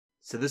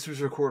So this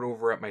was recorded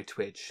over at my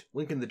Twitch,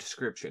 link in the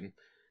description,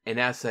 and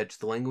as such,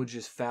 the language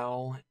is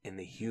foul and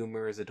the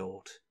humor is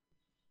adult.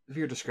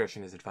 Viewer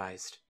discretion is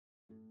advised.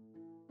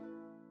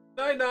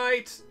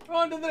 Night-night!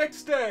 On to the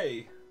next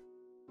day!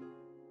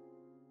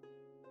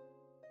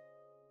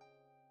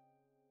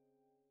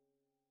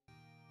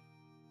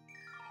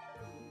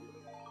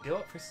 Go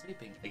up for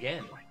sleeping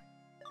again.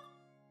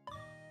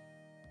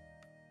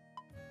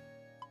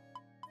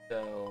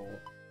 So...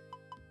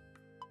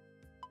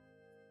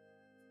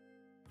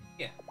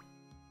 yeah.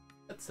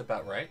 That's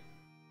about right.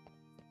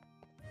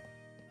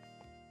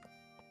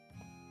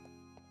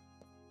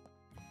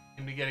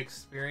 And we get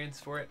experience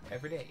for it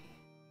every day.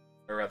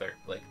 Or rather,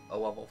 like, a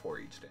level 4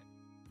 each day.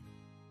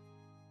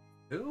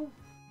 Who?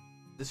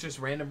 This just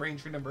random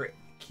ranger number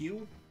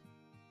Q?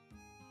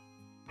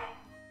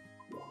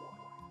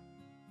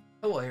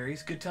 Hello,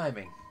 Aries. Good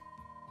timing.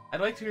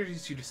 I'd like to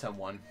introduce you to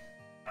someone.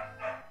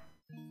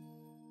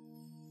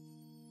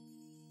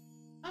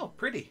 Oh,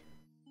 pretty.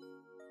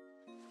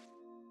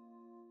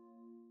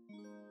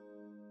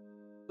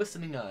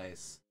 Listening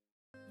eyes.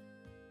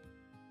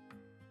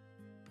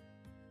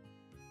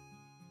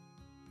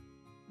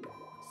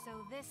 So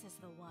this is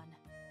the one.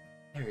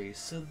 Aries,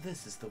 so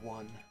this is the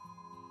one.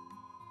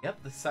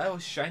 Yep, the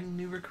stylish, shiny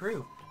new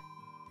recruit.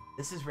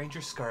 This is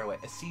Ranger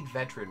Scarlet, a Seed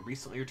veteran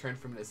recently returned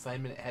from an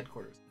assignment at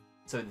headquarters.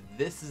 So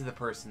this is the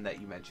person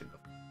that you mentioned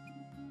before.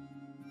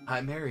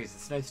 I'm Aries,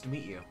 it's nice to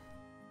meet you.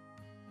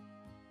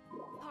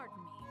 Pardon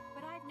me,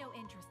 but I've no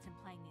interest in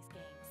playing these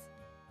games.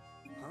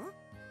 Huh?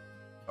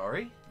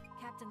 Sorry?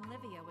 Captain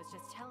Livia was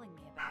just telling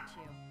me about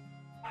you.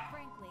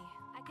 Frankly,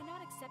 I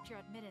cannot accept your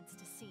admittance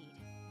to Seed.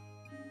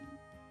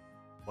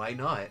 Why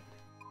not?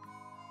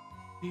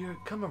 To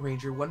become a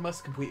ranger, one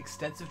must complete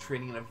extensive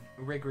training and a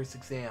rigorous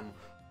exam.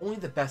 Only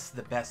the best of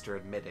the best are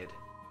admitted.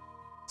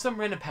 Some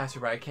random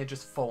passerby can't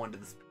just fall into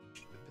this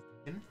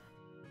position.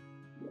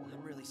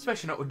 I'm really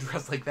Especially not with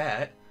dress like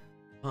that.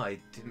 Oh, I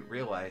didn't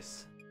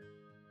realize.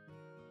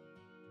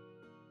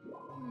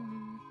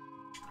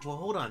 Well,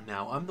 hold on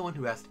now. I'm the one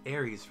who asked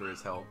Ares for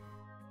his help.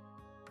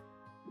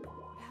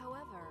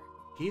 However...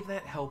 Gave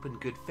that help in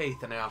good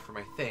faith and I offer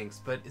my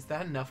thanks, but is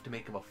that enough to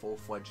make him a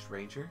full-fledged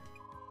ranger?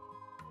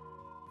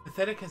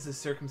 Pathetic as his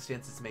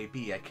circumstances may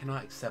be, I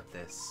cannot accept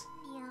this.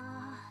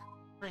 Yeah...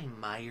 My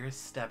Maya is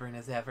stubborn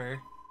as ever.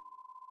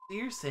 So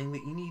you're saying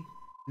that you need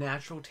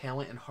natural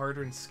talent and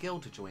hard-earned skill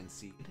to join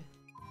Seed?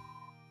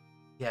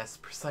 Yes,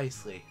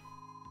 precisely.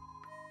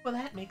 Well,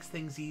 that makes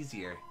things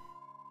easier.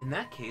 In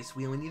that case,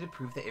 we only need to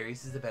prove that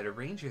Ares is a better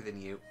ranger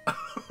than you.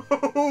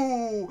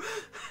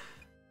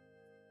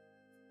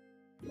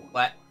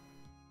 What?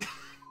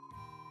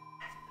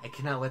 I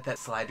cannot let that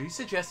slide. Are you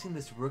suggesting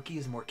this rookie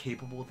is more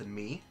capable than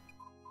me?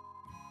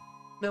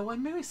 No,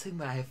 I'm merely saying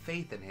that I have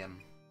faith in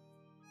him.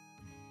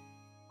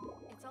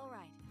 It's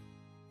alright.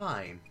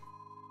 Fine.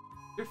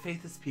 Your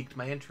faith has piqued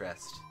my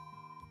interest.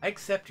 I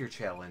accept your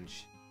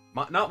challenge.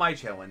 Not my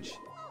challenge.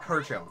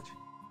 Her challenge.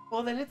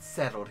 Well, then it's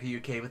settled. Are you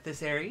okay with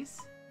this,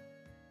 Ares?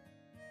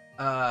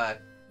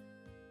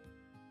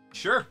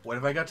 Sure. What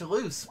have I got to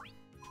lose?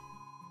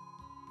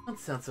 Don't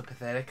sound so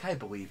pathetic. I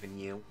believe in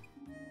you.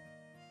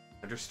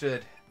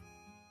 Understood.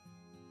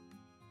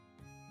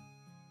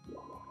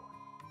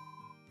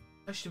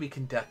 How should we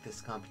conduct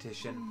this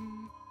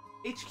competition?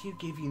 HQ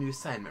gave you a new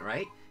assignment,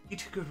 right? You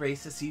took a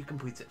race to see who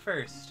completes it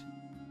first.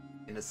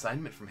 An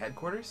assignment from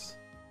headquarters?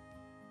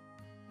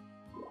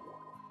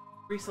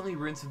 Recently,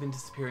 runes have been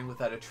disappearing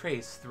without a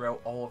trace throughout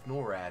all of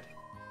NORAD.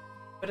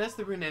 But as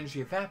the rune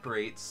energy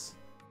evaporates,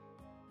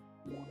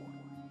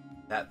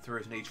 that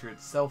throws nature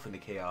itself into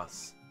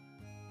chaos.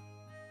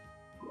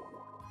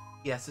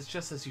 Yes, it's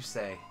just as you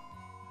say.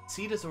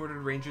 Seed has ordered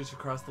rangers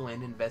across the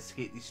land to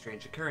investigate these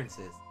strange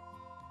occurrences.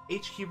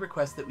 HQ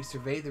requests that we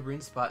survey the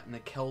rune spot in the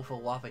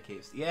Kelva lava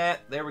caves. Yeah,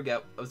 there we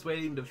go. I was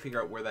waiting to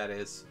figure out where that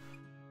is.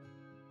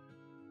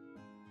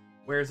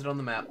 Where is it on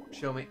the map?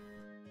 Show me.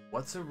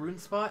 What's a rune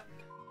spot?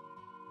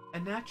 A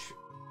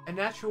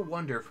natural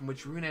wonder from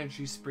which rune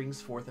energy springs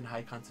forth in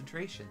high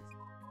concentrations.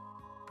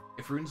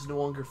 If runes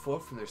no longer flow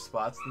from their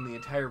spots, then the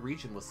entire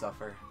region will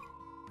suffer.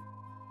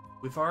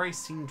 We've already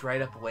seen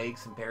dried up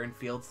lakes and barren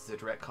fields as a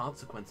direct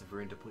consequence of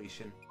rune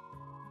depletion.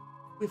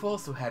 We've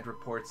also had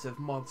reports of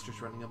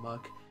monsters running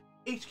amok.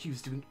 HQ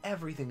is doing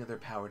everything in their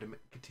power to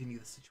contain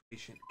the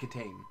situation.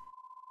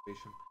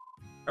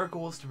 Our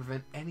goal is to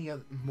prevent any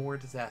more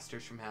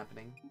disasters from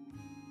happening.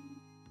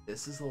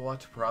 This is a lot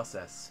to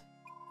process.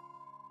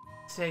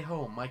 Stay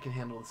home, I can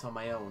handle this on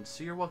my own,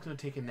 so you're welcome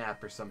to take a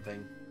nap or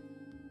something.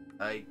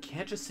 I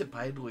can't just sit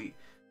idly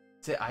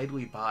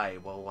by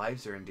while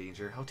lives are in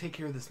danger. I'll take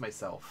care of this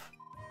myself.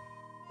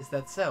 Is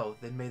that so?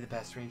 Then may the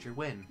best ranger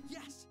win.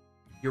 Yes!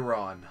 You're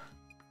on.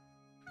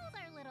 How's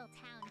our little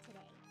town today?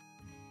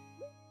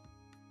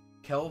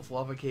 Kelv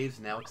Lava Caves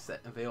now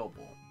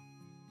available.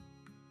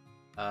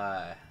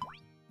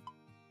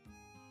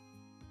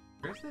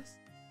 Where's this?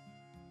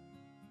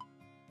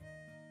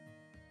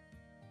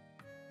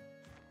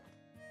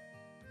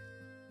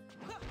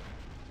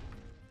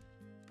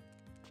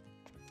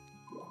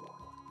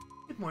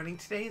 Good morning.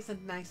 Today is a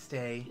nice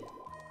day.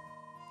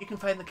 You can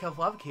find the Kelp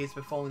Lava Caves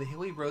by following the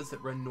hilly roads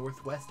that run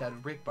northwest out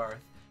of Rigbarth,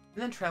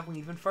 and then traveling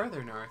even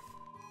farther north.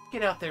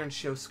 Get out there and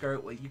show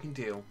Scarlet what you can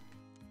do.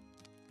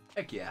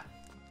 Heck yeah.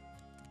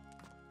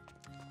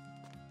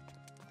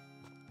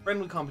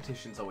 Friendly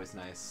competition's always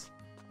nice.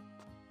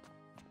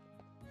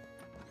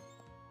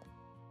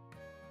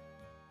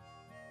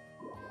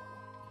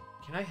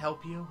 Can I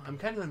help you? I'm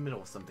kind of in the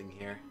middle of something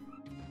here.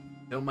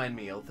 Don't mind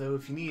me, although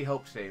if you need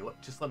help today,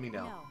 just let me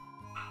know. No.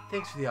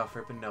 Thanks for the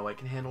offer, but no, I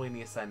can handle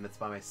any assignments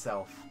by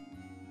myself.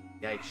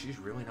 Yikes, she's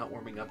really not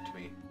warming up to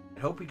me. I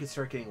hope we can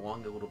start getting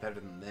along a little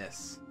better than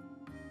this.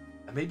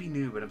 I may be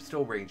new, but I'm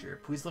still a ranger.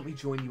 Please let me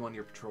join you on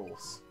your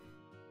patrols.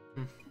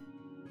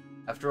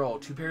 After all,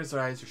 2 pairs of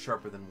eyes are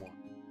sharper than 1.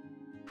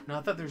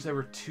 Not that there's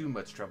ever too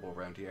much trouble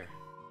around here.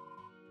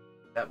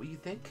 Is that what you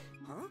think?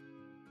 Huh?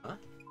 Huh?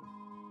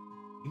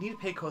 You need to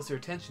pay closer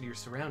attention to your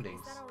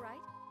surroundings. Is that alright?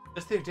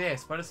 Just the other day, I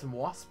spotted some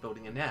wasps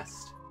building a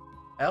nest.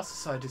 I also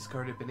saw a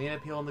discarded banana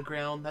peel on the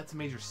ground. That's a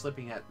major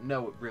slipping hat.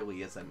 No, it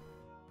really isn't.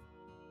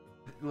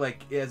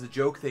 Like, as a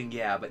joke thing,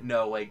 yeah, but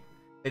no, like,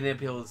 banana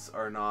peels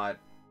are not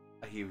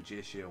a huge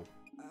issue.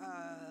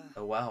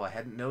 Oh wow, I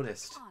hadn't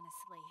noticed.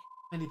 Honestly.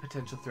 Many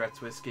potential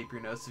threats would escape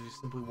your notice if you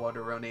simply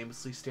wander around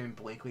aimlessly staring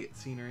blankly at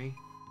scenery.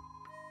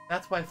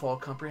 That's why I follow a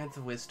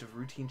comprehensive list of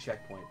routine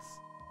checkpoints.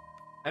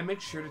 I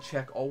make sure to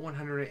check all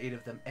 108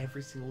 of them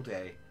every single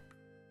day.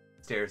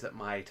 Stares at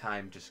my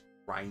time just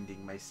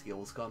grinding my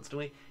skills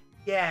constantly.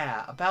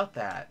 Yeah, about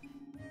that.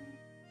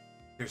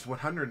 There's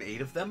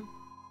 108 of them?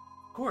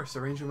 Of course,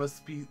 a ranger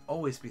must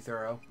always be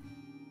thorough.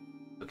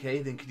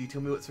 Okay, then could you tell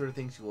me what sort of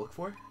things you look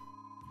for?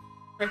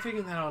 Try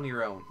figuring that out on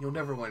your own. You'll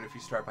never learn if you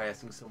start by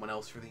asking someone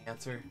else for the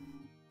answer.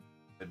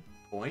 Good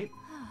point.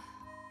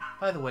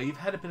 By the way, you've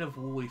had a bit of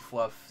woolly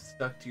fluff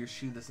stuck to your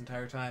shoe this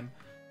entire time.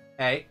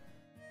 Hey,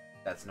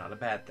 that's not a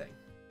bad thing.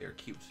 They're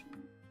cute.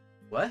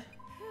 What?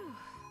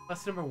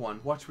 Lesson number 1,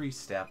 watch where you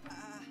step.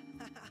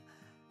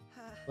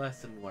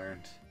 Lesson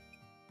learned.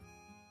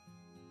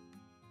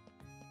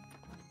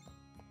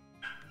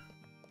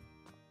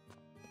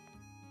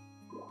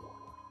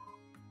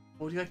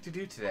 What would you like to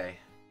do today?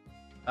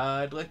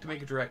 I'd like to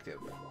make a directive.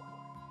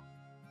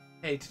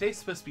 Hey, today's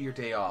supposed to be your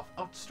day off.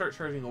 I'll start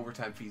charging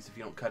overtime fees if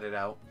you don't cut it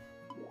out.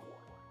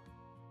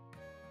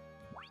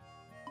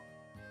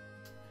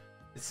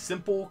 A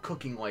simple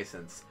cooking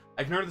license.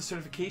 I can earn the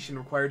certification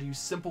required to use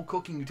simple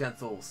cooking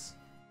utensils.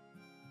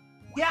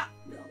 Yeah!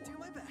 I'll do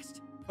my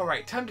best.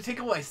 Alright, time to take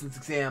a license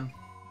exam.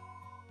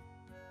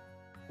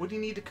 What do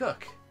you need to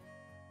cook?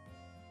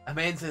 A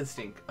man's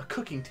instinct, a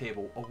cooking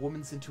table, a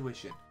woman's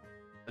intuition.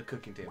 A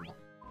cooking table.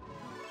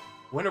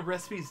 When a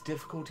recipe's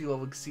difficulty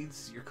level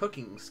exceeds your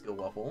cooking skill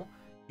level,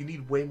 you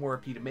need way more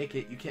RP to make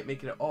it. You can't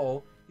make it at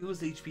all. You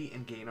lose HP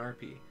and gain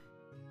RP.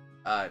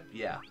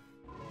 Yeah.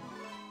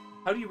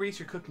 How do you raise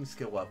your cooking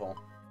skill level?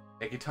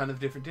 Make a ton of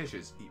different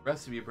dishes. Eat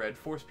recipe bread.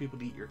 Force people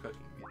to eat your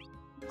cooking.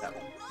 Yeah, that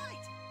one.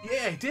 Right.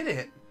 Yeah, I did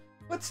it!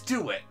 Let's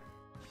do it!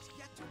 Let's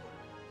get to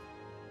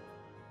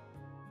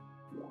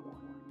work.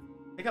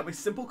 I got my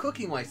simple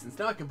cooking license.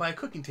 Now I can buy a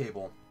cooking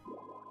table.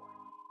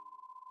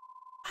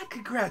 I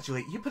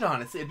congratulate you, but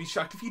honestly, I'd be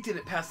shocked if you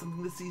didn't pass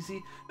something this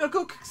easy. Now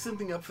go cook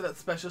something up for that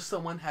special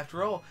someone.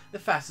 After all, the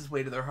fastest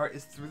way to their heart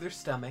is through their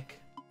stomach.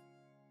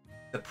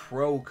 The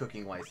pro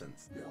cooking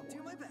license. I'll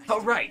do my best.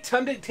 Alright,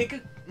 time to take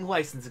a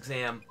license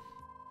exam.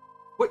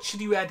 What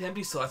should you add to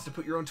empty slots to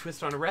put your own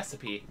twist on a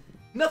recipe?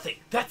 Nothing!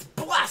 That's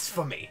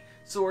blasphemy!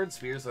 Swords,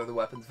 spears, leather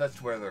weapons,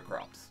 vegetable, other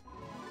crops.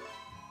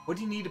 What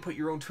do you need to put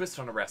your own twist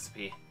on a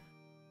recipe?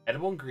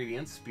 Edible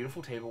ingredients,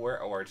 beautiful tableware,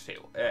 a large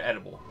table.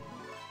 Edible.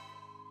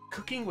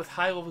 Cooking with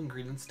high-level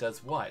ingredients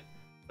does what?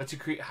 Lets you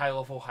create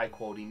high-level,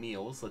 high-quality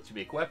meals, lets you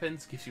make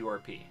weapons, gives you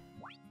RP.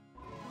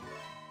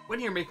 When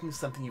you're making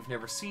something you've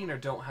never seen or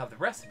don't have the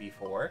recipe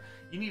for,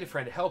 you need a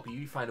friend to help you,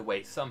 you find a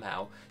way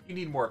somehow, you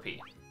need more RP.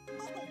 All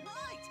right.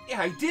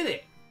 Yeah, I did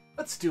it!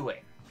 Let's do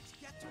it! Let's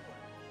get to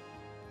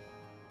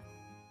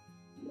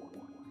work.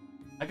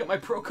 I got my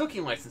pro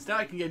cooking license, now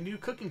I can get a new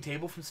cooking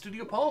table from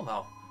Studio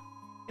Palmo.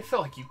 It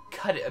felt like you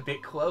cut it a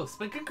bit close,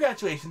 but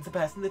congratulations on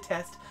passing the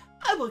test.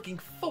 I'm looking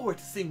forward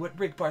to seeing what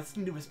Rigbarth's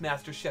newest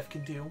master chef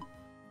can do.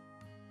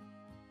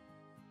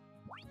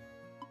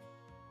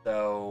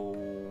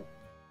 So,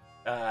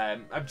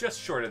 I'm just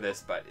short of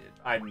this, but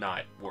I'm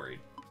not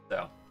worried,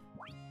 so.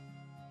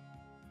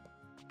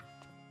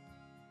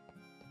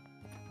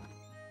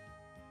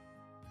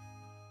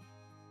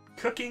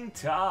 Cooking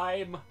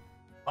time!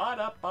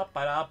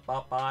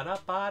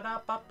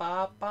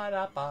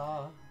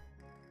 Ba-da-ba-ba-da-ba-ba-da-ba-da-ba-ba-da-ba.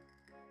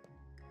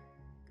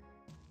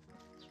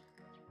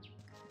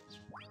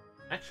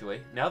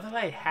 Actually, now that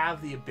I have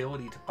the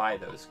ability to buy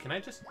those, can I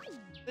just do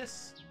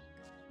this?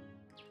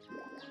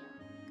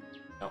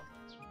 No.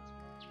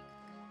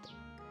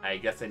 I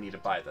guess I need to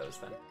buy those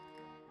then.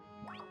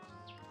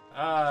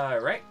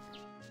 Alright.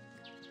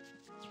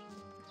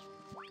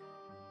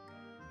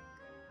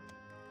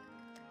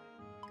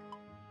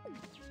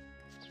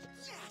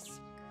 Yes.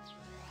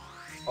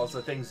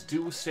 Also, things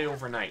do stay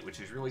overnight, which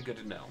is really good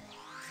to know.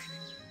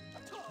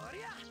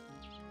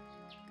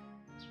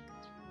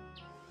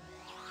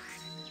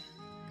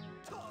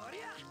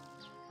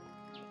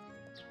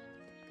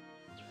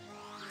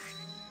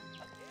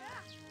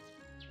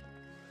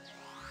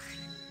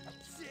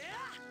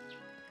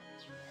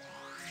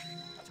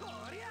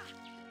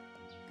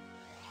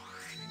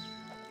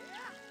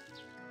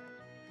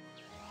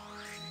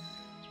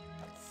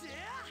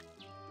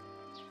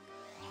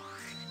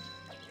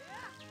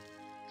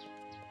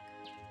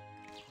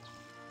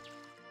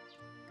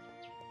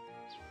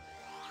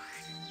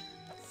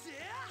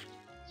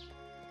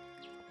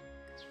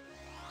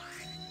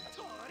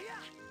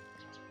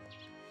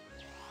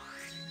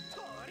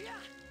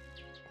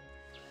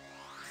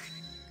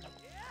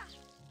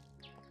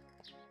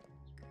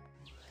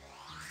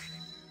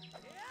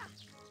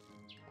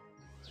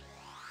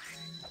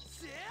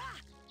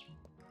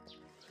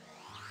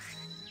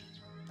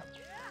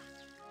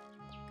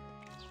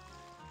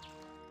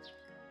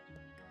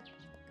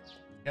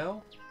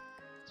 Go.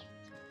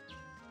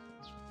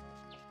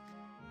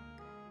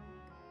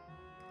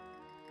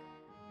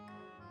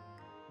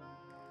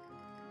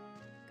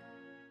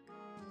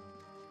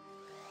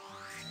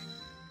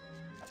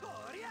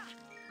 Toria!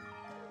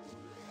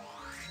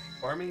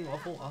 Farming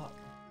level up.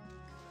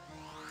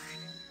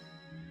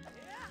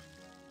 Yeah!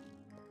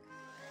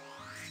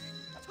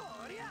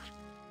 Toria!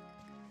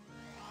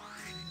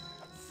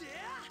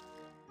 Yeah!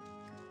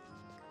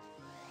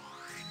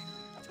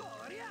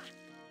 Toria!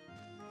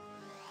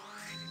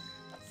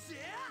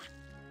 Yeah!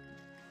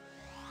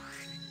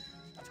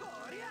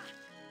 Toria!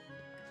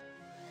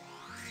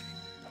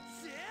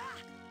 Yeah!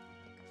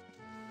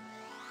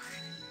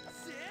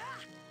 Yeah!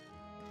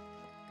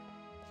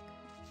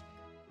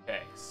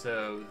 Okay,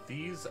 so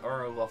these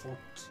are level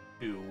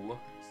 2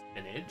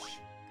 spinach.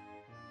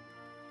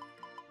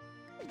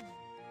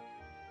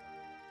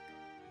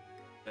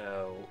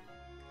 So,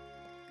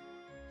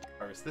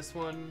 harvest this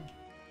one,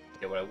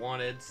 get what I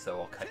wanted, so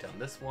I'll cut down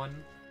this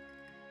one.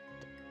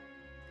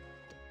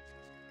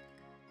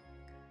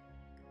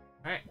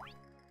 Alright,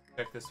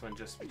 check this one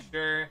just to be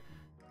sure.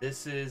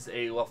 This is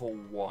a level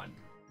 1.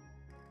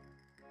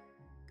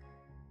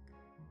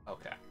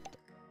 Okay.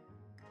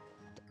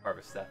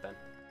 Harvest that then.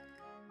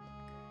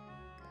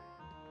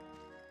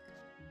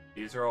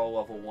 These are all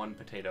level 1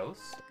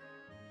 potatoes.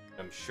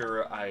 I'm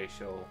sure I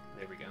shall...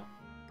 There we go.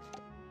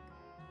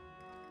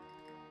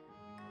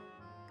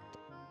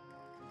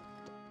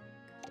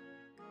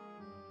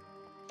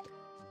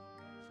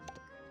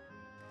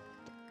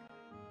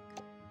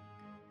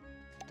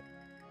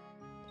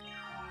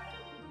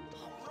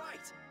 All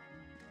right!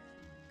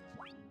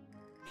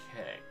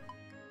 Okay.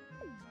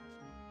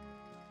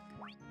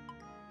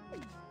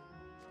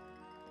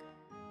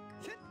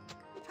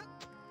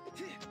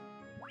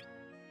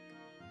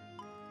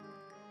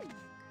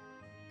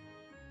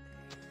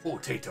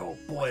 Potato,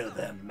 boil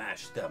them,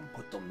 mash them,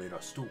 put them in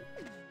a stew.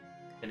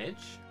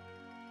 Spinach.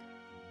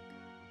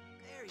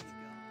 There you go.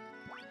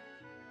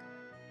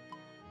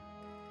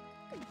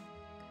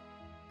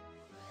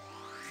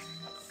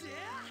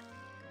 Yeah!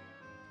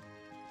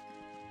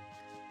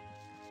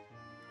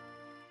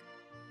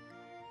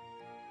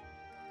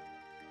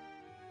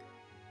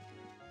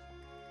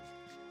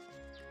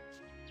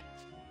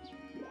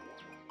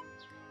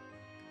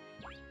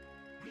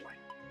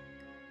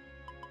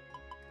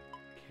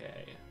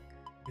 Okay.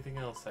 Anything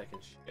else I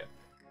can ship?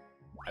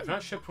 I've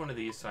not shipped one of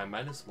these, so I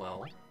might as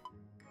well.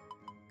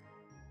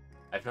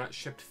 I've not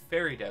shipped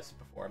fairy dust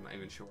before. I'm not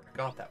even sure where I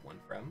got that one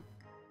from.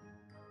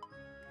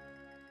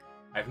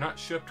 I've not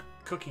shipped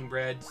cooking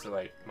bread, so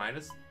I might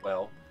as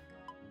well.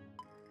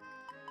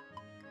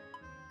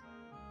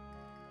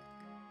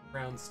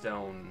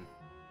 Brownstone.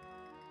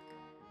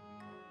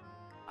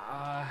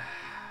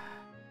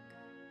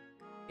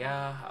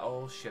 Yeah,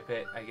 I'll ship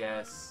it, I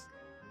guess.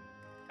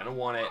 I don't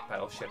want it, but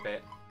I'll ship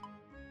it.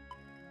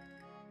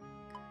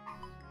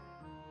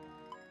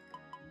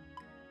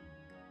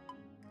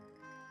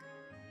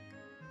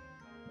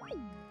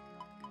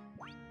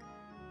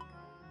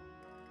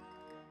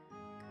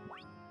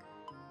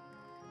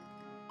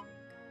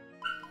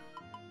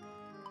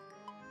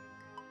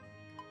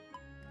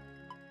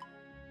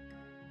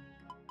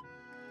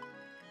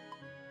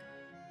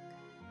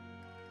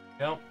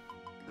 Well,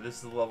 so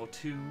this is level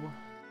 2.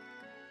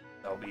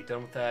 I'll be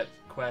done with that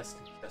quest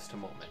in just a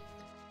moment.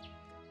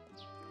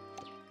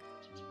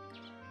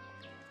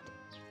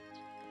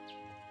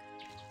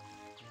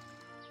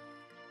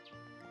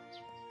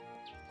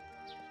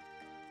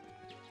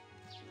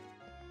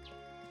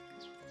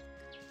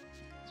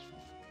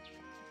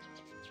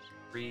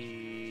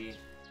 Three,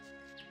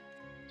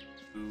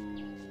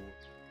 2.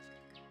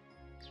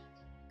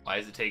 Why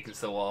is it taking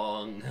so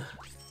long?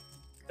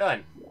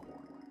 Done.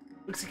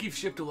 Looks like you've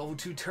shipped a level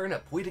 2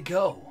 turnip. Way to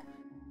go!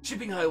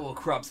 Shipping high level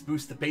crops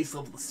boosts the base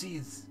level of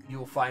seeds you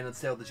will find on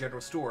sale at the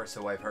general store,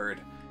 so I've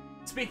heard.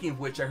 Speaking of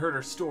which, I heard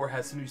our store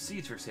has some new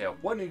seeds for sale.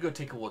 Why don't you go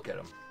take a look at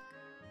them?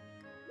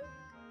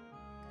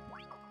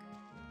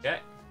 Okay.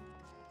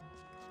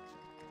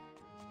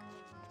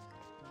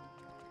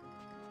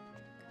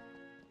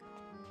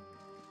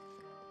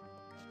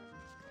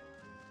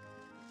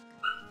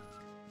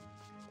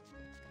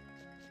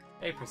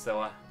 Hey,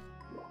 Priscilla.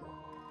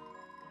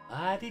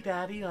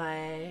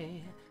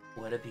 La-di-da-di-lay.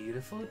 What a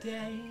beautiful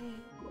day.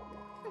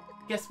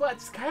 Guess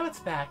what? Scarlett's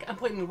back. I'm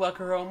planning to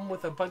welcome her home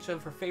with a bunch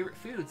of her favorite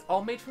foods,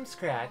 all made from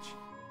scratch.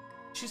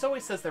 She's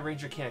always says that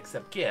Ranger can't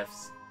accept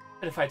gifts.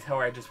 But if I tell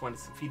her I just wanted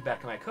some feedback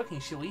on my cooking,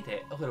 she'll eat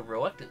it. A little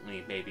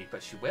reluctantly, maybe,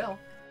 but she will.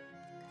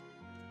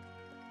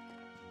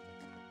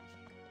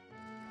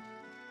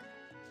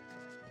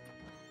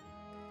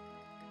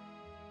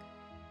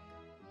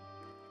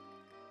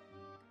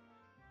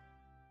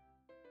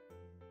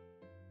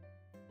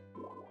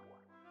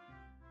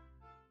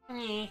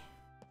 Me.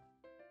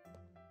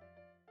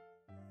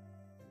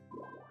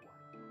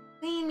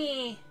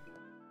 Mimi.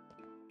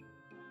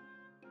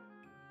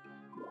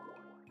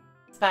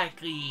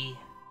 Sparkly.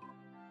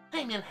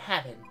 I'm in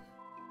heaven.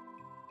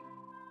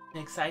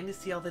 Exciting to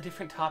see all the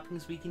different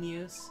toppings we can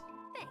use.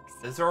 Thanks.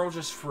 These are all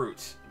just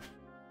fruit.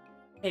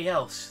 Hey,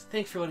 Elsh,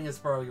 thanks for letting us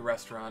borrow your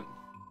restaurant.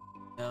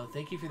 No,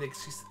 thank you for the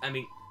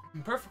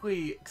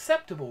perfectly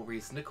acceptable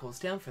reason to close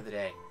down for the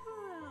day.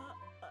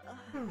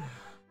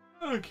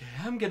 Okay,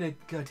 I'm gonna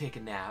go take a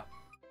nap.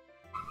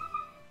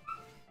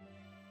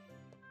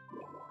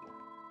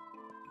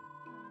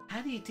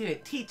 How do you do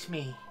it? Teach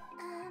me.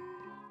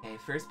 Okay,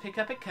 first pick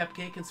up a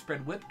cupcake and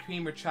spread whipped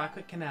cream or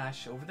chocolate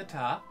ganache over the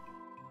top.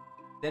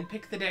 Then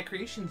pick the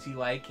decorations you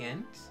like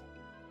and...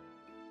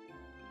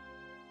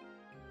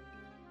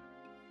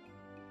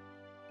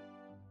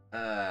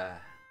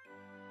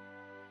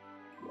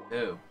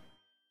 Oh.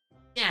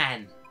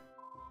 Done!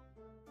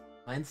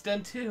 Mine's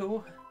done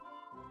too.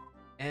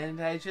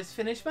 And I just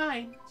finished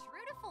mine.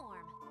 True to form.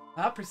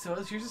 Ah,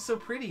 Priscilla's, yours is so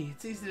pretty.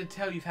 It's easy to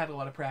tell you've had a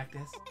lot of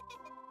practice.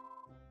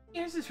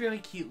 Yours is really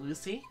cute,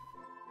 Lucy.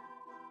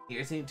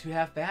 Yours ain't too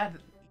half bad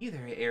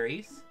either,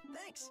 Aries.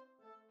 Thanks.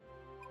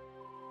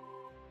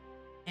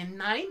 And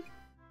mine?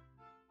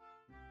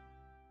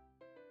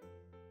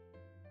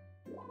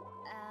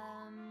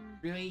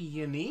 Really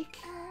unique?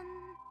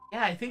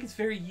 Yeah, I think it's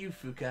very you,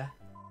 Fuka.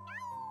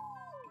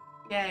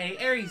 Yay,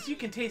 Aries, you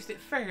can taste it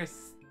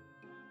first.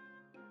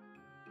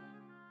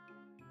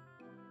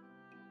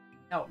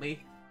 Help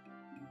me.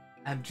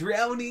 I'm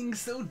drowning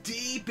so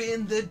deep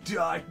in the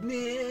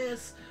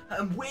darkness.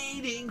 I'm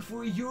waiting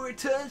for your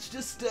touch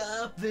to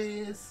stop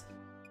this.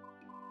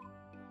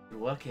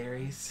 Good luck,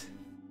 Aries.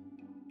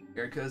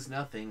 Here goes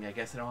nothing. I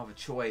guess I don't have a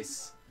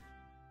choice.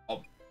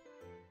 Oh.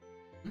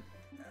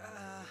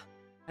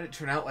 How did it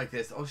turn out like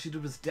this? All she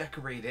did was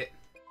decorate it.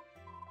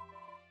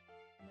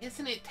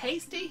 Isn't it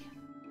tasty?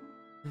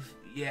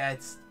 Yeah,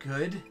 it's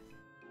good.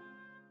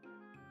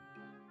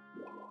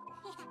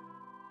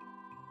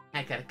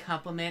 I got a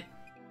compliment.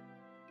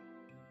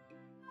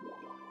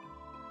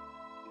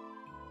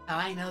 Oh,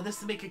 I know,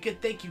 this will make a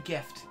good thank you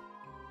gift.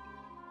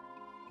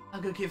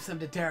 I'll go give some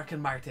to Derek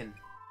and Martin.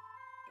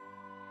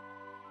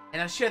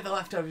 And I'll share the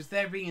leftovers with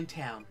everybody in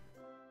town.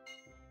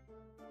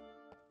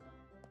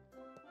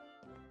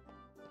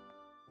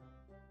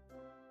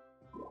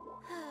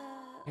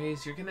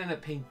 Aries, you're gonna end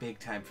up paying big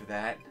time for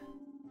that.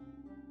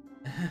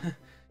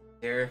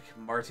 Derek,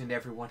 Martin,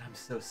 everyone, I'm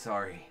so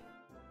sorry.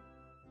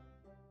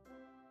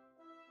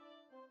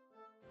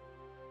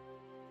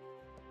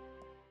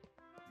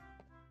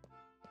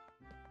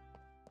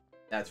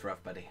 That's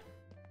rough, buddy.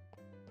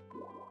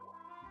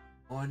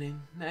 Morning.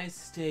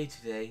 Nice day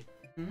today.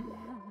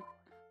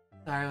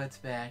 Scarlet's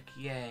back.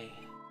 Yay.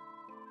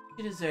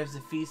 She deserves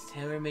a feast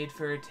tailor-made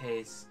for her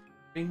taste.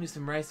 Bring me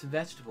some rice and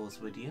vegetables,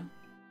 would you?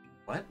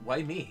 What?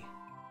 Why me?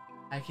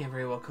 I can't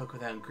very well cook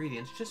without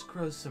ingredients. Just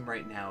grow some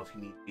right now if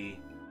you need be.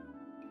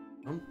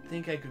 I don't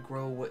think I could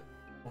grow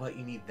what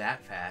you need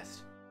that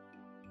fast.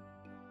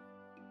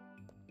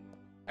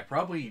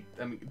 I mean,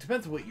 it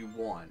depends on what you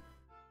want.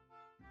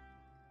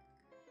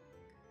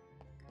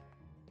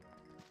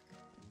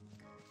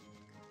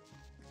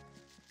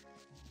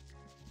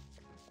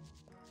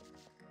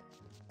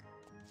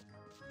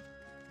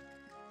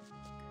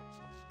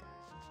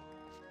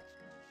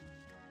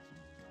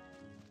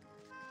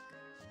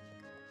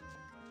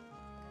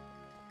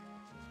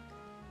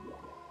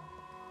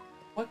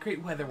 What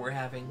great weather we're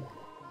having.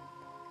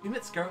 You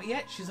met Scarlet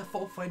yet? She's a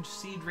full-fledged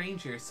Seed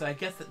Ranger, so I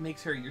guess that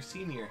makes her your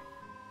senior.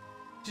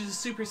 She's a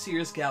super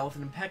serious gal with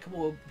an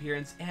impeccable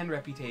appearance and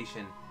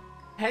reputation.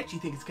 I actually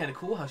think it's kind of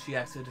cool how she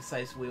acts so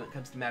decisively when it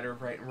comes to matter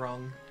of right and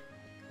wrong.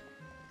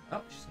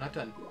 Oh, she's not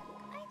done.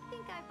 I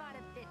think I bought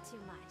a bit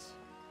too much.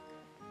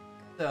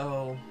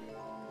 So...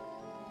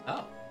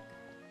 Oh.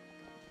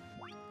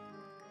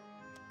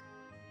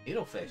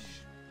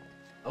 Needlefish.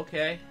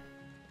 Okay.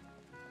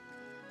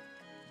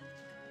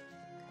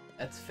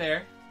 That's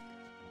fair.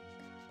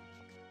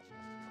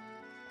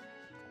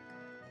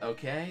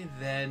 Okay,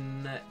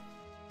 then...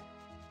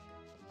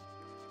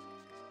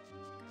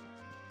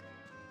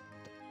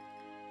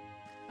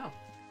 Oh,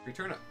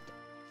 return it.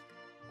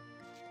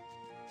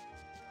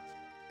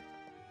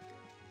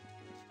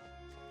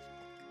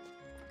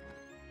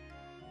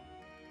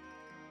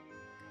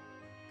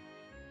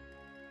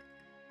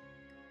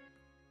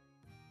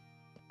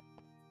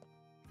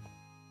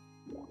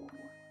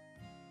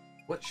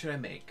 What should I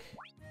make?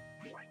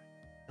 I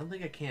don't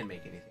think I can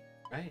make anything,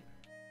 right?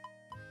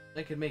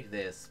 I could make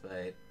this,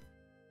 but...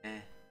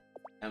 I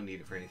don't need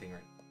it for anything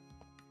right now.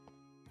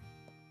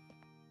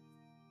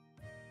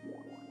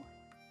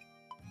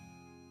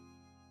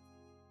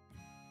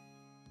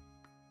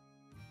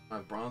 I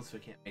have bronze, so I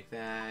can't make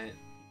that.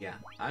 Yeah,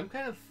 I'm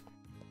kind of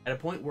at a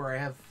point where I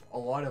have a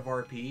lot of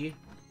RP,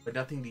 but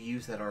nothing to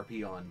use that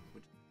RP on,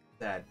 which is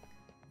sad.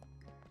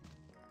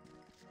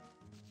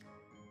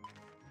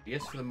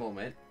 Yes, for the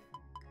moment.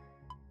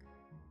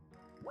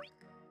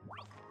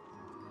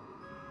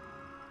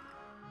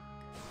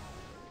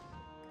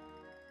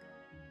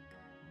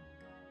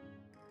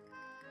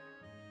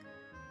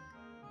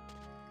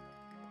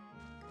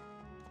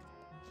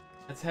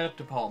 Let's head up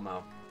to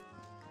Palmo.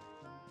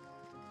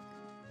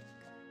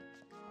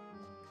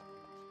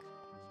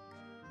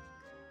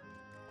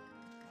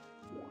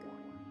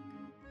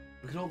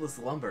 Look at all this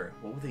lumber.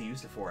 What would they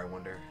use it for, I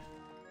wonder?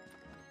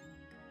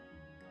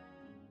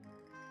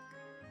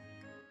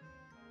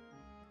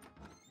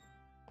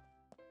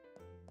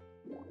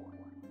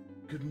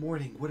 Good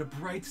morning. What a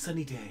bright,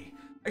 sunny day.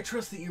 I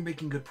trust that you're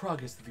making good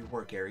progress with your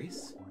work,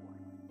 Aries.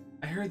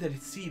 I heard that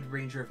a Seed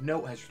Ranger of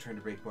note has returned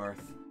to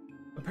Breakbarth.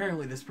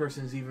 Apparently this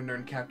person has even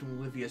earned Captain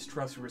Olivia's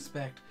trust and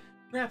respect.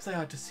 Perhaps I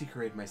ought to seek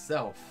her aid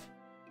myself.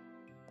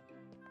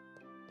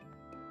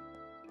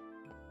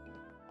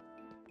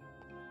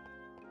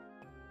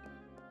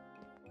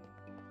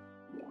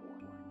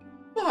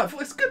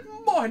 Marvelous, good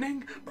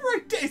morning!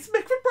 Bright days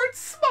make for bright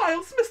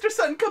smiles! Mr.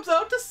 Sun comes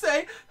out to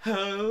say,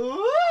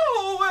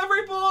 hello,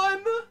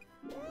 everyone!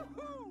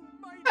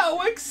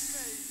 How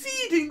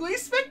exceedingly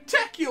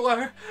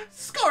spectacular!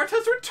 Scarlet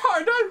has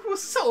returned! I will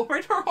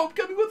celebrate her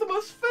homecoming with the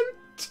most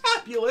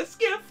fantabulous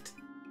gift!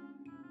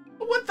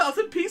 A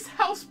 1,000-piece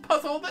house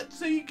puzzle that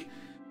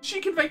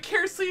she can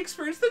vicariously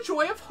experience the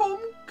joy of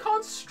home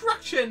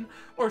construction!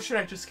 Or should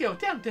I just scale it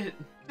down to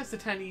just a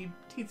tiny,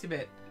 teensy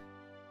bit?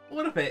 A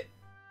little bit.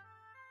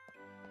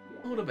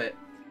 A little bit.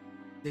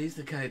 Today's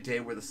the kind of day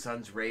where the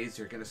sun's rays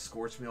are gonna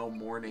scorch me all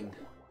morning.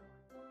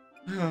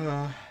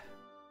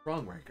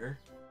 Wrong, Riker.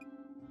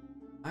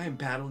 I am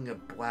battling a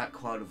black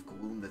cloud of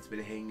gloom that's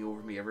been hanging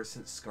over me ever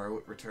since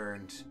Scarlet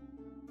returned.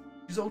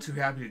 She's all too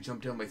happy to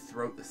jump down my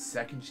throat the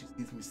second she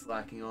sees me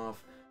slacking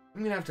off.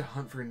 I'm gonna have to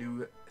hunt for a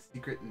new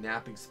secret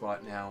napping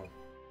spot now.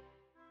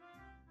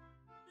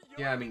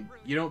 Yeah, I mean,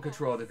 you don't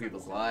control other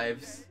people's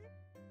lives.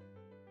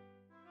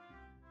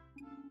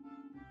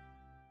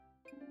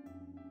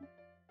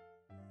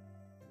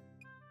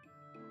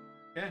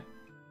 Okay.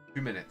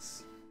 2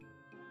 minutes.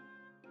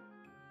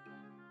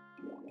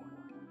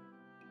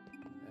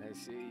 I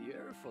see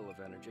you're full of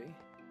energy.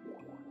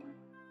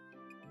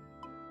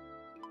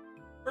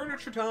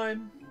 Furniture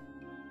time!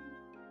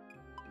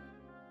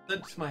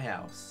 That's my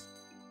house.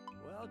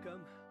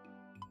 Welcome.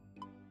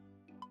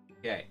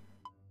 Okay.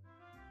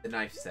 The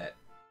knife set.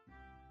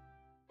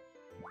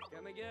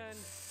 Come again. Make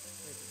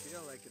you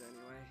feel like it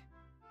anyway.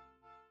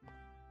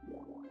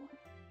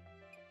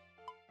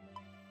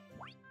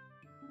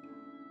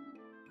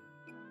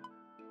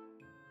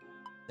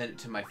 Send it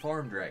to my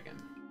farm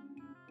dragon.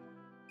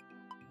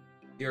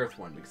 The earth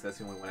one, because that's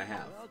the only one I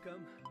have.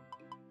 Welcome.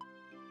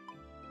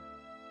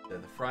 The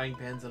frying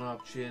pan's an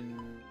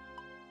option.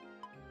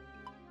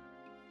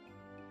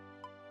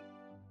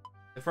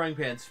 The frying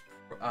pan's...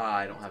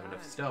 I don't have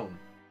enough stone.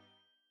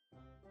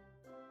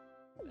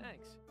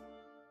 Thanks.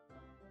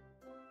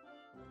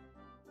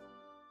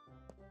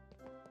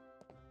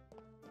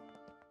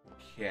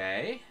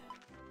 Okay.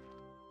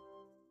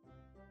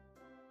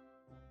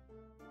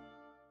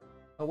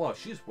 Oh wow,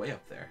 she's way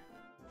up there.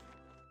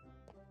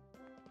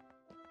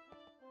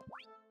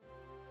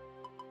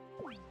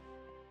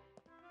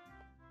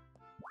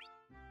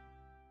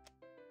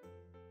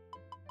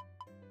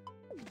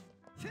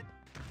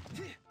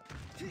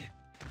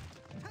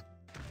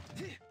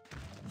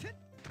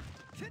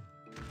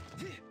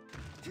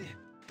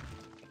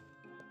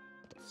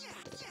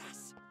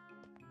 Yes!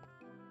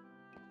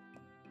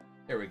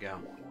 There we go.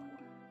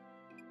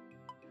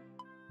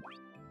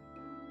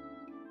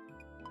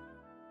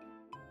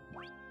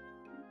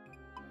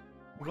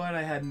 I'm glad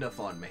I had enough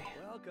on me.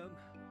 Welcome.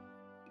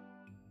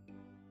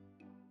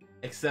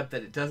 Except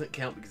that it doesn't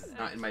count because it's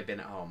not in my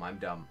bin at home. I'm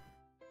dumb.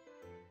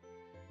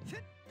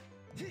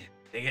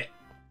 Dang it.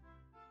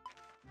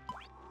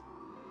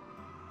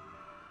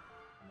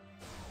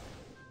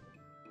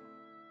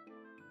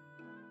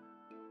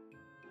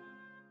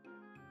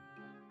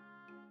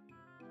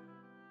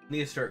 I need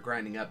to start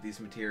grinding up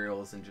these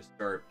materials and just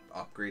start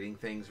upgrading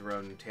things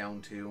around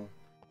town too.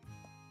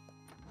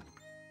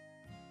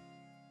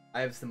 I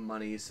have some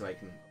money so I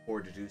can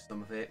afford to do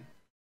some of it.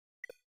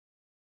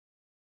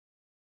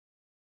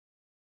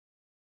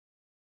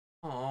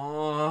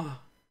 Aww.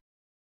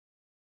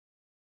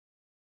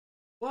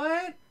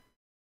 What?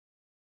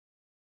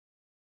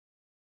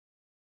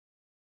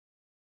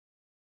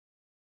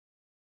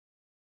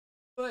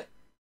 What?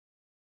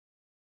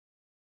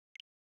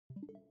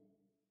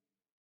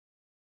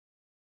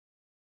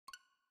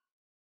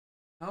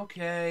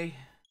 Okay.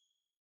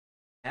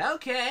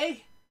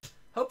 Okay.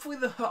 Hopefully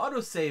the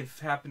autosave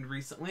happened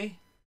recently.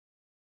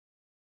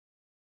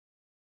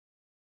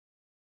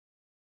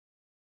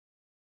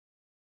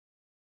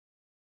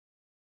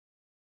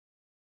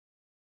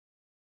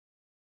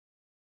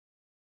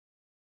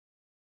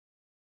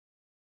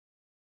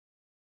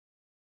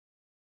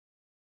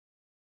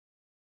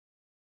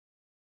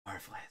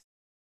 Marvelous.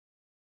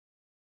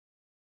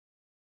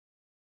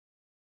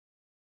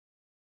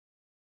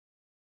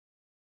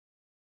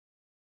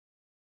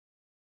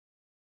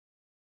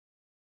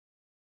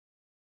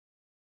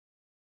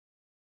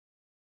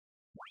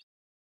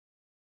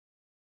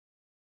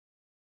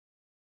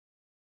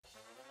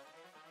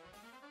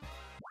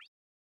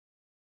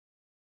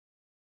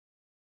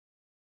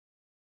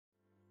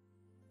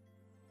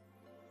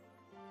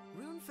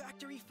 Rune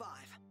Factory 5.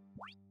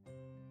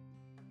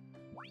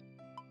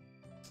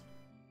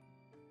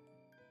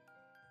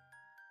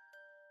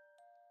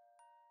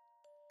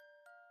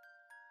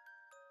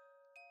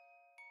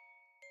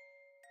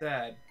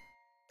 Sad.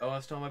 I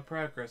lost all my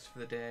progress for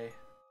the day.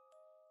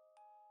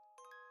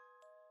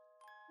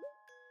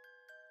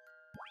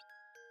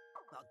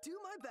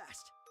 my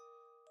best.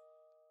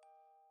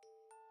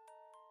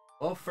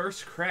 Well,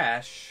 first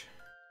crash.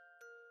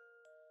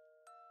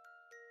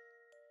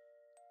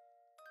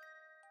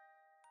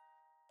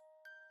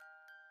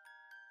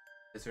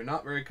 These are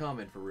not very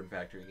common for Rune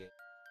Factory games.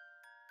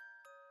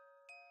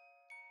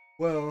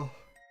 Well,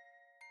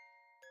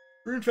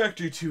 Rune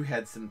Factory 2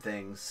 had some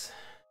things.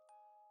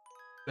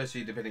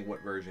 Especially depending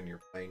what version you're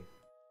playing.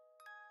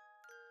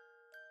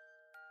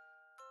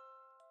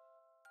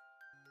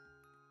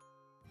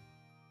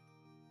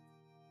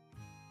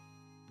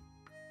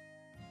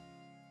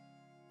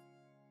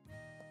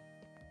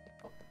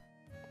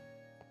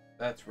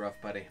 That's rough,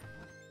 buddy.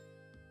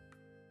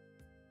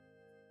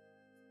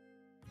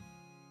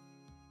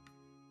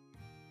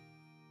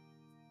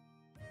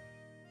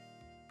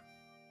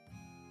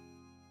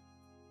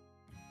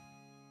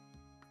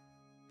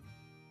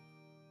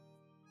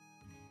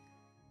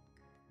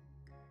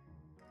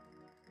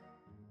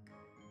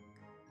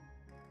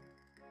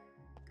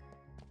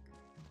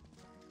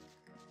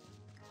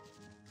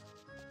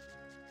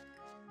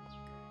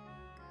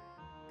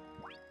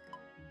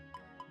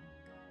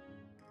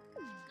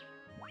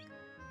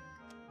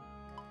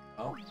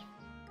 Oh.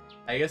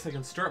 I guess I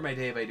can start my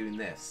day by doing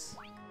this.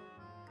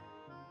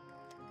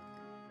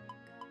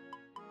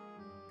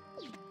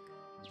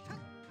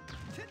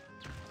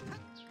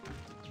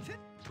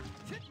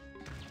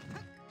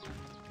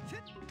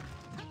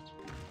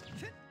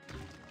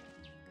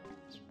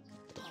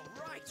 All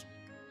right.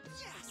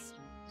 Yes.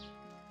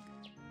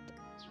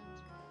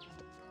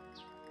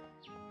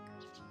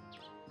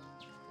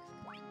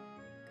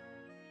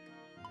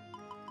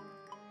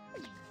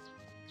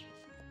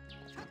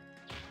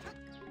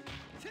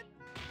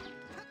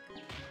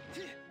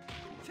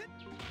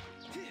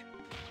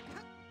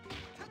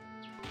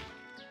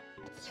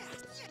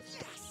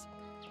 Yes.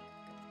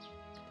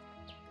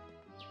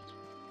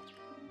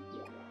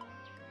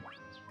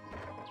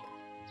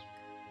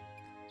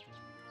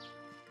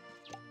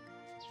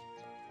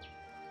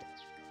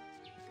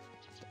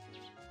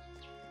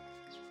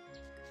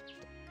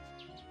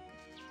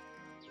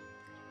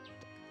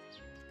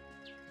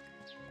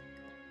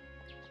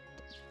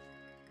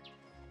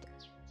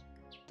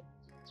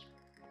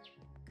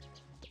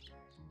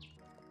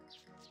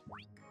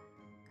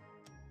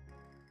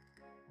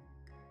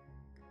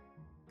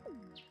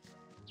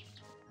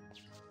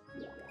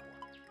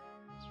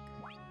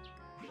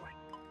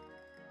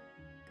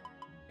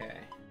 Okay.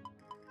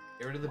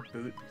 Get rid of the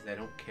boot because I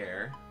don't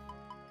care.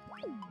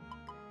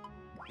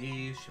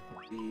 These, ship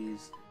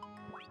these,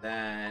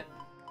 that.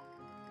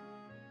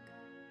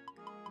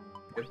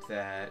 Skip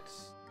that.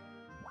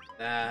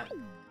 That.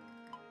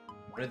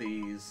 What are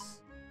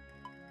these?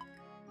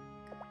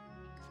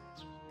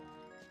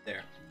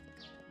 There.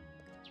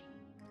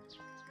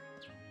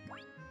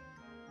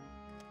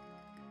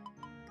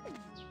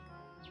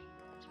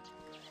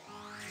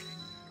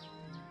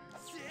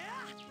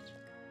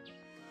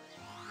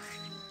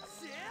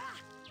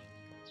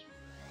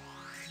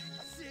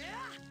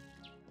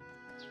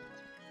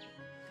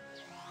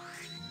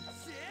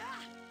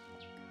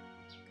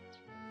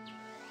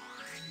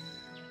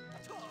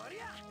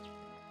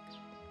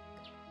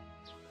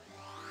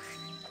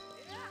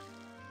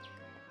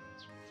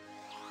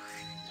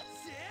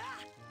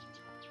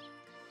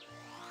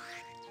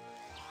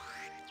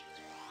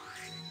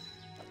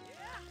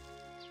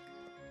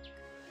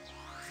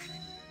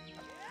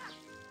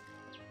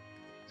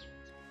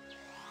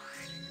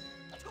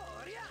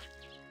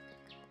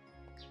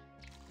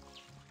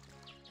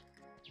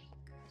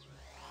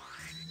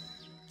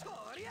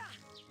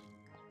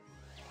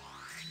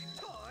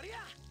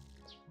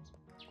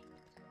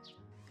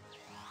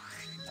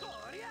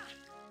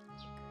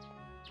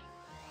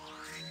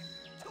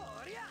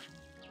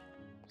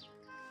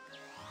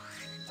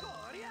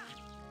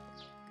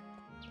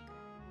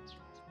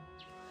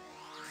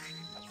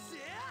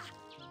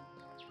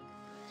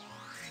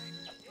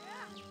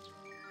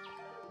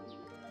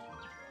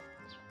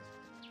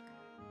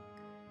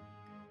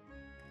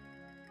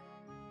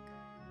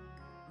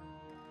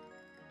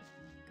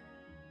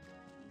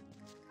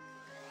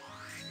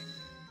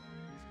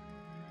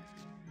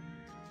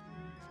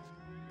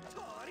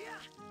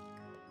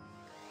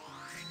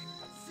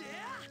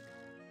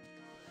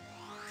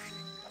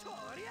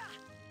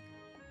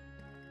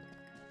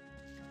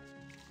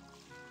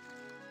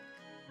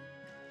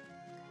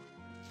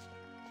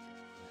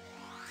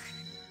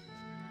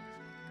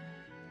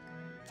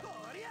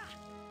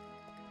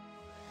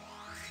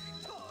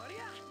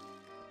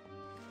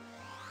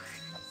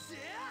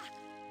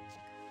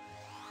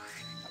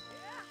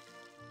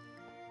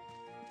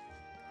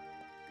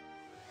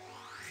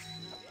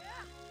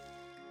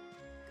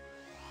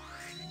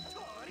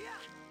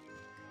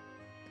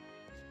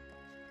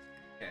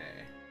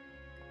 Okay.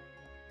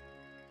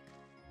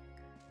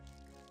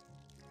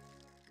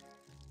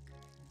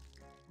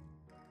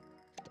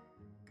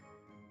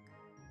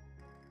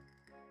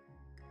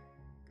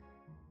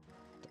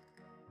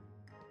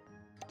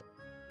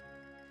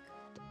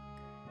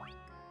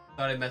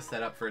 Thought I messed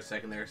that up for a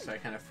second there, so I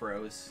kind of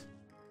froze.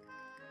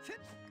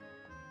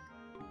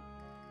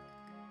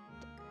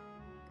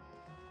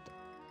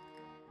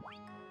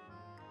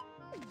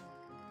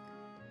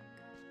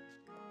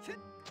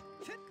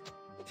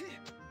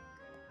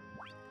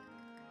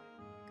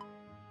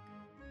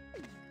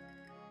 we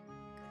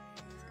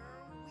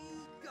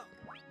go.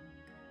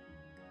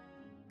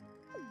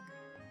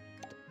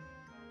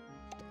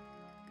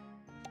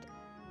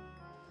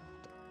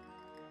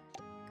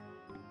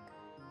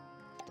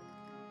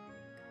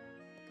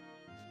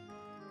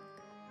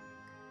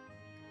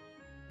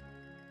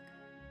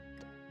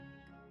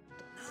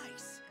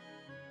 Nice.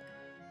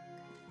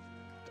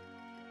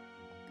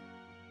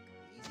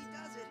 Easy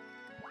does it.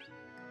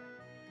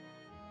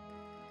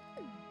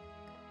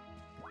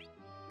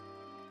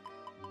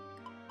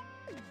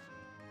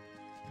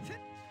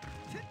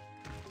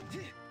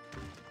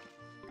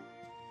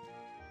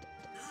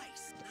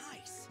 Nice,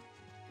 nice.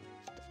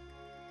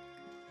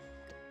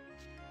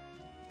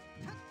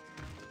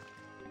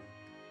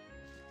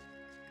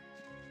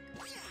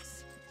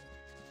 Yes.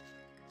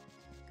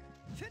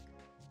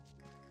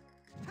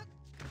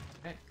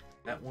 Okay,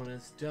 that one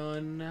is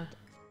done.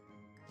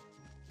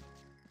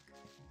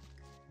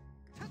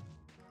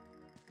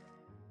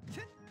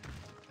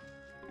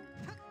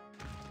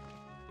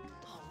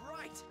 All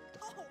right.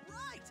 All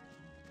right.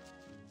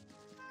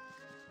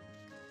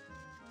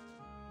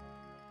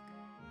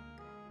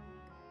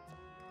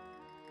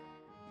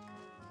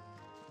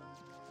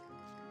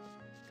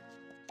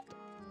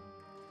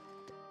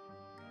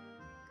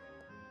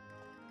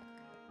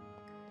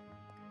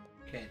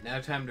 Okay, now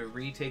time to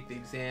retake the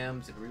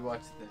exams and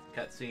rewatch the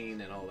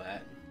cutscene and all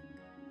that.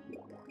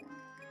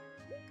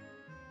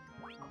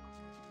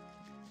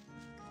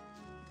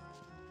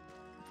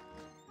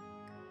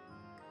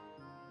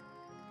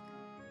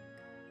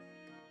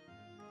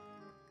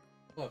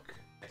 Look,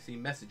 I see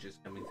messages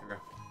coming through.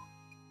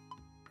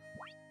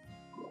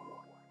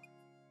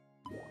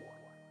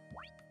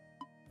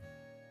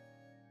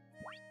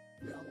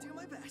 I'll do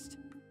my best.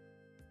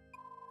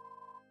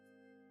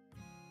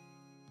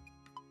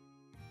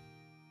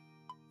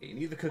 Okay, you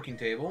need the cooking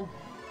table.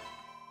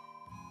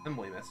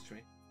 Emily messaged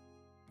me.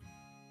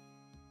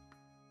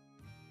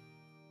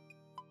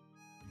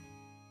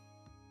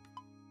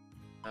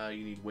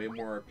 You need way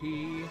more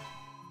RP.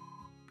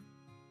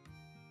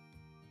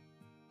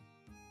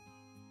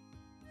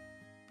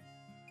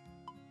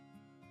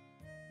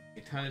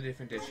 A ton of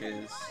different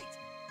dishes. Right.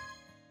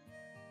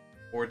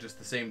 Or just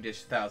the same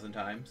dish 1,000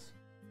 times.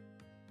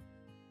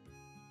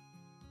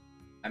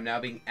 I'm now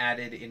being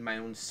added in my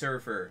own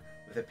server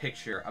with a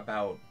picture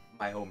about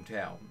my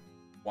hometown.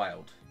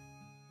 Wild.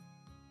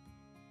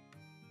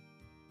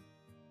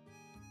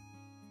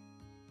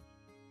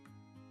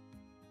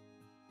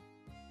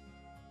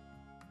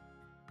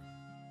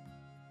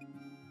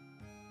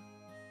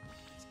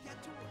 Let's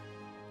get to work.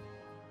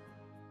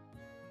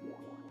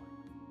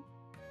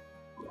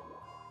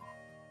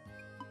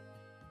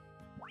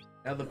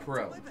 Now the Do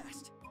pro. my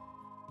best.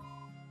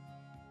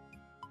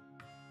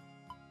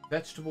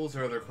 Vegetables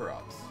or other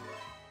crops.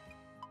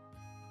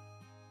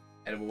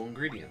 Edible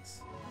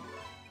ingredients.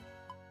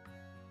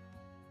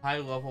 High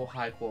level,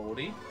 high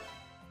quality.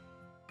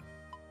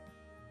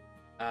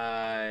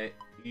 You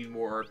need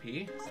more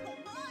RP. All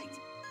right.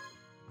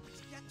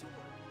 Let's get to work.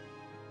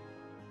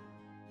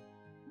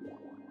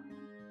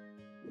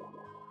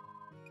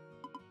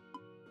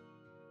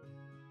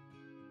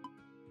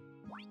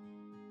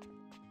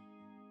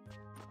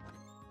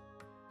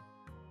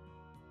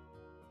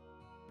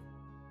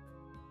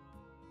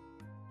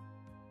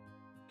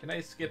 Can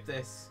I skip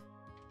this?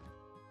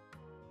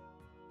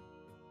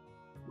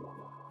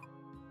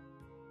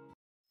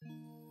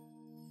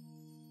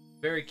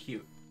 Very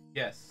cute.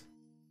 Yes.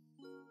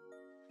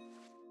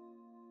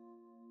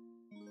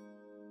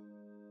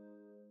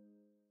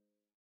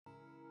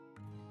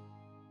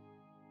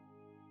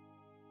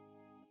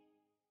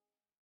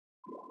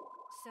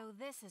 So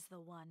this is the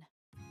one.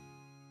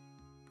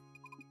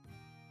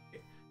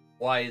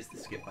 Why is the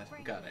skip button?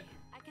 Frankly, Got it.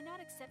 I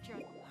cannot accept your.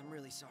 I'm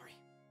really sorry.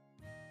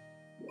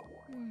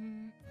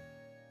 Hmm.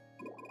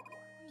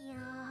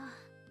 Yeah.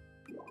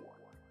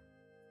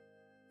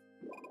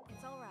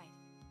 It's all right.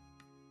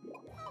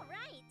 All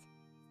right.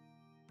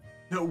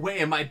 No way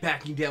am I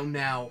backing down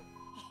now.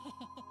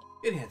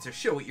 Good answer.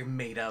 Show what you're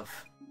made of.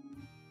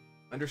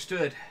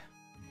 Understood.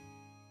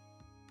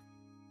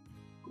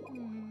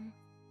 Hmm.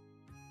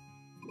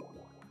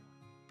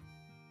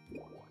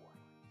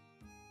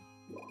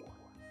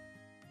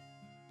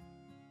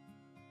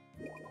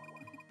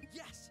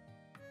 Yes.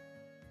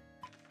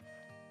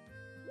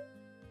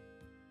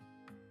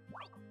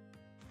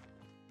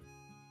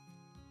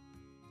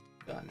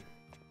 Done.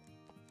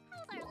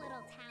 How's our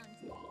little town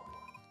today?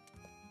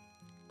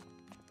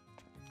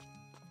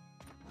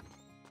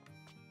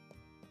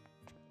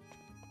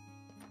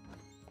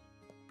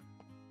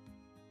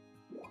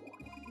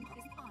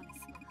 Because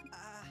honestly,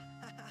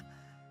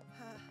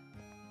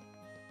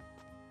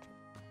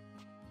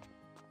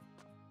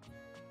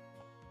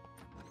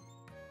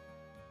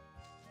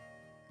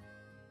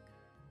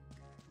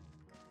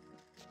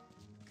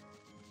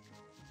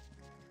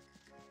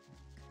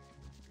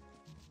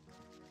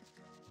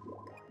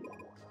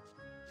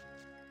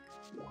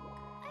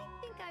 I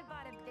think I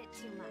bought a bit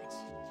too much.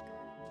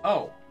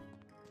 Oh.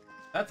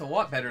 That's a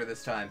lot better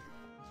this time.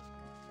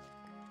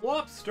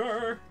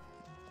 Lobster!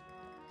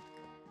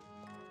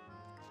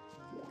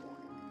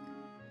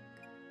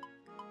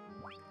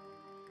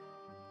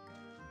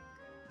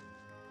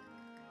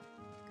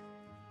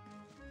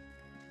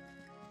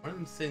 One of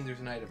them saying there's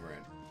an item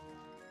around.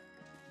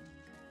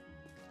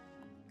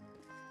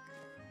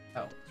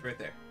 Oh, it's right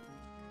there.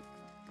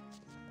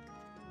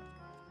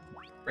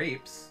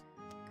 Grapes?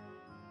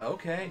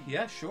 Okay,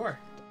 yeah, sure.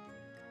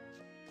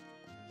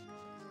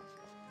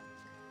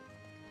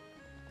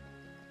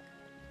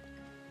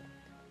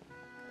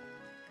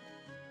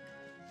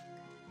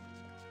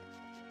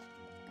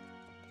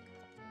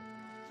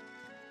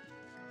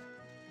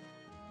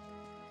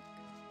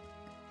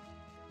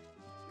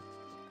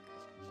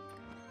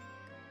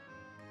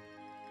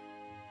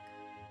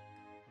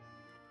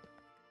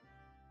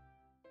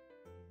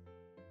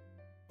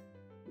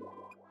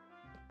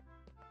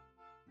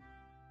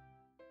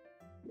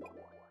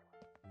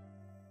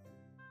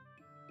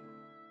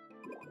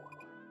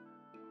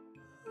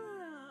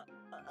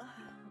 Um,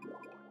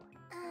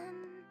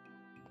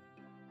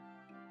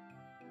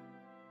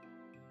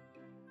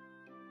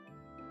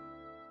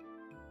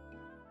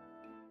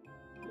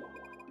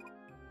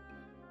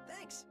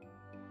 Thanks.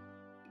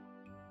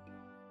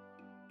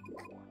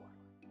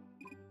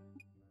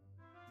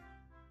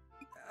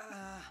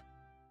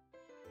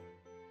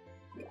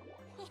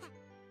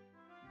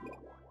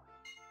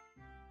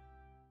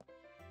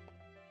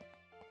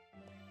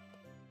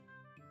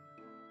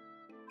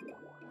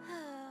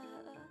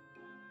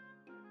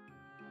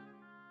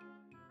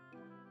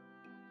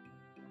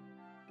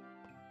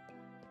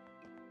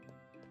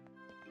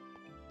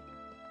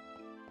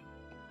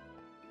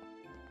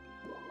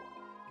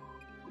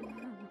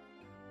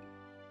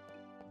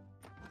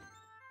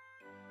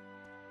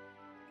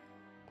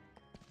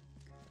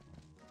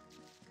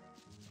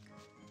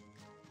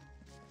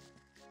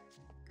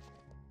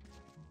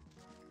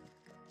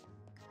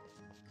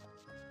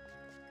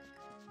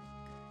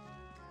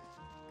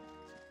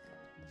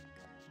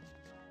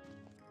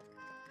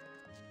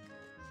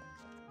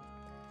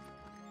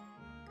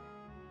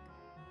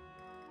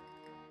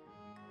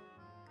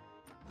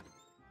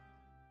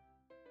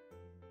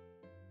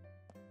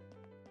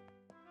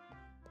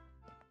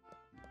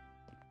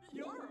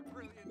 You're a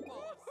brilliant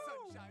ball of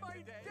sunshine. My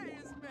day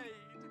is made.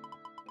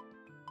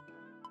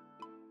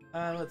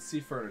 Let's see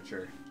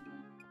furniture.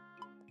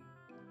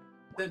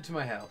 Sent to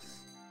my house.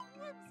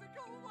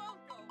 Whimsical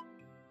welcome.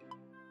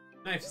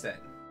 Knife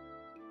set.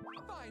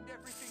 Find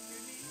everything you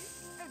need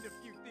and a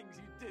few things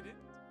you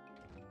didn't.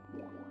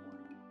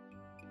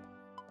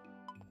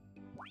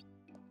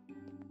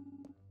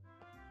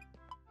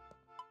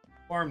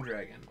 Farm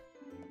dragon.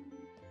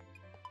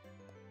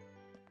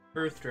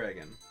 Earth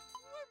dragon.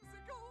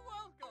 Whimsical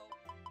welcome.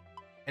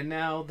 And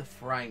now the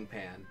frying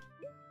pan.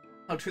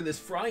 I'll turn this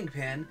frying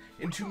pan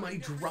into my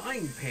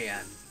drying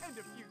pan. And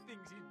a few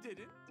things you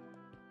didn't.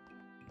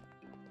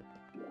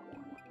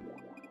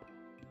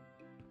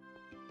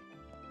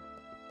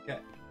 Okay.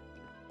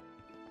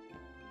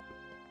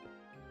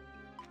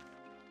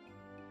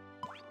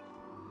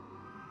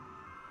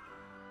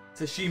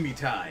 Sashimi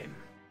time.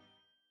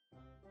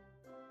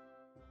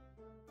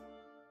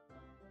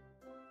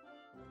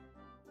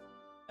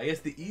 I guess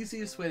the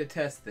easiest way to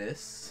test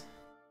this,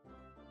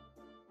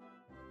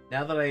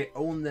 now that I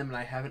own them and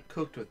I haven't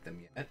cooked with them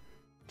yet,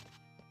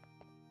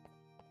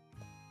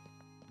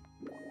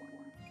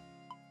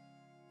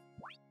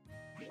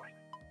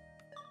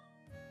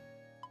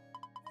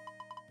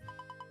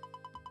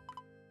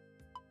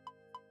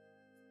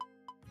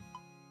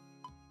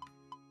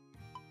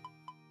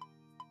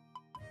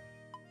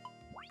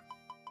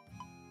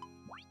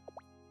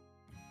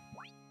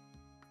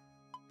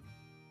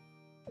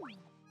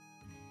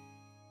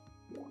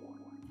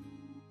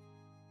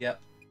 yep.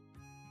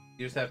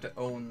 You just have to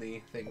own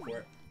the thing for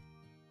it.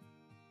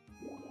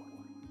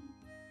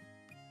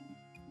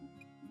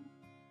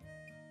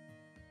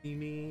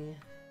 Sashimi,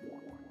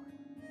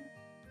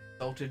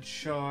 salted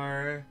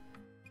char,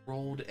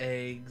 rolled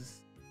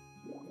eggs,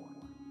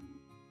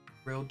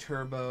 grilled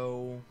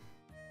turbo,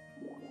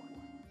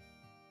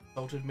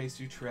 salted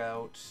Meisu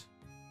trout,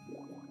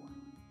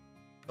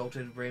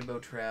 salted rainbow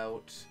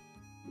trout,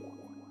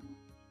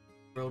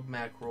 grilled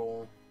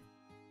mackerel,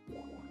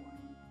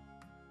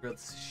 grilled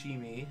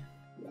sashimi,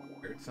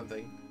 or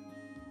something.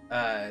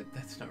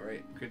 That's not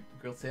right.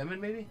 Grilled salmon,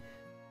 maybe?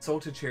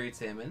 Salted cherry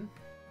salmon.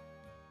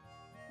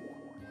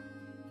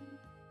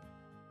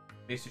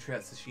 Meisu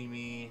trout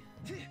sashimi.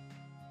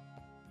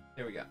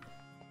 There we go.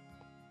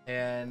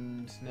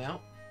 And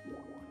now,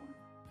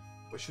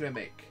 what should I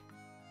make?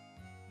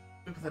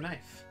 Cook with a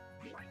knife.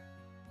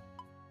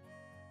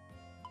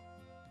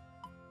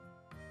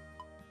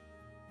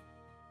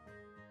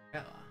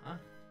 Yeah, huh?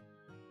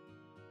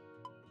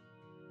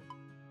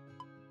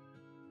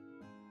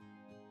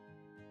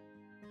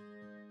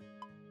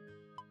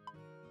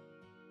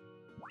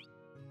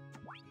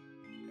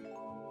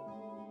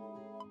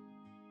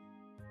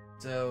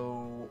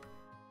 So,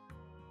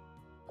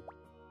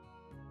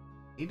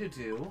 need to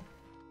do,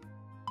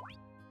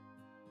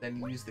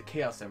 then use the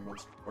Chaos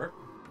Emeralds for it.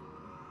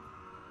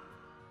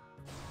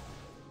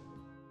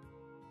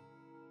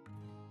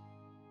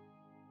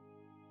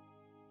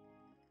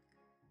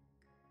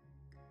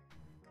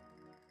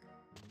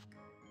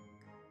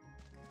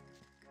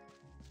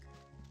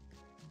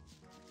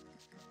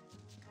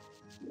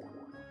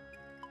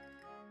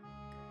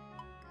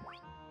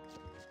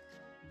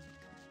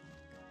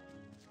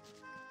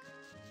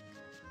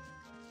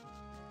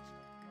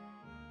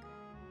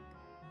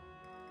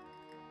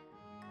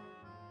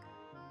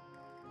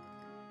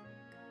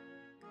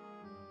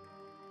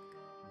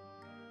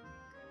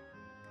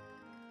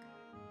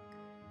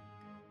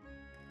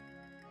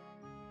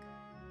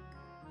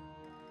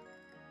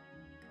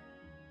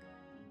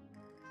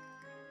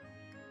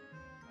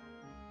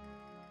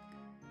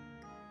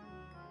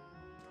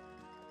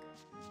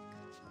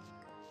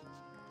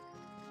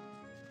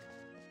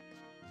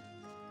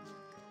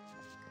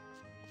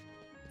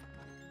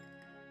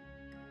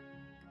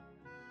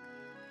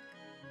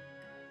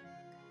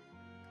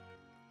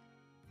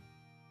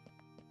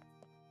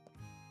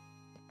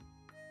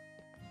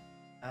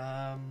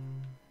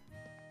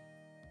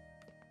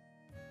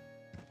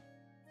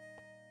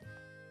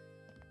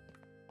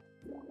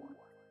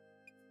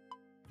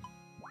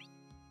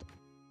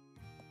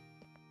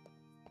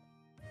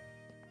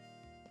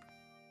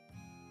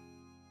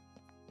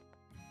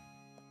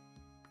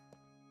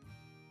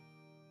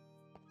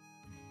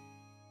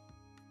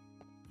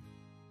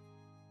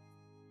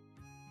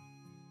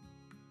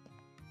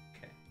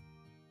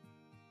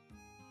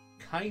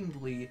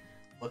 kindly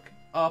look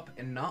up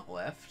and not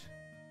left.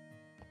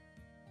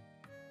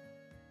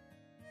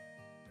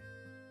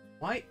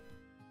 Why?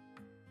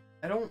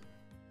 I don't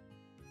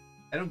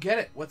get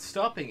it. What's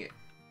stopping it?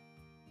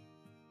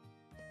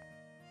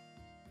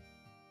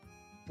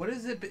 What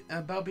is it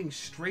about being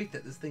straight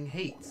that this thing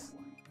hates?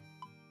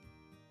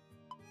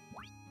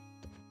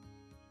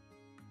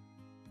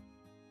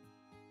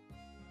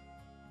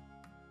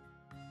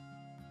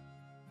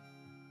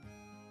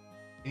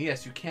 And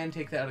yes, you can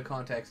take that out of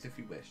context if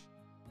you wish.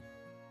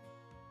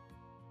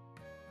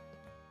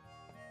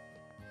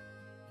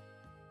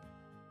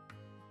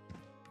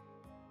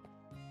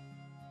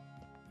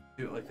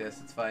 Do it like this,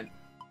 it's fine.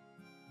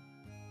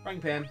 Frying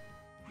pan.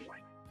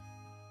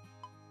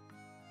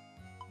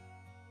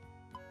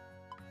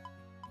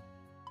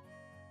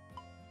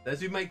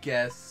 As you might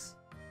guess,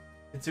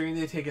 considering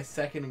they take a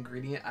second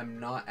ingredient, I'm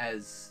not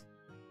as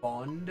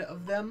fond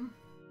of them.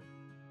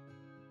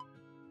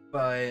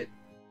 But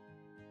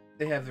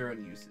they have their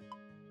own uses.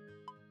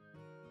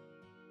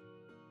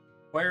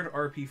 Wired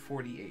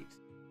RP48.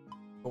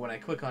 But when I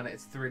click on it,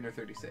 it's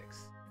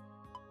 336.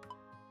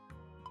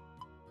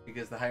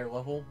 Because the higher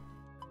level?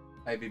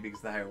 Maybe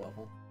because the higher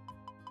level.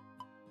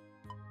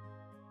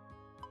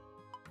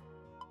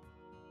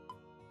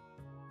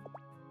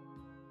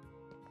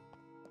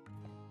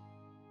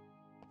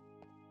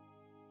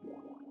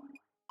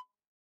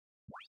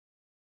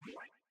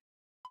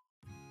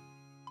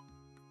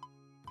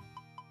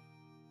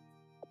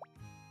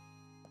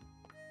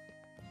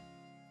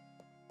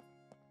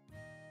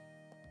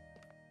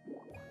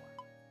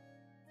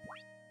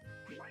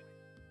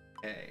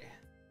 Okay.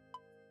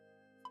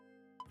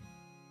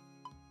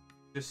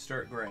 Just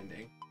start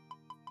grinding.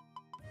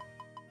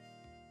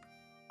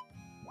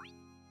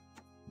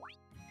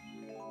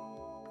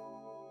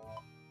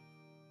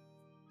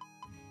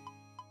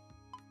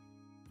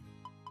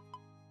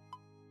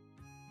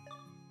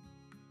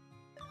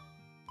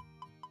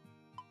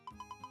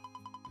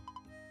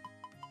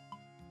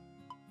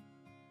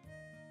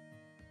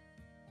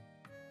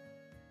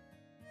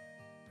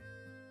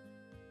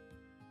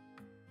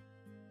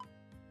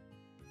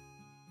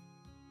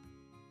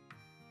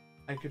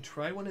 I could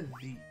try one of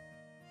these.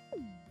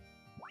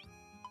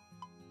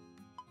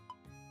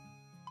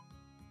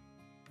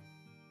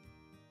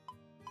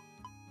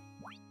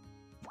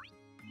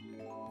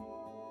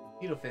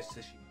 Needlefish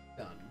sushi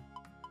done.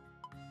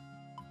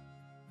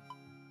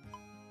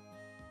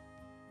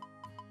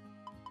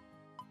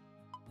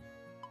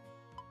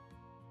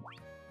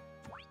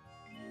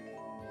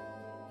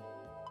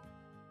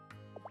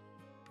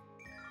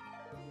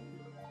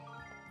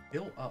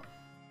 Fill up.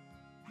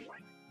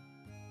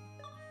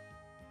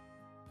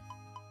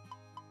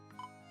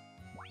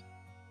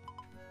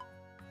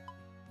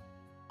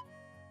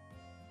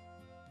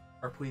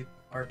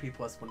 RP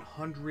plus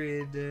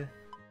 100.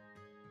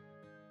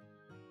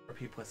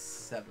 RP plus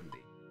 70.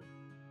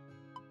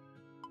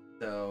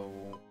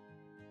 So...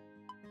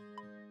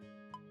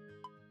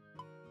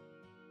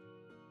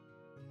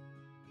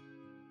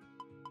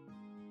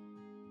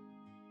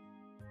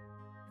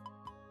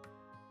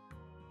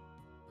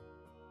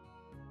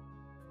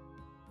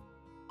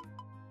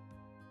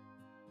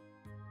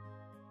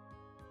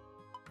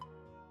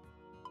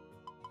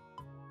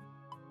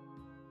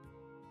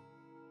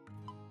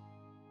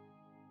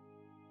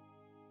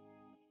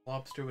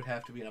 Lobster would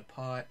have to be in a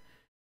pot.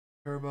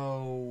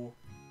 Turbo...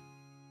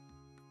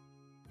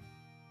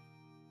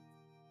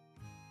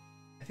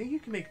 I think you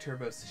can make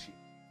turbo sushi.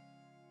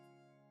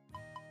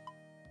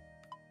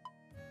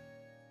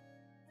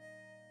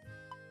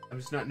 I'm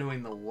just not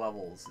knowing the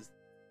levels.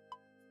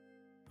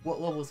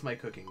 What level is my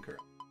cooking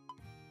currently?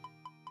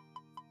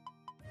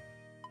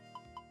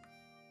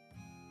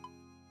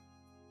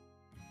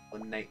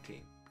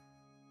 119.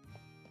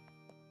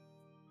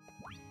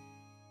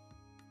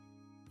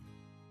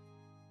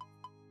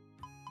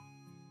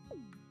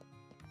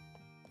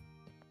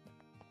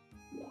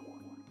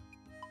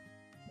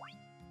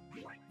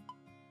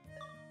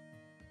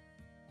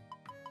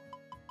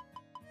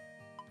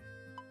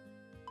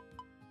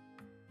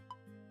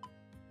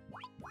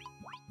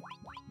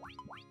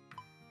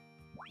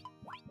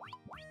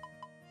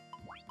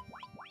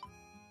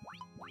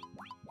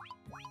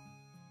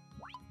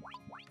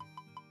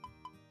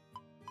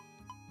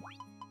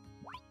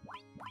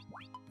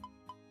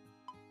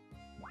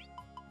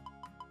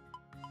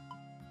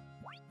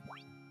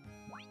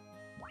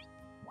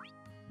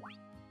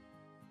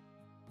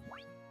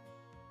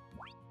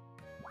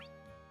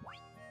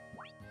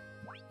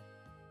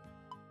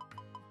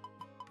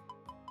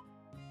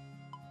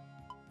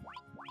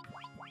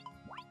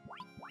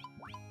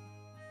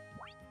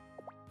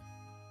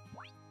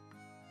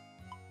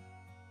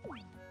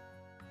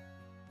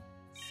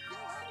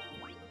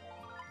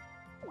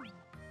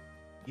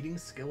 Eating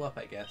skill up,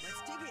 I guess.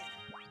 Let's dig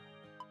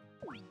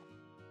in.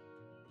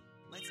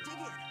 Let's dig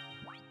in.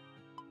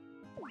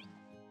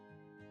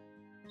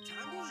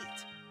 Time to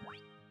eat.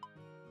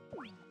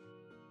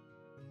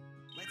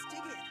 Let's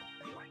dig in.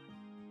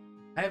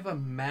 I have a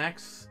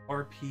max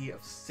RP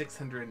of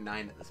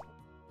 609 at this point.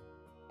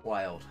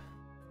 Wild.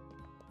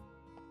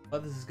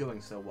 But this is going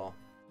so well.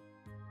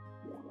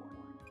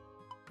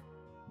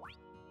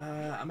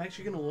 I'm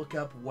actually going to look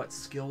up what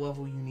skill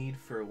level you need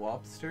for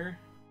Lobster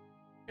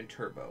and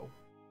Turbo.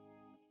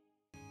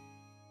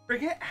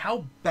 Forget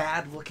how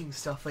bad looking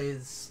stuff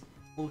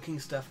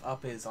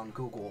up is on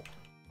Google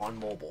on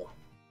mobile.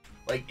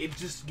 Like, it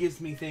just gives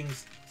me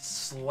things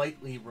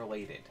slightly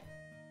related.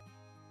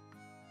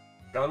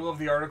 Gotta love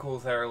the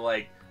articles that are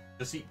like,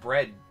 just eat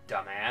bread,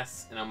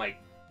 dumbass. And I'm like,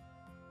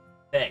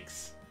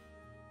 thanks.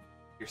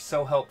 You're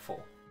so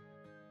helpful.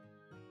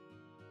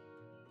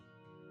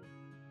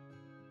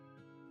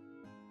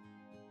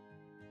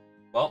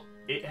 Well,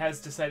 it has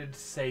decided to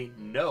say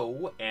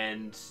no,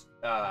 and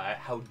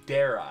how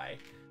dare I?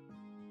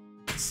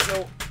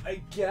 So,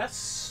 I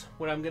guess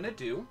what I'm gonna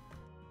do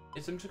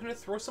is I'm just gonna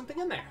throw something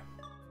in there.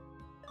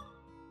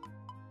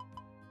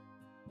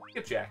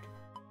 Skipjack.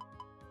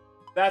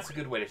 That's a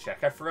good way to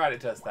check. I forgot it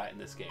does that in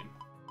this game.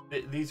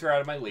 These are out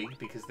of my league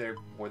because they're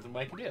more than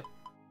what I can do.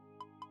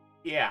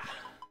 Yeah.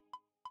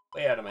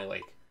 Way out of my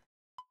league.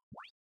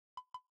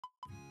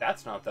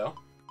 That's not, though.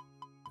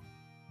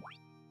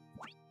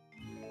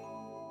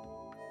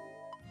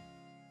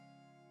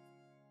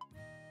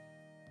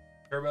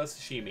 Turbo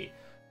Sashimi.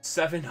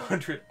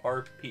 700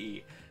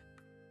 RP.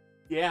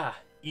 Yeah,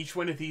 each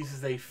one of these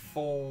is a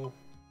full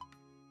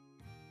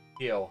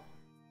heal.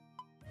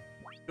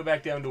 Go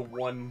back down to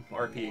 1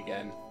 RP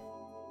again.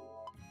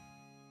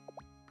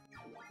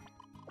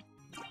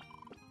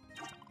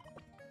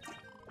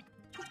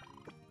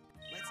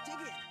 Let's dig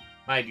in.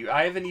 Mind you,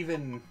 I haven't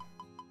even,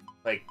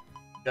 like,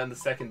 done the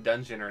second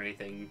dungeon or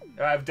anything.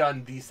 I've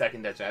done the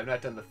second dungeon. I've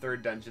not done the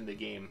third dungeon of the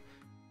game.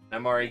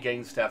 I'm already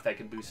getting stuff that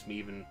can boost me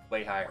even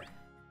way higher.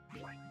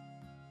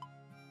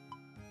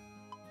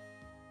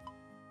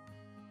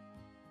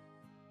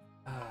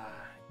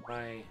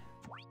 My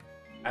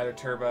add a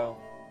turbo.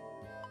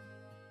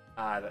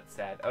 That's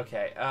sad.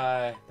 Okay,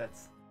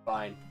 that's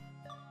fine.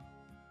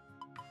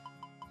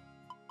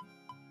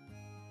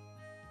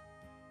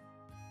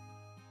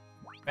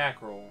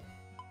 Mackerel.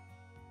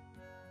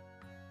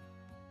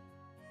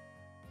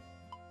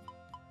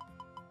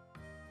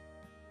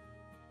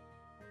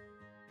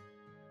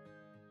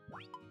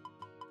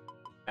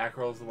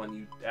 Mackerel is the one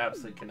you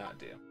absolutely cannot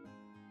do.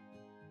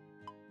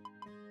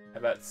 How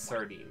about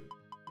sardine?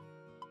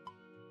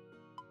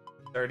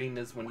 Sardine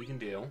is one you can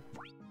do.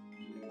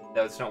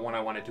 That's not one I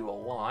want to do a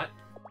lot,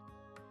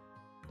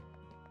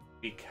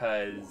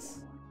 because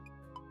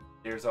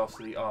there's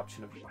also the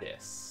option of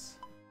this.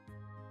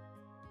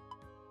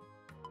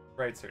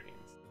 Fried sardines.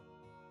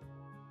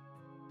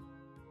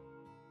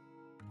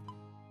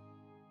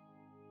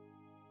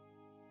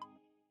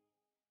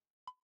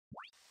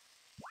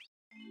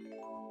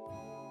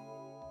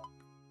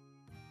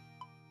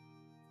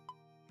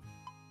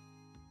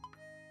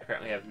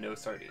 Apparently I have no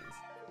sardines.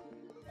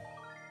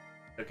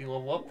 Cooking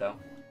level up though.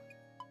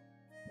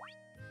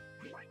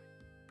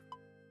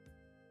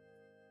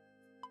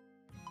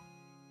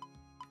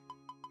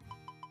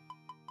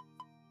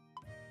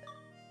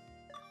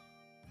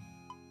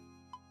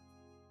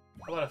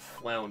 How about a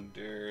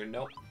flounder?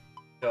 Nope.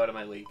 Go out of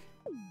my league.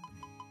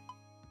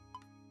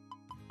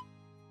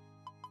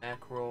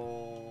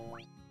 Mackerel.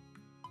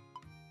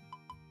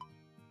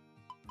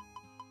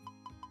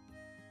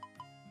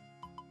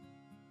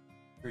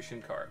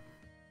 Crucian carp.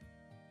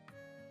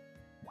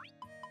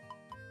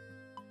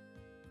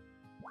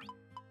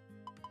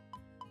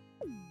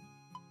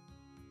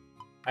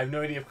 I have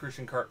no idea if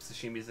Crucian carp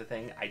sashimi is a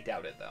thing. I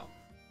doubt it though.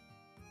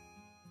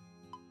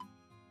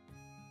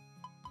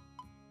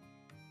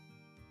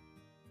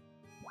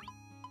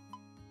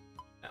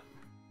 No.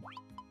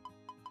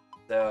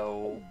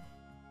 So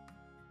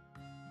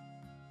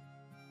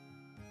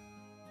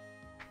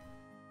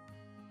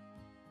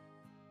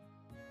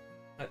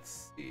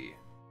let's see.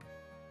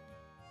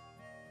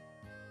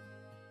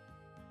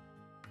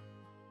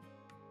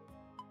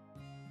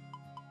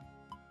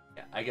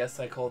 Yeah, I guess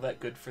I call that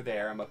good for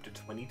there. I'm up to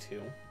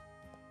 22.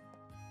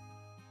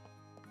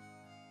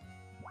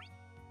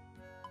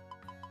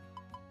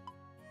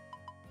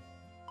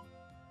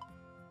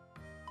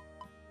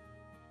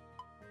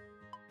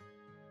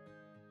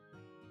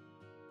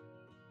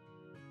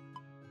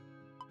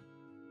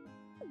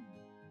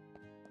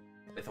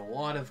 With a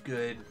lot of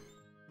good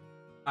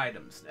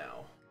items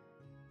now.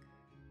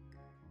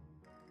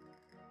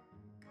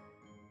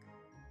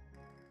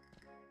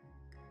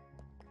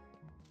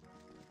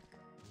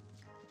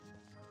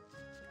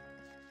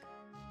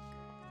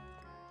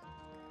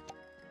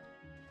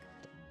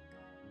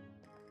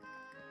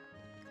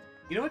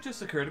 You know what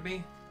just occurred to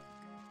me?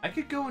 I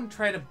could go and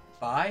try to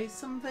buy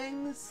some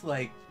things,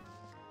 like...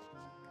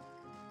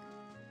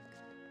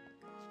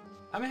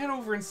 I'm gonna head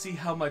over and see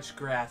how much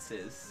grass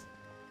is.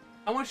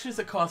 How much does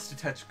it cost to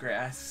touch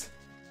grass?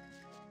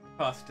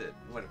 Cost it,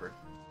 whatever.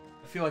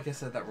 I feel like I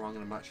said that wrong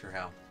and I'm not sure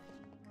how.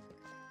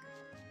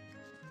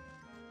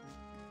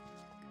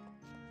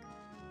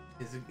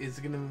 Is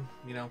it gonna,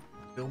 you know,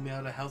 build me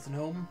out a house and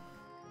home?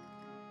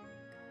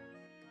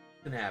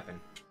 It's gonna happen.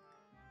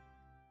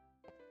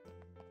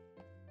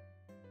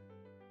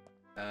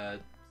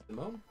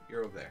 Simone,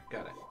 you're over there.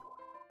 Got it.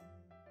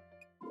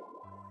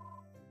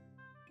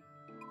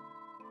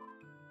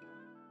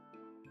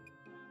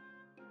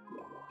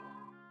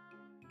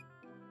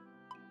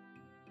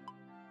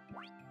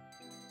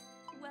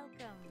 Welcome.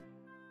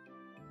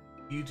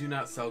 You do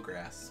not sell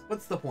grass.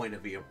 What's the point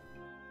of you?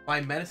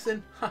 Buy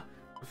medicine? Huh.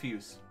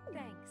 Refuse.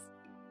 Thanks.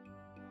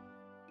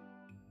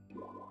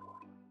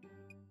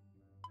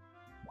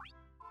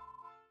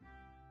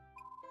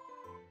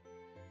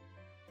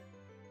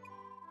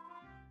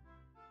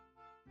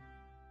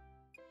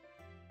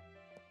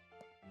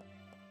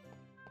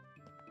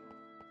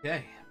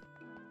 Okay.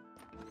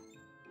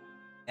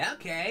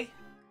 Okay.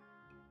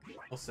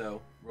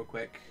 Also, real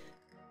quick,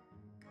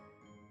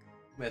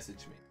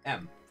 message me.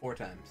 M 4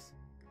 times.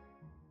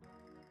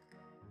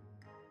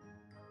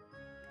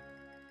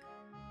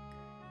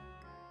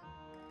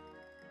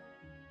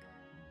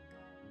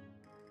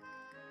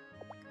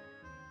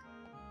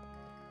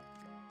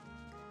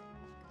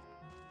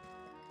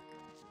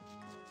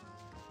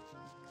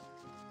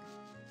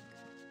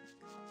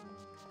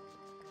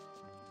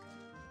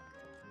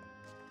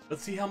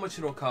 Let's see how much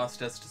it'll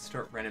cost us to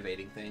start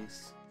renovating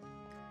things.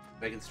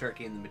 If I can start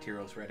getting the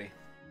materials ready.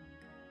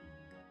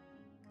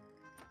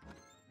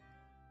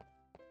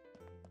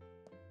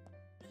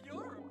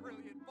 You're a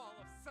brilliant ball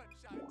of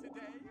sunshine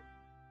today.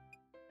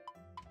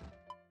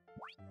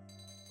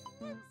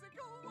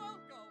 Whimsical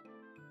welcome.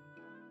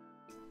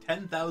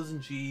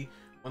 10,000 G,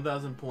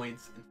 1,000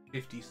 points, and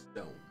 50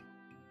 stone.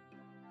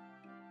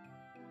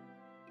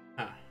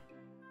 Huh.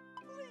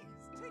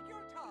 Please take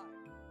your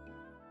time.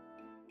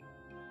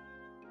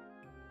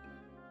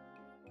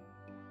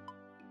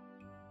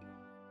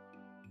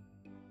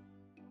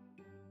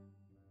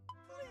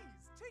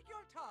 Please take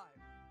your time.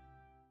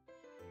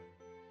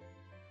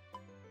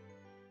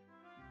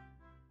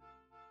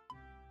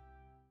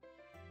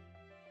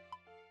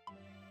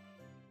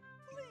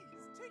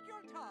 Please take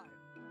your time.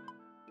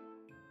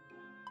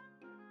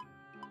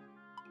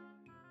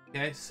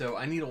 Okay, so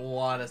I need a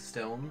lot of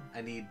stone.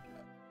 I need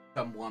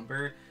some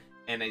lumber,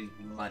 and I need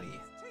money. Please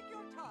take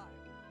your time.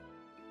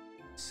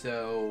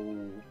 So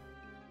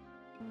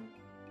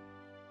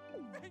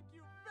Thank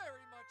you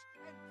very much,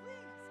 and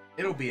please.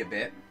 it'll be a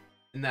bit,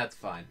 and that's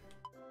fine.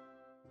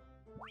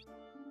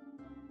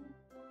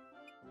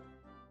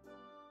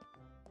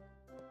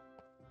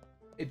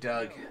 Hey,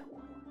 Doug.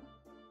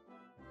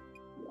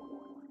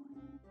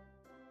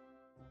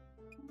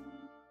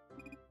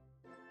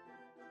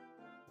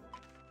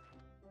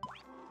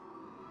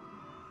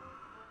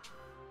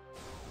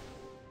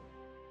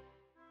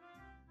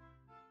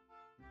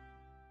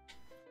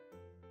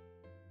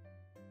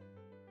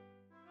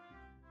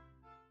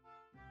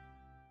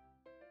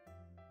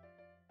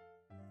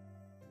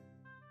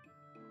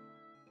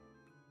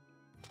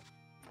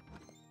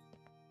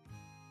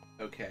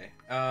 Okay.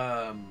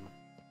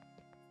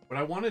 What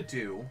I want to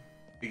do,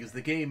 because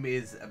the game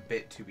is a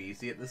bit too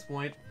easy at this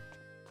point,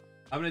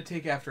 I'm going to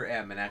take after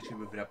M and actually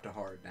move it up to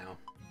hard now.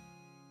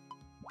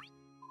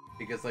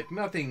 Because, like,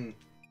 nothing...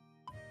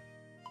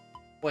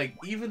 Like,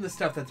 even the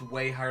stuff that's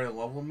way higher than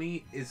level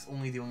me is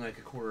only dealing like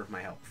a quarter of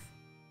my health.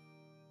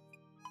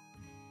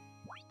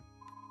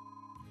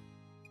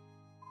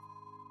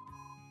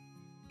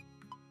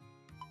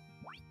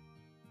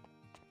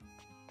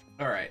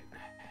 Alright.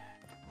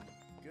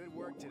 Good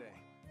work today.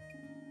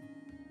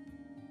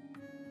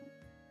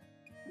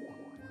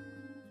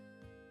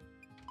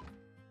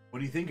 What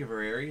do you think of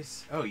her,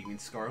 Aries? Oh, you mean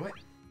Scarlet?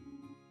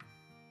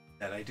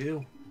 That I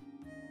do.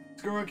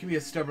 Scarlet can be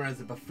as stubborn as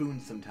a buffoon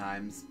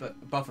sometimes,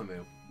 but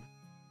Buffamoo.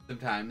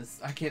 Sometimes.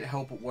 I can't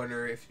help but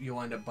wonder if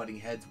you'll end up butting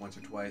heads once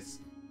or twice.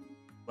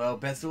 Well,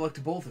 best of luck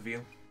to both of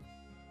you.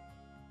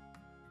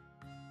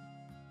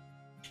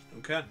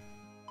 Okay.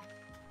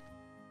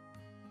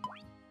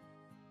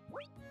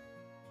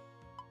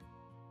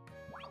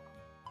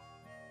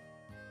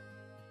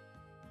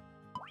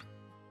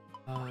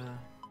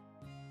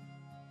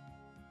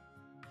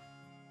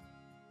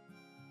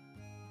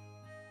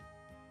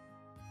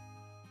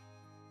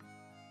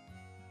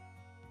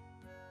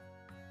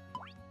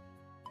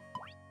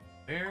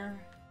 Where?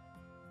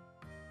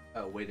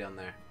 Oh, way down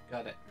there.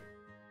 Got it.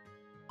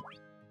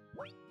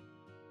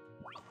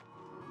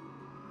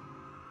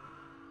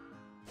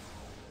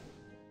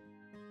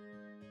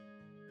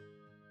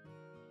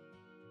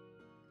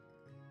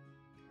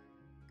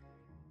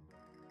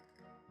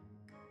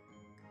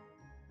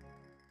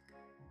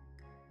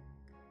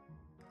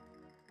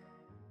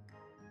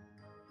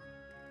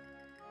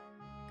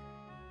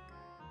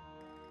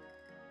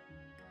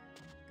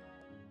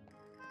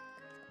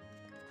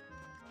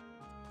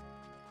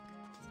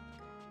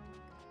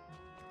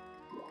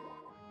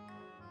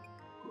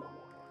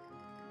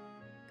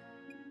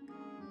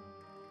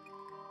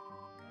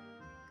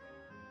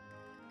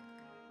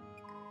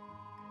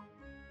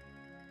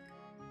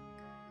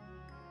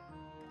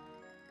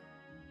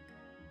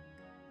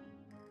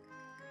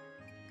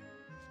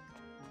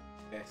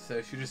 Okay,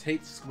 so she just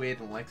hates squid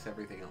and likes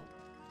everything else.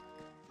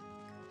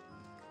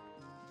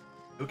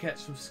 Go catch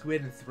some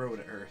squid and throw it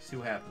at her. See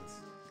what happens.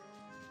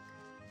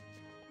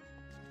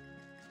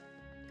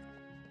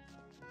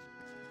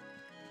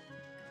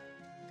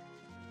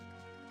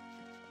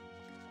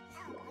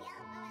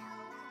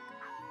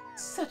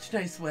 Such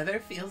nice weather,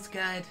 feels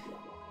good.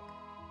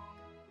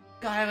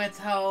 Scarlett's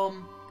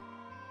home.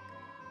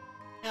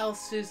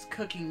 Elsa's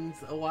cooking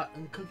a lot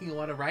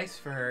of rice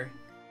for her.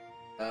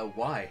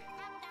 Why?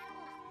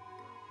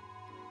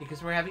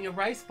 Because we're having a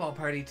rice ball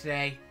party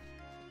today.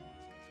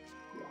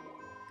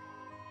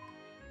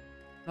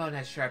 Moan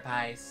has sharp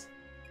eyes.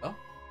 Oh?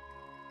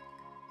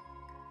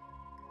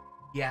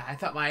 Yeah, I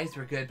thought my eyes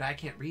were good, but I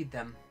can't read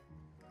them.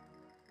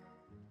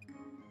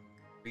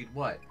 Read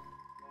what?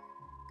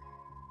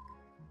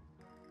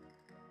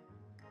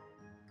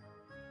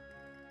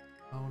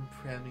 Moan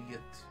premiet.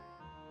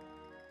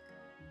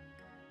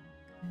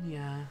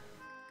 Yeah.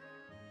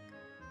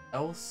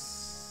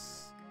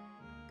 Else.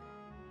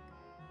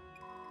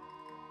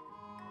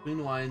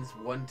 Between lines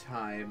one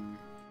time.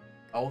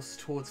 Else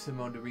told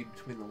Simone to read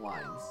between the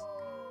lines.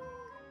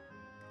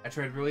 I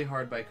tried really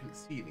hard, but I couldn't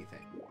see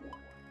anything.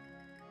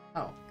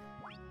 Oh.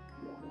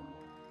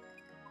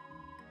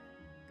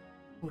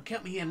 Well,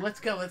 count me in.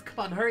 Let's go.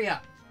 Come on, hurry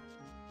up.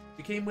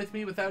 You came with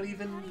me without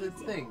even the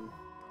thing.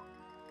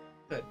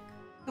 Good.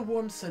 The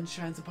warm sun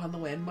shines upon the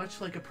land, much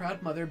like a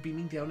proud mother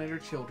beaming down at her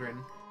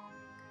children.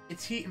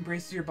 Its heat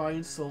embraces your body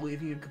and soul,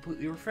 leaving you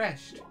completely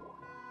refreshed.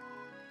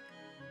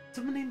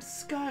 Someone named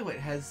Scarlet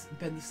has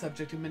been the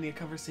subject of many a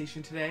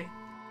conversation today.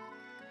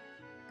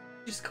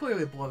 She's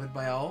clearly beloved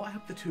by all. I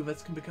hope the two of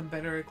us can become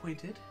better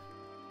acquainted.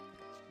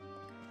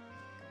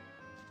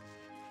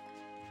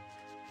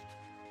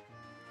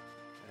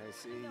 I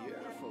see you're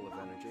full of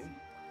energy.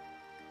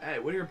 Hey,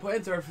 what your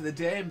plans are for the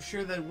day? I'm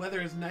sure that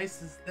weather as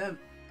nice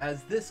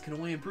as this can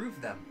only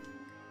improve them.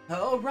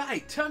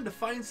 Alright, time to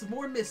find some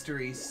more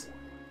mysteries.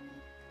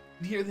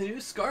 And here the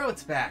news,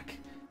 Scarlet's back.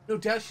 No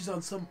doubt she's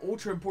on some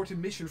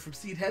ultra-important mission from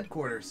Seed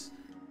Headquarters.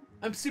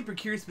 I'm super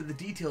curious about the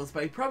details,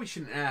 but I probably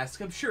shouldn't ask.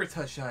 I'm sure it's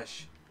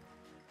hush-hush.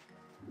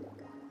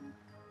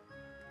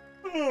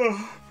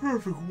 Oh,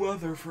 perfect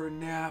weather for a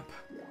nap.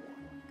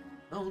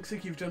 Oh, looks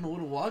like you've done a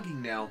little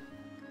logging now.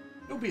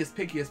 Don't be as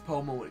picky as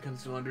Palma when it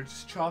comes to lumber.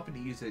 Just chop and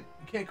use it.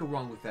 You can't go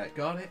wrong with that.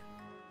 Got it?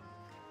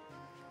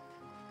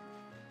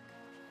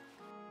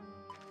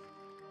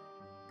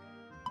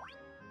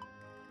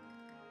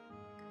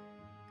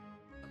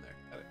 On there.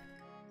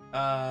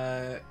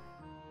 Got it.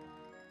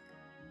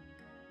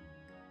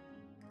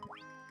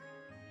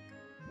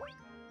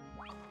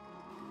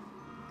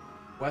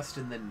 West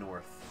and then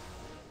north.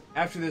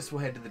 After this,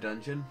 we'll head to the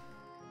dungeon.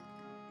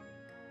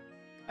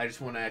 I just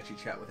want to actually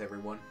chat with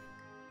everyone.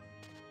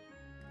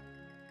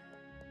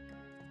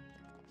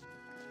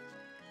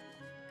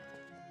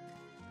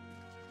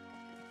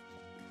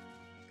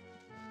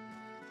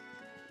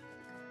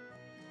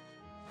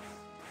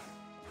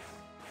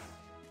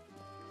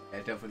 Yeah,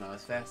 definitely not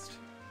as fast.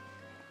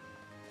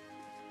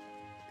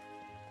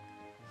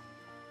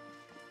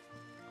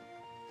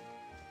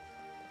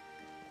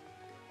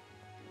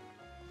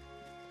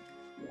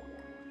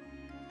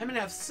 I'm gonna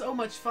have so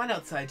much fun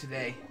outside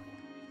today.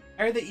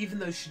 I heard that even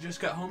though she just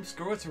got home,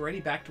 Scarlet's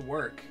already back to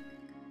work.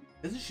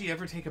 Doesn't she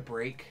ever take a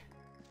break?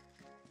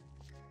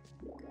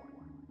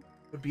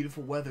 What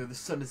beautiful weather. The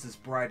sun is as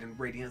bright and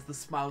radiant as the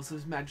smiles of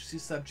His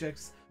Majesty's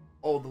subjects.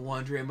 All the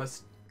laundry I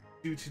must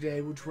do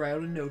today will dry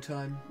out in no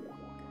time.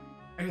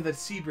 I heard that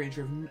Sea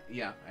Ranger of...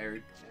 Yeah, I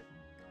heard...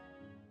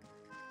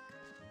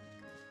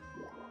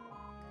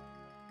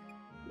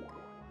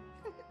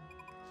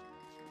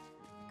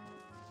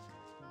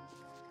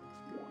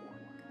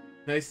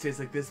 Nice days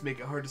like this make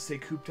it hard to stay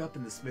cooped up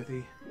in the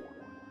smithy.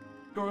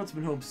 Scarlet's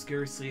been home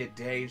scarcely a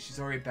day and she's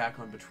already back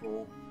on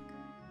patrol.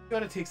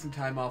 Gotta take some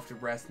time off to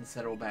rest and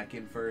settle back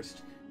in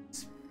first.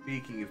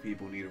 Speaking of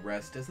people who need a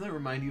rest, doesn't that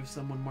remind you of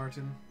someone,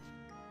 Martin?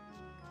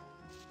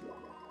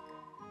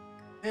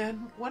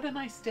 Man, what a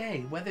nice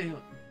day. Weather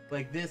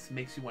like this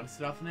makes you want to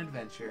set off on an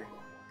adventure.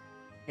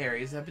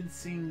 Harry's, I've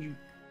seen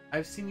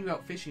you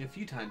out fishing a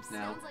few times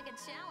now. Sounds like a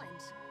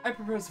challenge. I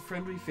propose a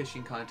friendly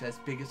fishing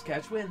contest. Biggest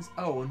catch wins.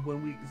 Oh,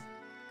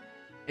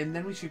 and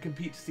then we should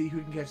compete to see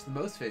who can catch the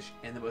most fish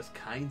and the most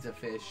kinds of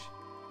fish.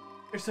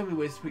 There's so many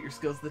ways to put your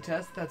skills to the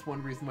test. That's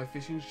one reason why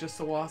fishing is just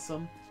so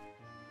awesome.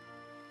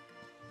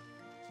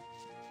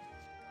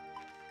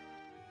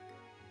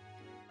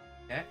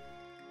 Okay.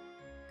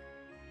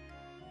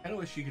 I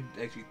wish you could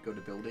actually go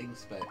to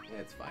buildings, but yeah,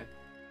 it's fine.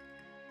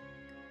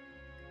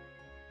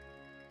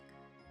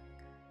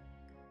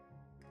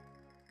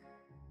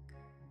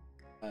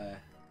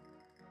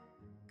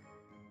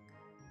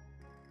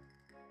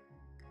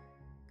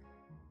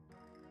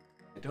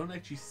 I don't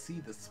actually see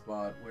the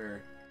spot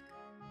where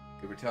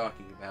we were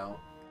talking about.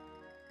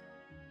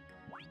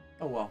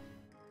 Oh well.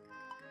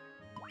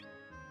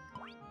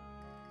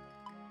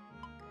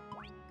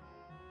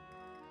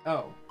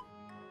 Oh.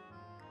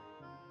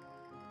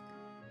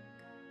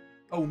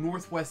 Oh,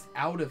 northwest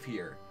out of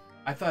here.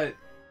 I thought...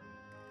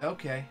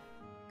 Okay.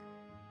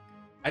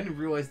 I didn't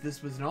realize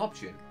this was an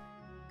option.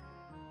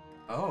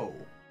 Oh.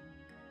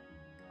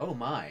 Oh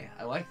my,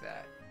 I like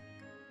that.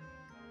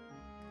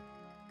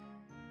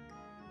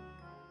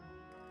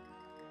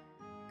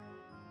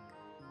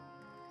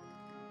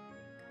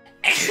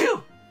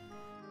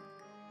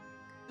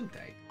 Didn't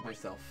I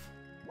myself?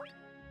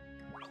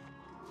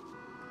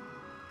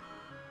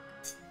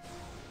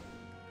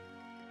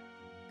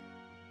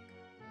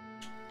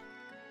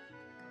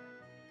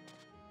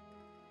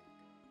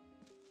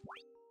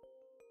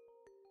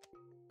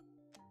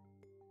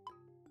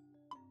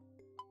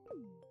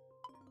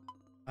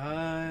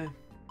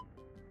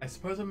 I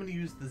suppose I'm gonna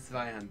use the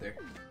Spy Hunter.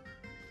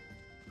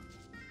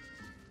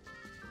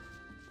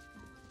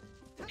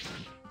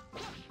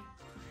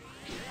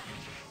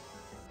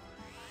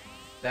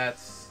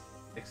 That's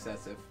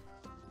excessive.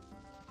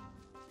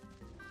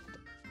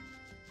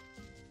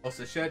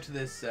 Also, shout out to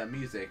this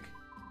music.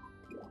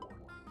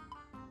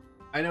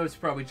 I know it's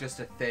probably just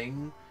a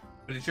thing,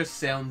 but it just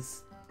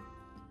sounds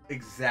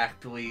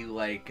exactly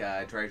like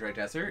Dry Dry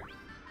Desert.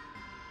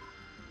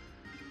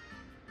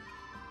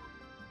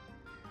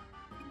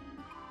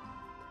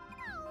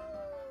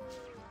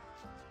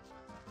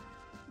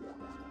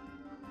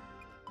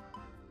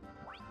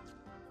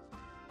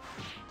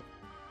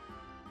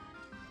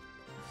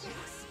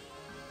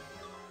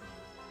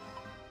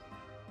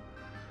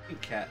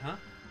 Pink cat, huh?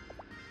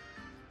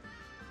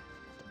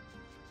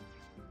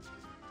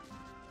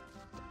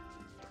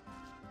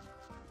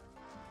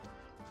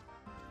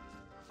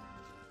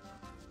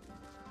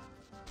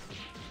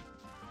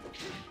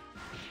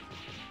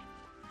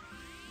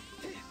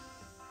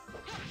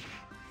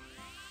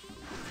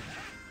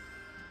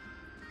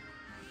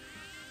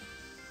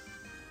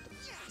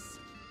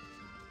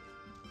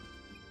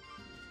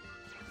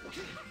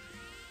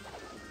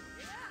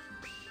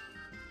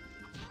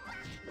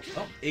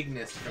 Oh,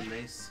 Ignis from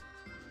Mace.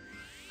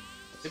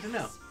 Good to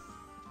know.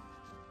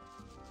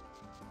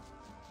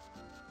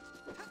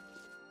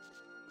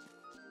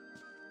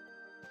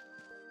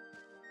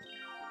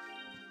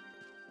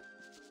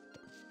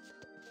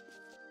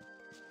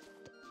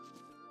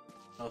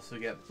 Also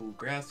got blue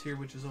grass here,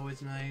 which is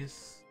always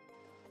nice.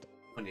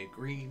 Plenty of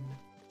green.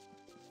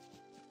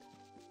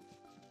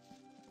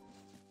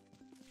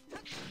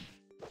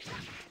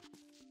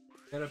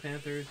 Shadow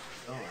Panthers.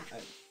 Oh,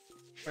 I'm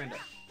trying to.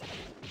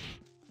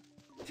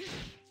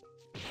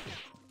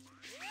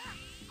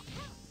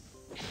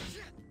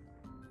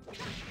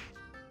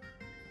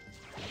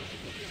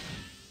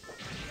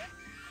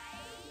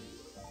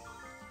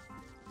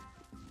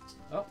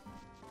 Oh.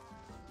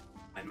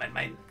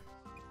 Mine.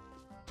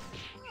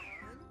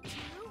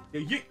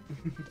 Yeah.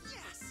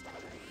 Yes.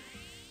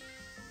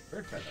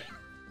 Bird feather.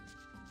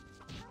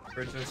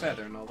 Birds are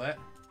feather and all that.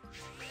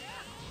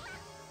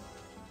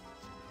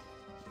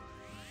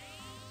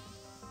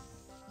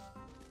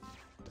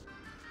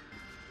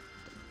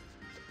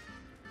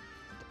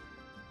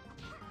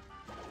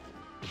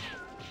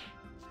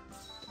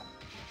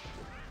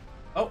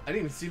 Oh, I didn't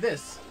even see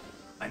this.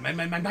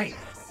 Mine.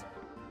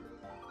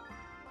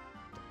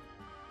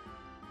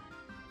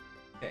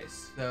 Okay,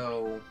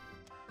 so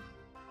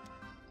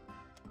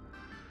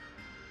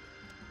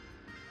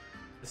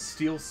the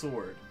steel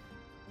sword.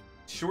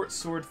 Short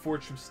sword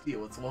forged from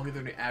steel. It's longer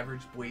than an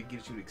average blade,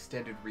 gives you an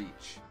extended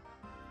reach.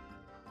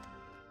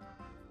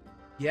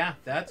 Yeah,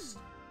 that's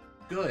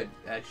good,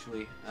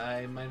 actually.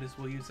 I might as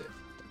well use it.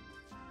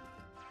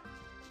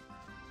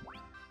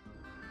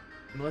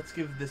 And let's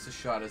give this a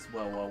shot as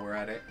well while we're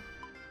at it.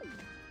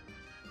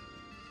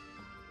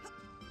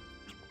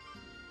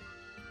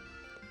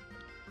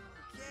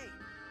 Okay,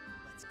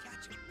 let's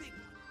catch a big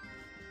one.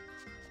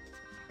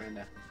 Trying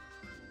to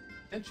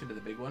attention to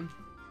the big one.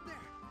 There.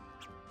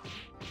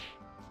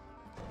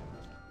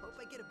 Hope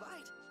I get a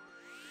bite.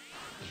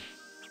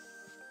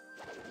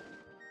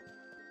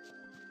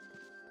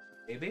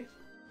 Maybe?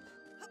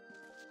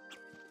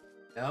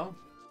 No?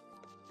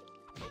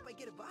 Hope I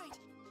get a bite.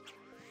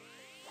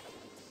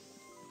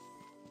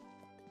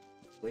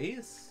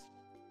 Please?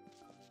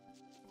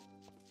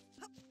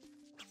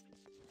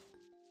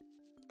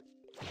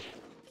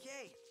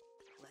 Okay,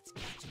 let's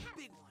catch a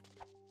big one.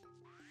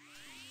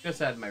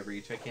 Just out of my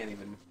reach. I can't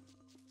even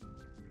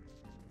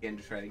begin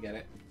to try to get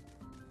it.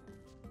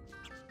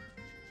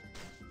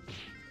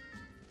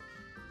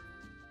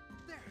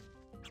 There.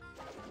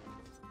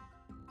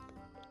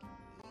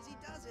 Easy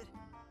does it.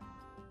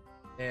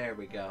 There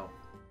we go.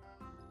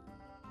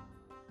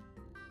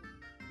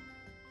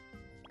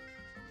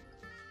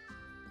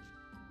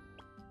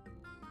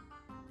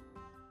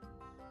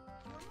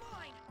 You're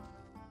mine.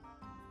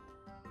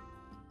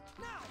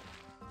 Now.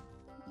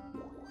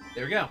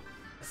 There we go.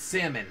 A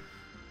salmon.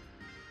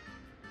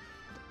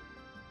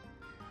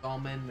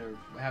 Salmon,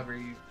 or however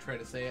you try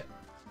to say it.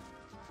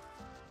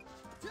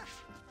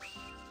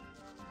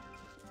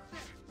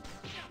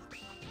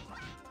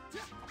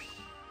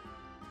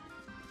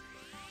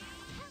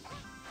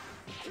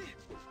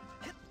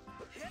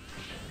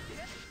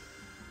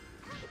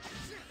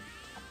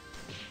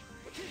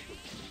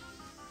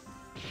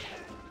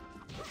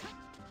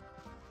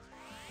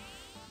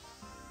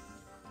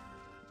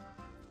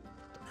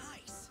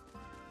 Nice.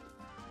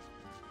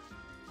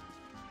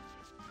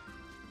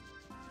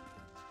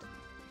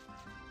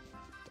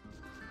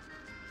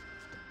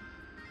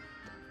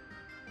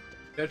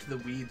 Go to the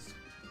weeds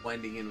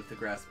blending in with the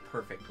grass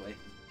perfectly.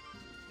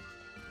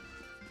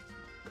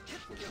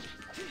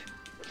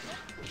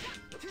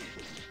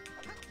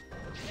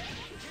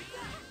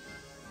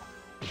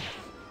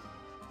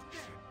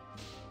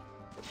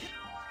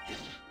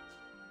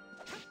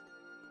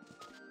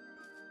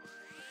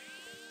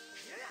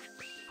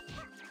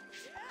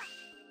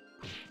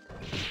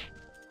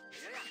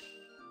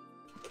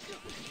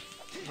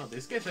 Oh,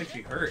 this guy's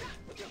actually hurt.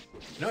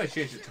 I know I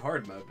changed it to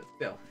hard mode, but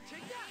still.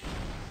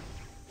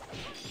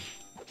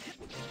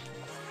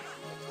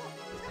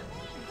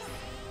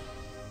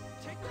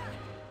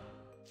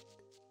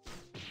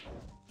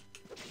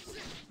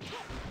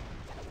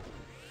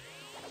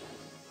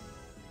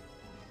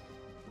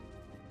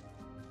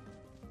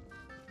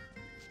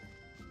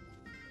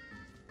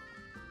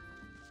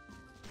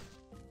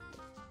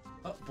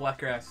 Oh, black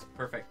grass.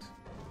 Perfect.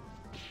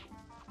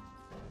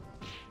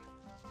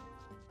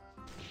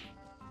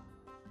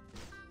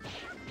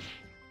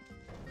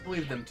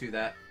 Leave them to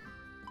that.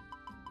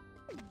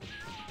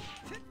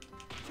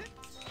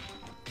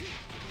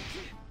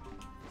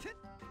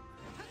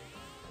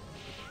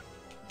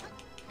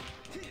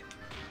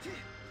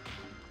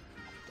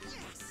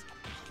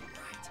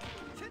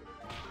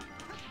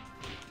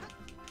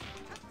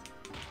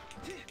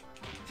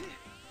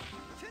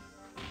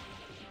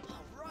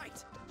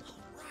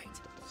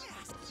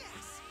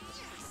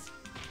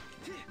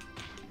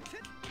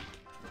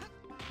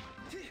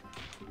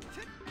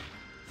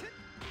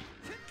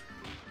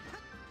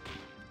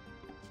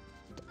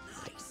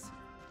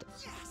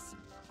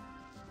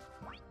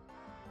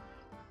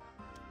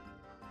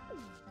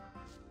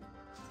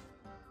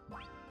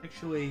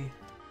 Actually,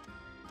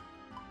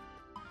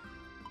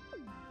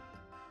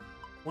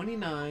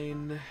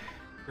 29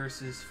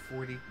 versus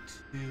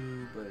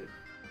 42, but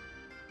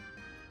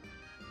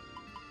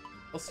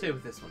I'll stay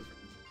with this one.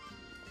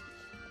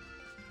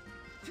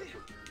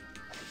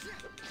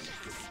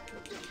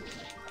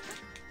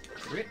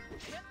 Crit.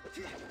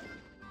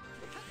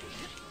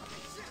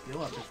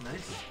 Skill up is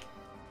nice.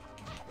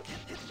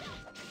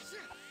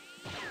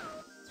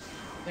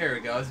 There we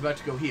go. I was about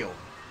to go heal.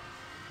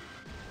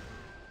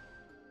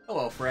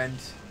 Hello, friend.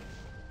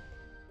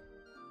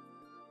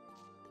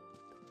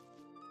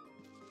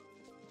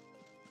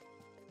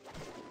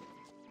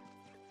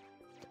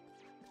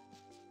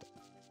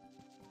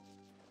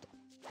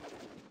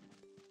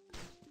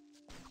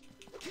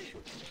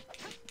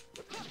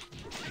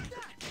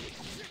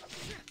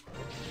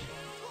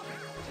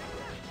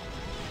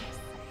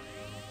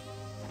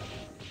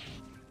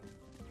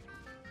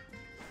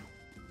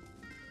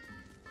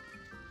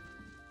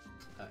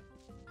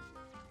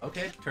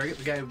 Okay, target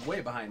the guy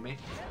way behind me.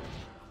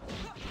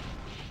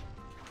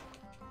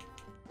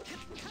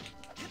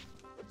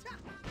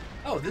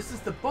 Oh, this is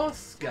the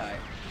boss guy.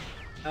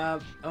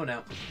 Oh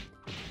no.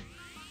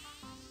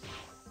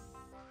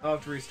 I'll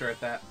have to restart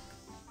that.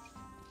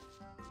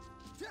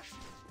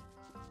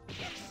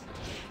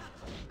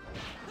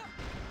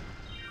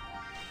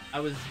 I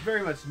was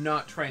very much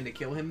not trying to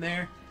kill him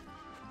there.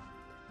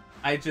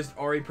 I just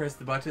already pressed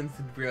the buttons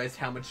and realized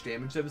how much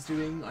damage I was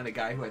doing on a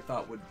guy who I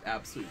thought would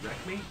absolutely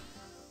wreck me.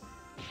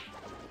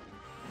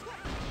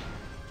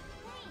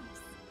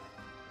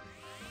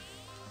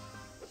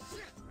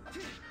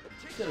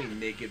 Silly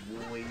naked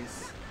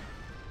woolies.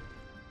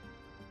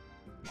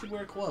 You should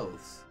wear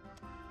clothes.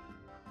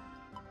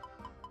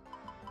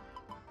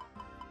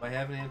 Do I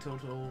have an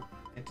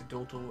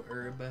antidotal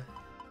herb?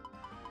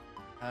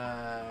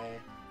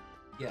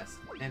 Yes,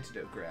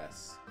 antidote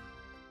grass.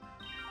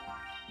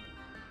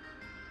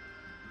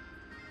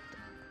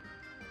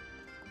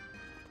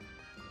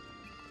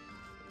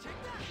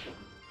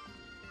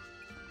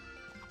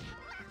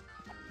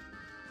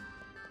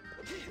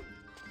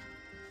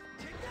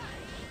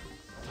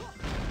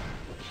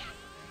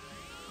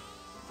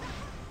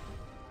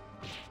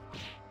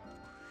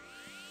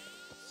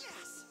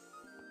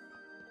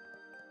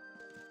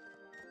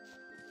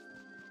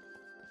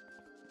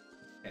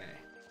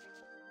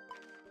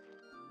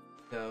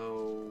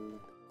 So,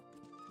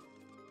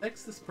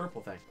 next this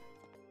purple thing.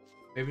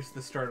 Maybe it's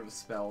the start of a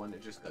spell and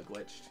it just got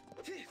glitched.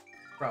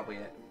 Probably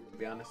it, to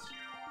be honest.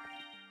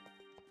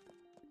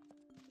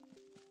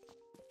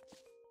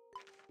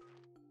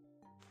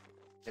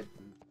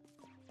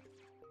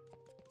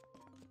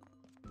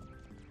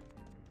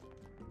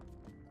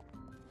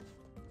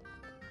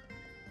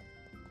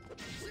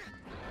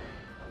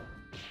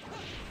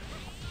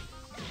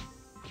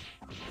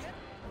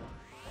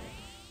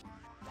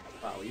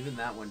 Wow, even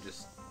that one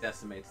just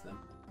decimates them.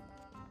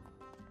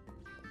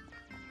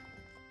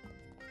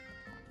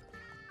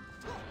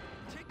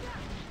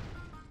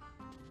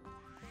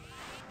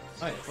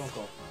 Oh yeah, phone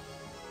call.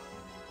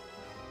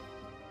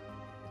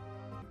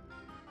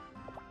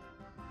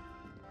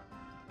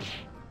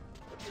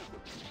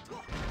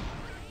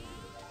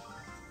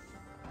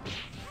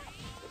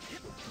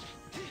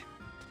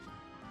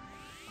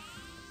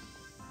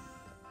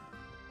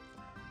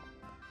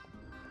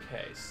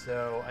 Okay,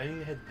 so I need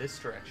to head this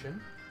direction.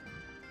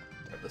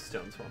 Grab the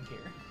stones while I'm here.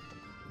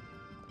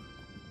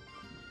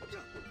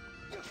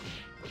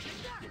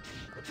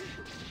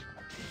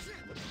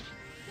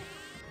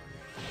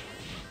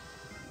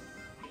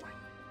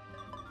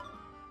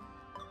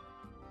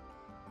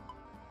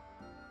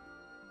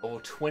 Level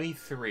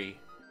 23.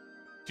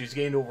 She's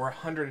gained over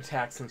 100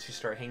 attacks since she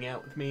started hanging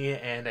out with me,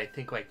 and I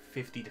think like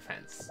 50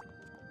 defense.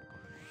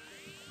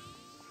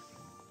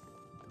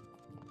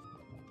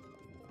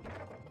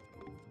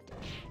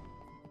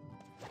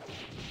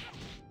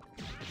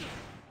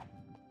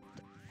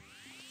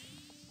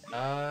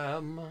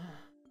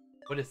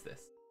 What is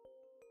this?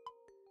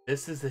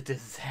 This is a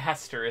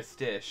disastrous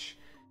dish.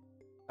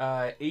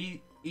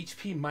 8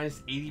 HP minus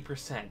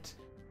 80%.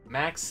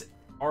 Max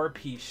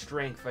RP,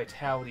 strength,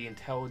 vitality,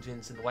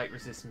 intelligence, and light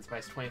resistance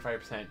minus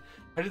 25%.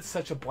 How did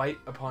such a blight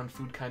upon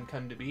food kind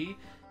come to be?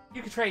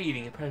 You could try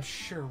eating it, but I'm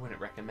sure wouldn't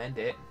recommend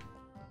it.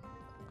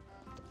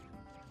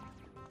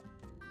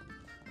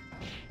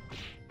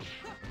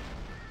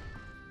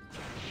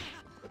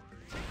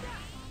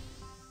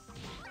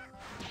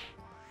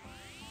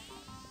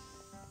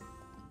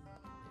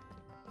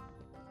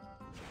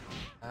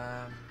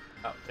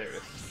 Oh, there it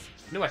is.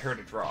 Knew I heard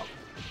a drop.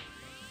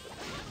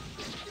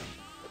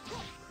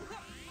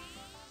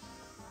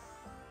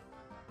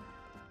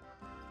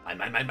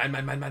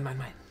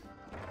 Mine.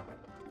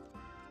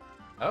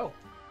 Oh.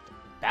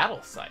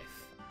 Battle Scythe.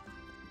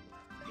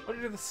 What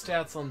are the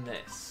stats on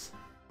this?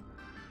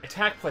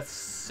 Attack plus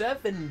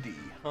 70,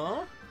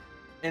 huh?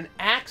 An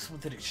axe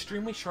with an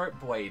extremely sharp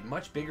blade,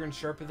 much bigger and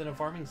sharper than a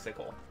farming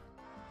sickle.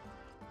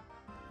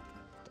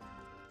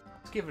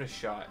 Let's give it a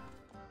shot.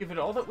 Give it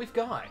all that we've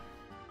got.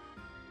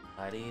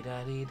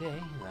 La-dee-da-dee-day,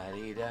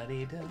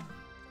 la-dee-da-dee-da.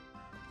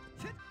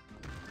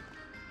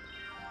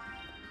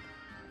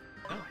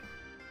 Oh.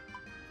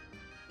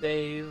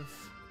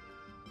 Save.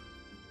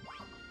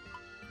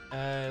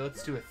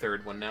 Let's do a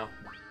third one now.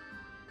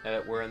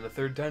 We're in the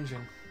third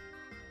dungeon.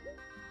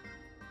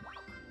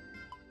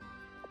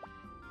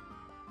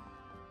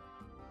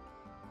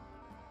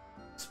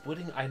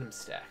 Splitting item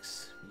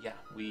stacks. Yeah,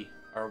 we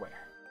are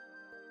aware.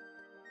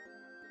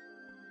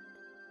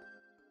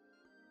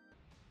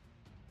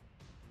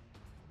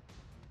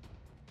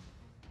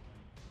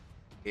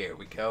 Here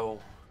we go.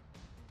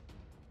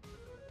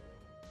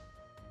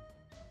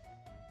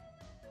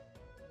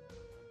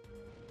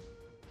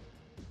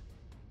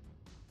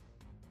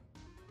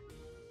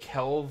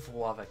 Kelv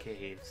Lava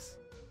Caves.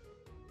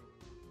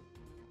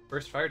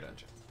 First fire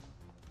dungeon.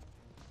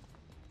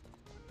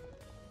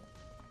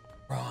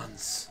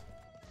 Bronze.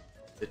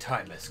 The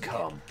time has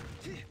come.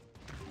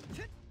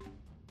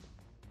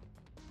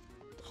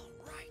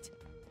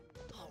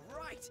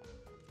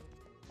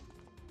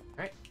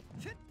 Alright.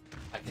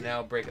 I can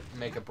now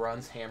make a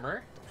bronze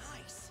hammer.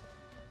 Nice.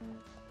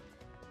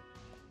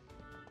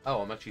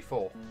 Oh, I'm actually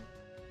full.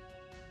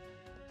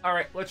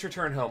 Alright, let's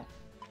return home.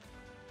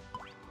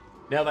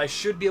 Now I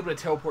should be able to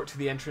teleport to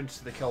the entrance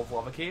to the Kelv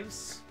Lava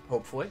Caves,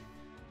 hopefully.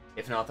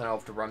 If not, then I'll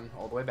have to run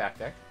all the way back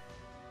there.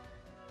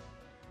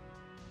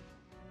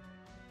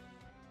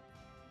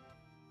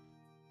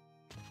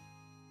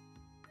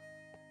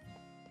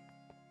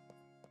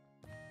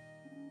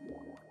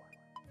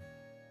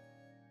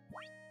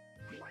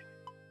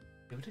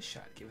 Give it a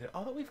shot. Give it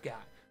all that we've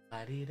got.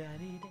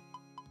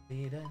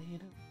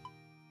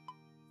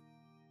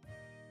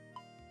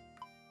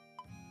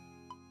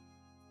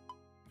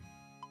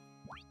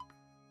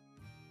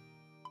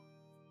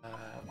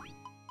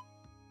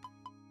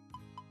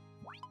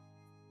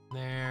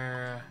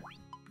 There.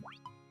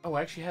 Oh,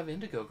 I actually have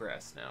indigo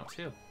grass now,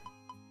 too.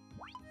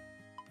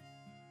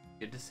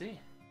 Good to see.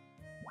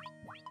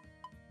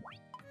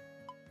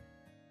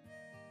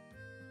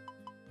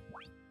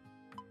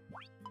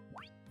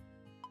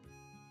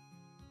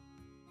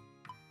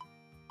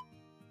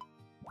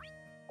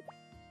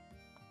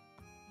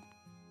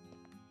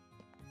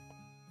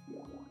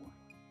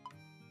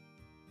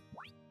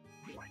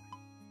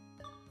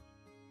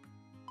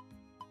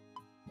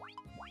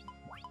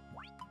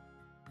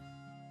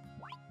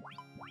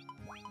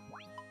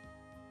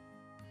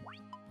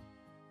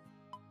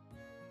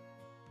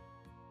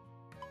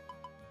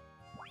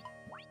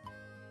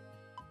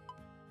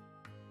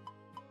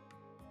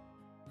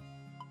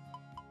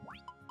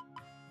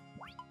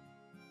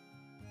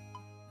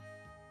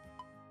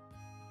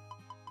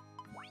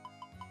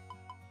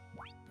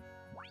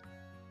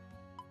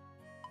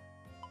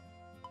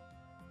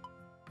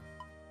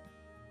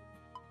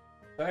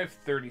 I have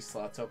 30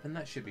 slots open.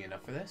 That should be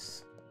enough for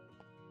this.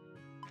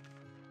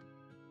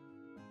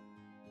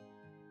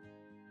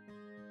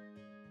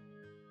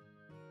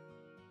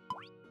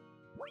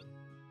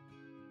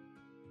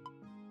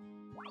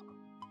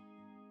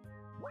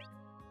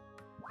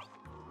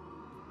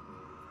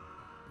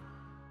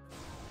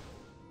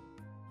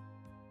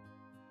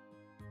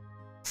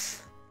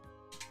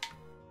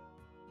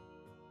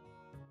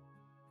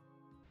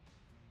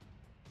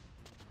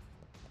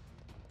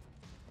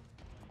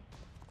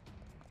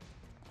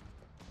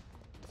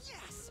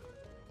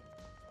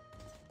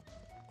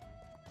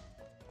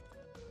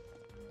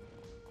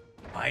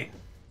 Mine.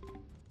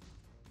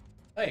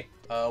 Hey,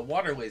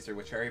 water laser,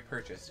 which I already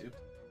purchased. Oops.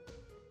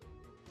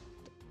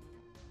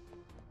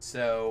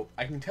 So,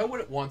 I can tell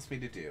what it wants me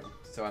to do,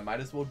 so I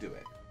might as well do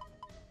it.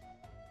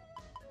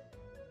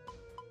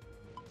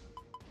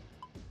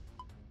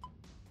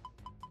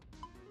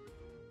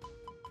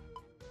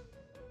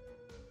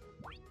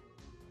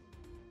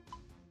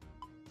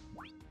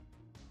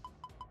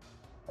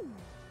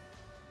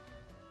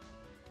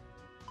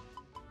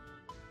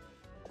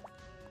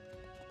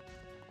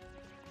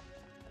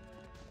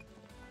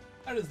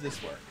 How does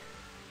this work?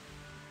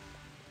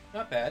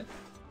 Not bad.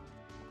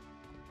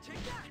 Take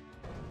that.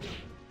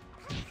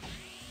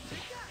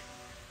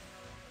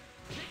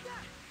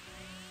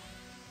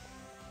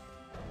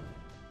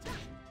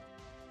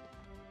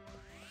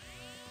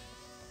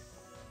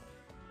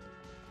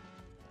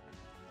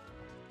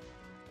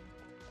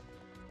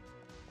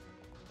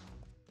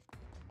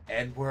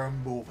 And we're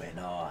moving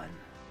on.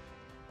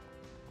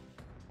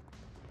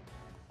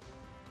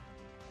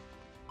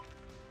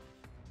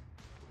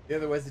 The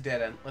other way's a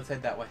dead end. Let's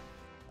head that way.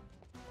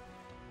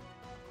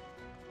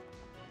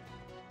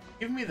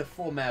 Giving me the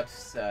full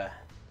map's a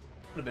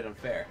little bit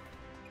unfair.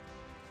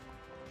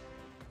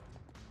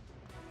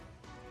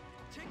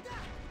 Take that.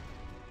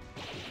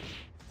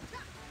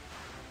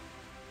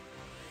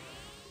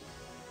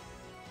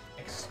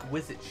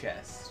 Exquisite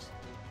chest.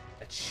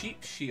 A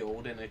cheap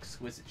shield and an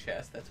exquisite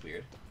chest. That's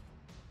weird.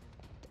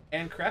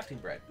 And crafting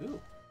bread.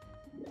 Ooh.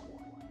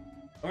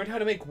 I learned how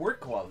to make work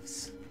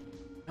gloves.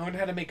 I learned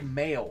how to make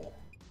mail.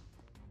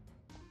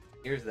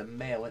 Here's the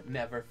mail. It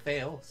never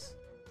fails.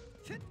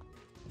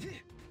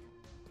 Yes.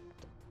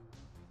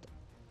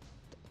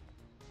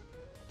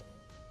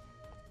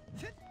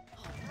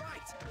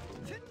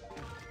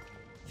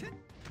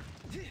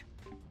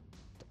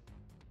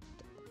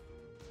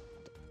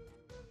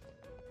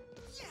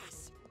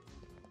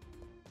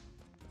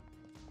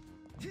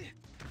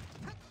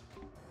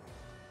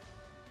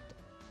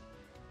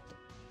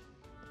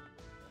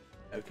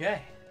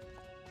 Okay.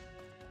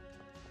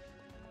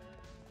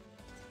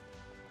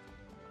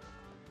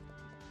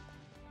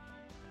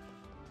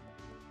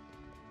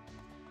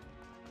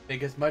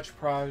 Make as much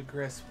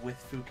progress with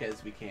Fuka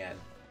as we can.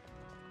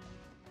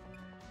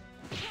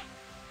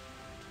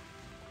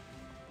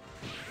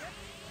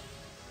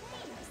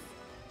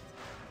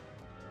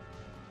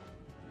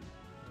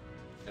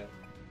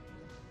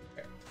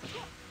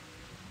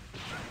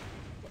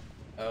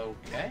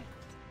 Okay.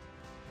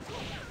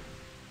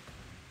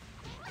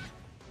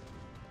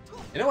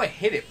 I know I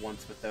hit it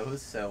once with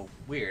those, so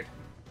weird.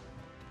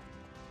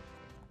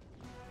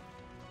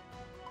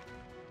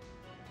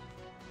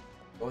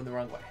 Going the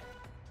wrong way.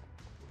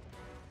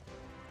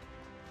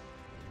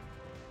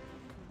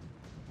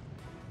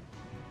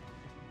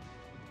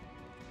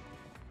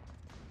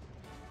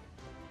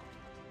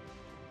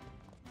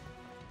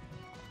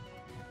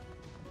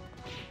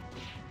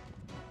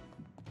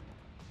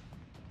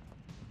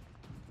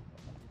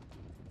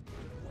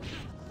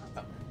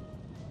 Oh.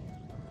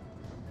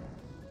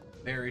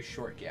 Very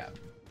short gap.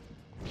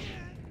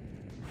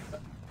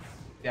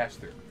 Dash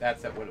through.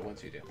 That's what it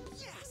wants you to do.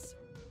 Yes.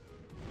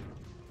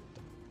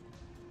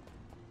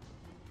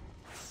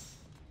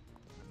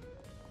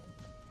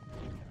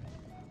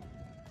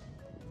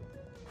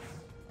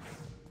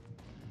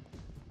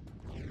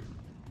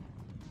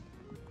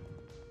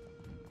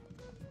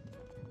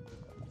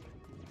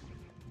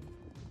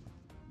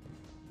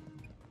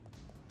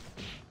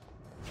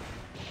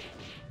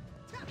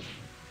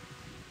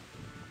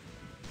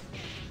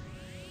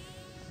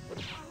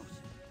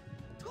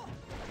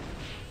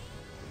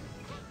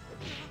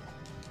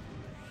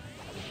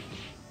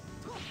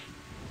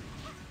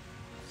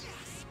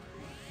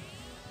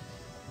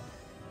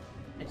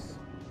 Nice.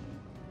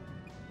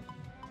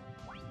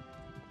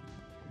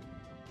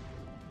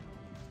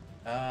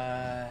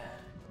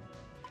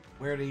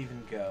 Where to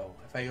even go?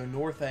 If I go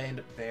north, I end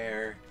up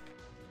there.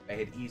 If I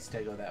head east,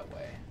 I go that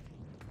way.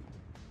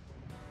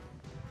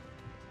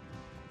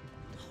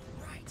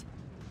 All right.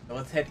 So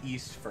let's head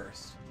east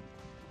first.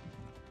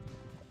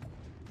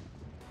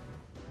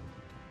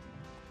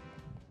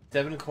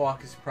 7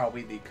 o'clock is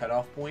probably the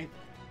cutoff point.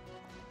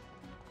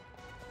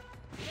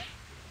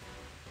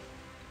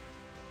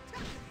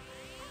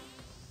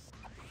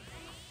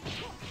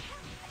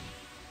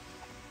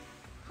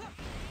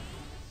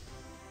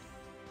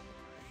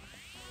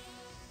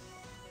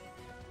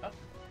 Oh.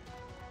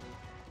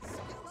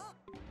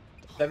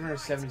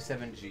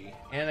 777G.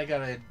 And I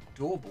got a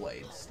dual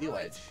blade, steel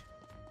edge.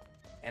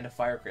 And a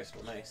fire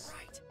crystal, nice.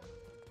 Right.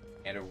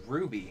 And a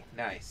ruby,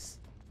 nice.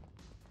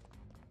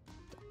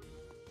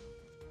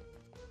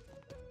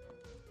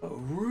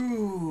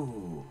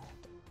 Ooh.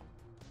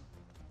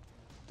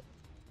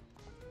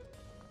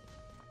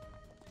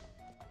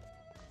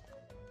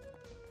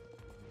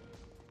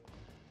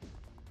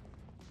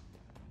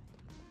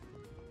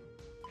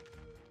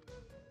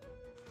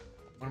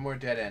 One more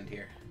dead end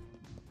here.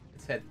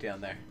 Let's head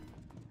down there.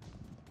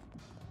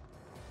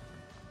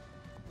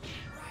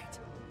 Right.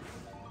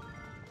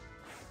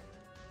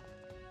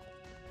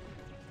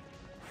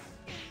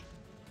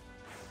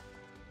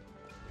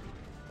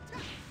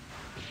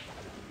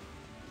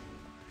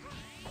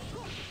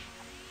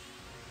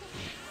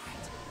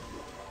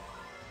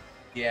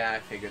 Yeah, I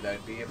figured that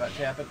would be about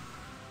to happen.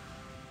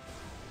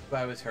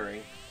 But I was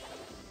hurrying.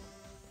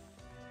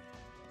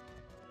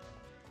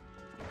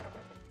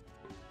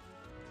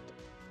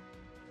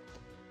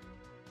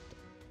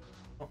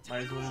 Oh,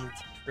 might as well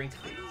drink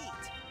the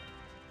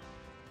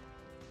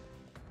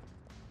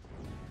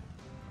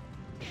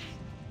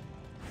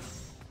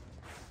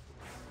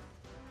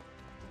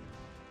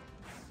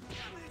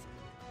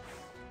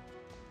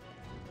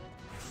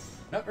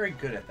Not very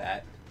good at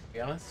that, to be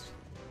honest.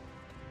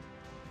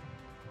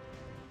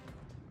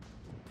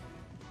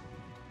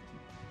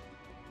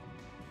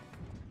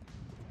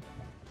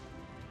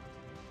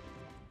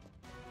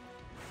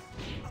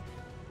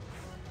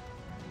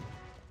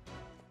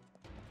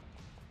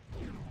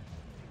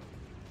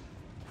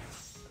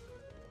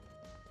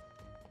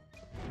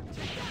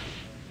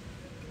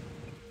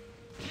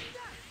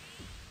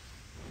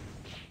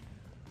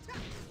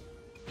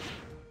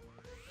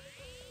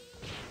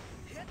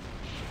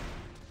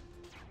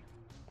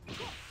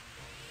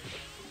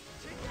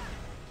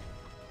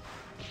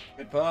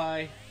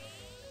 Goodbye.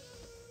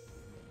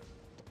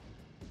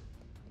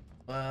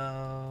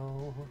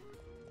 Well,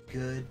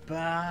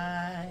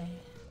 goodbye.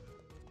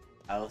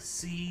 I'll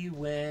see you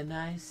when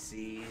I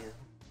see you.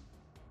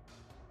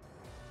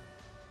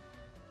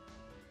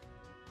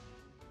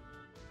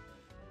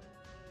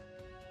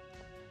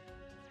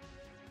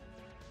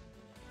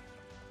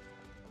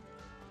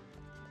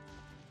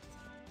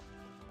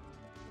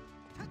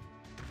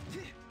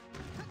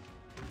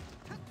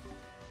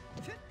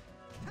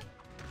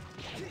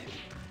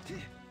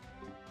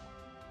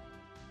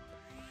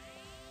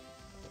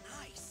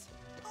 Nice.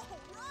 All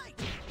right.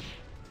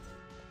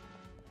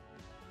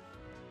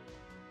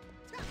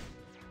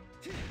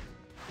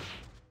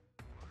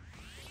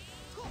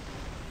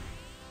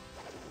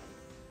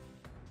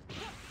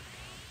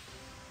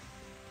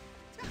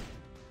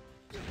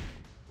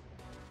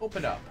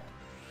 Open up.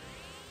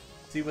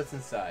 See what's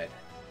inside.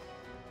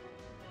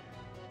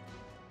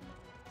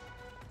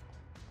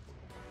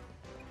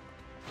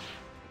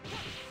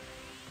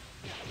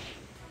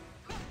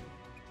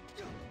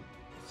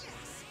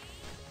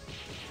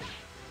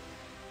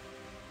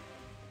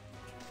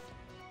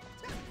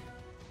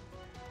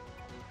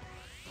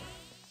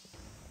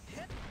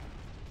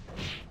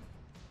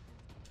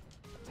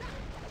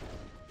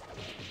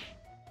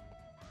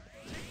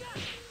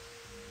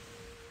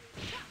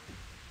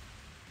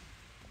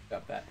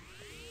 Got that.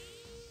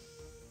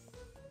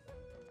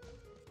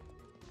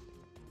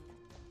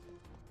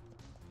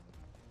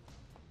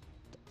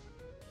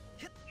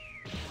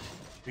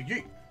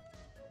 Yeet.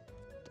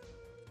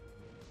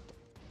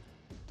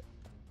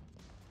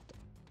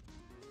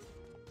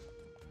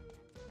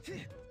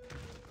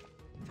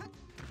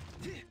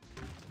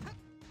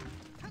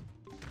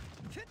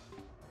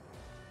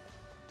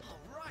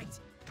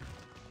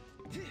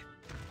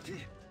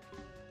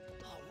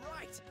 All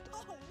right.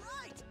 All right. All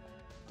right.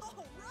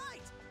 All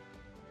right.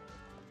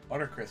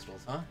 Water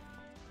crystals, huh?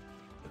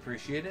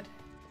 Appreciated?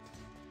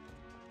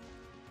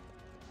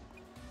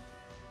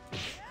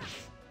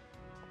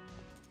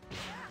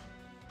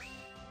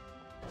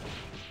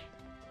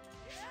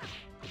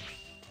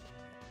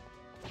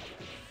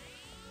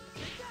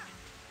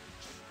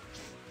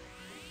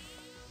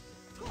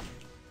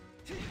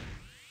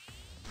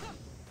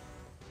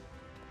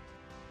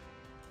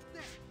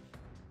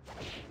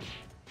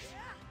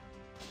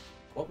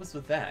 What was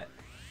with that?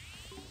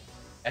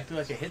 Acting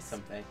like I hit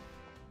something.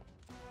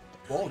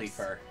 Quality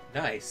fur.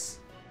 Nice.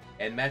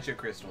 And magic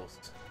crystals.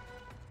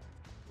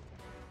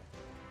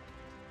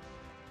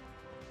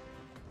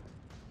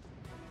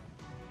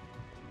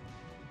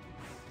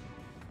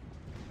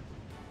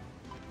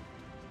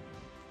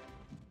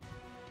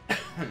 A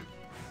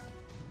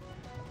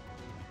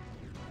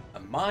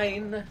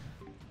mine.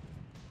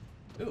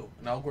 Ooh,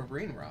 an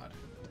Alguabrine rod.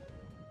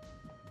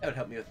 That would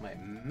help me with my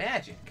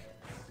magic.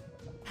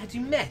 I do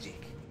magic.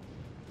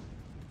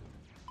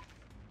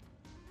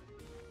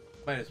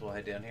 Might as well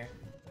head down here.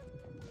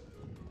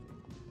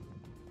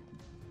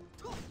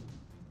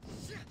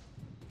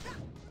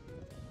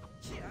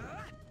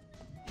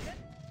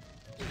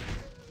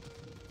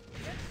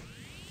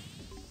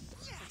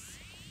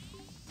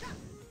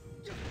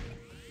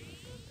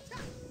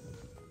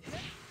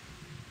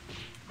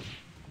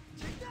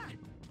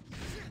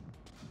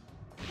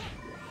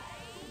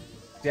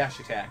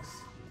 Dash attacks.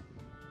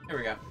 There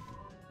we go.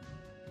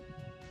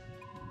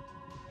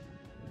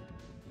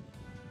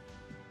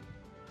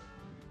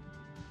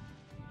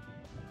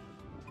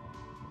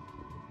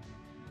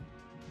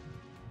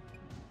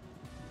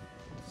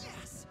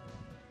 Yes.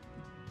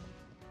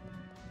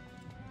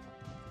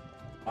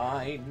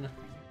 Fine.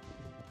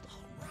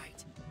 All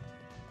right.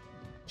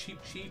 Cheap.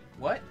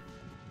 What?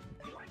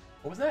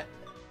 What was that?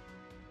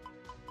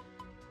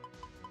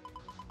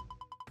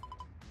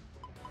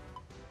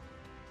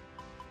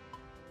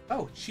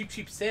 Oh,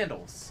 cheap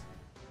sandals.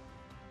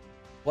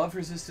 Love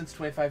resistance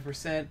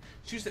 25%.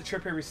 Choose to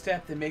trip every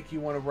step. They make you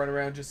want to run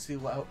around just to see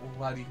how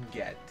loud you can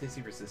get.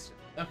 Dizzy resistant.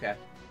 Okay.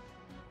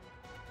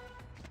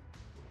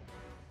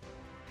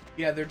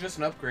 Yeah, they're just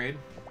an upgrade.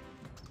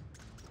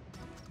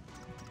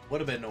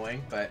 Would have been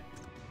annoying, but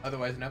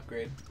otherwise an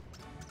upgrade.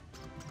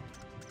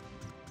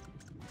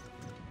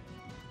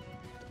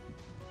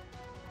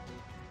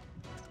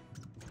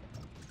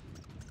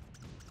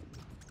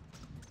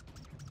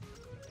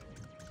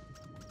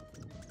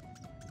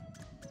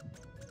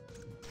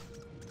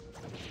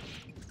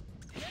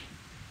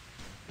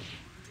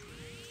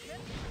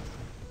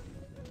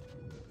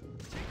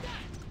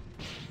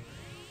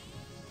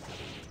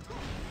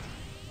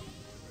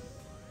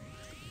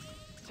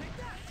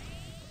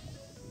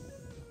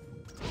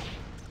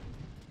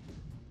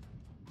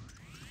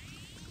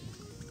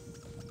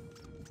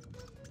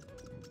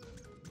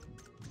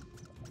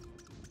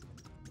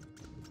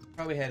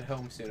 Probably head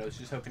home soon. I was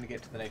just hoping to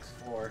get to the next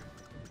floor.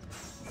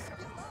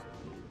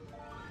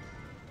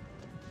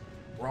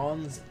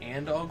 Bronze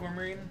and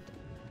Aquamarine?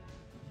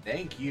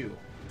 Thank you.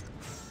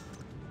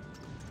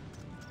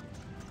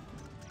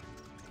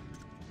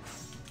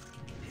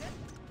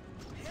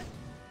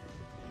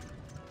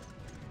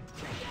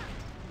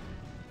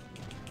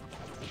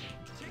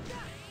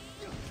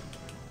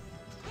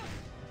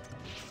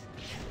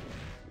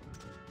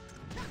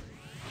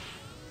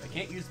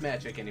 Can't use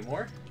magic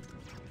anymore.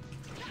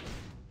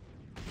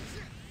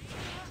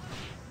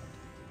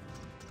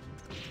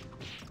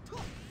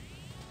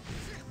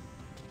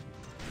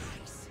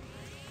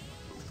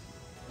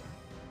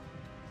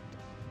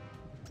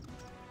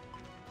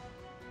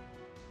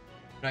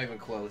 Not even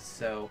close,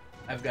 so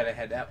I've got to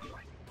head out.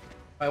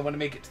 I want to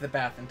make it to the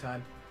bath in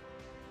time.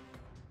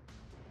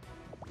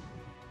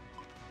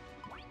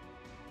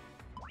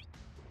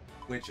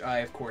 Which I,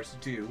 of course,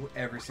 do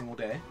every single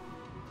day.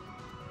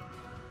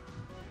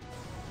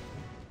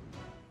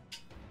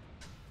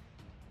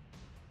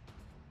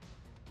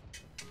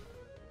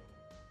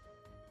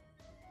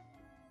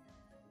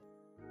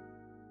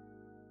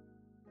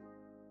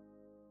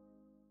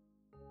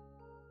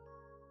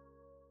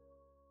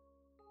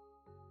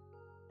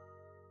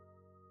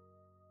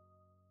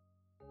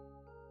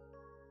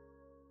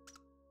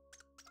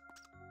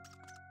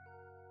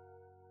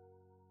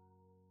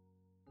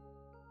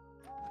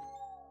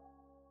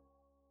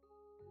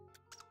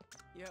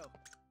 Yo.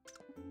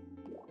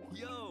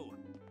 Yo!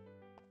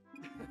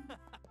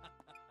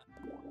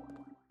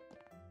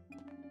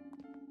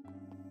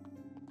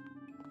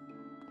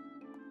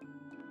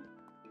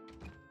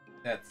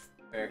 That's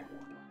fair.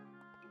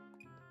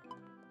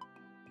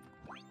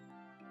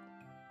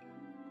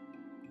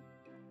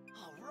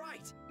 All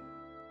right.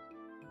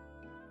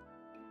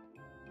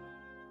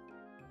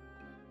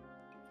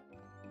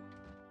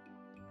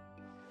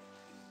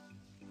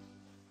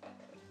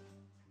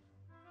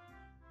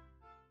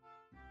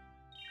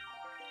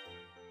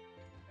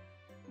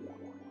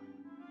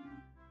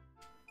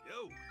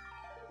 Yo.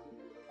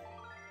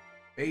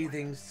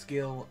 Bathing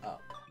skill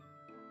up.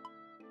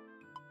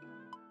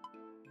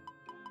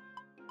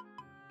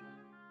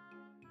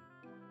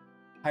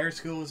 Higher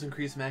skills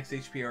increase max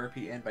HP,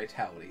 RP, and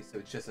vitality, so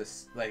it's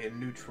just like a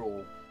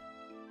neutral,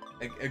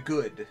 a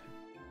good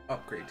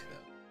upgrade to them.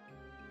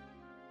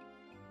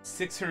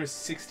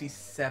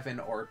 667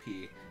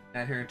 RP,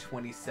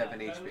 927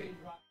 HP.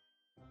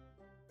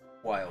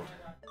 Wild.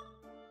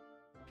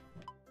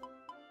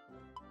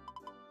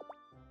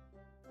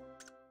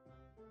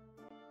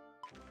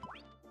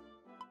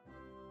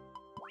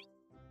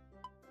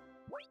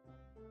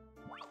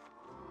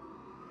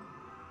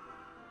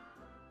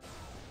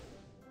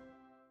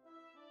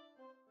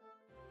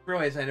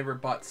 Realize I never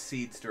bought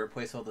seeds to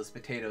replace all those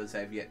potatoes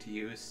I've yet to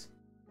use.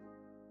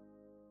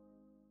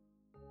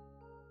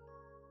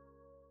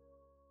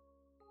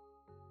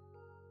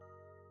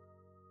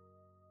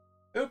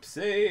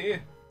 Oopsie!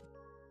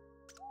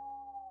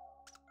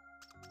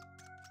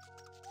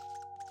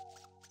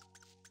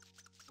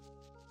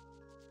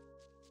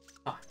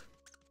 Huh.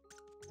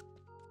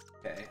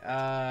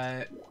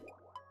 Okay,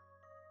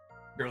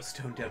 Girl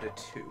Stone down to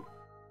 2.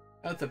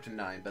 That's up to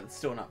 9, but it's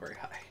still not very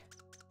high.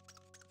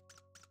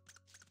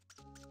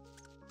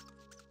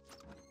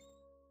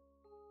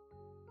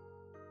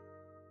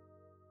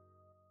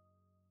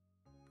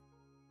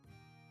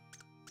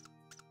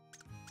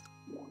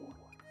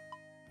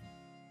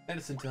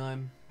 Medicine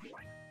time.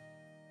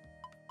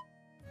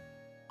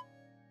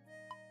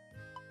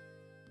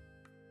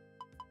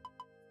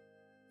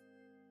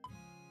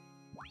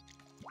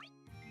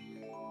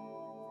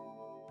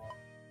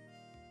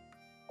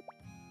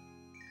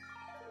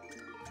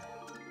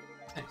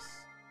 Nice.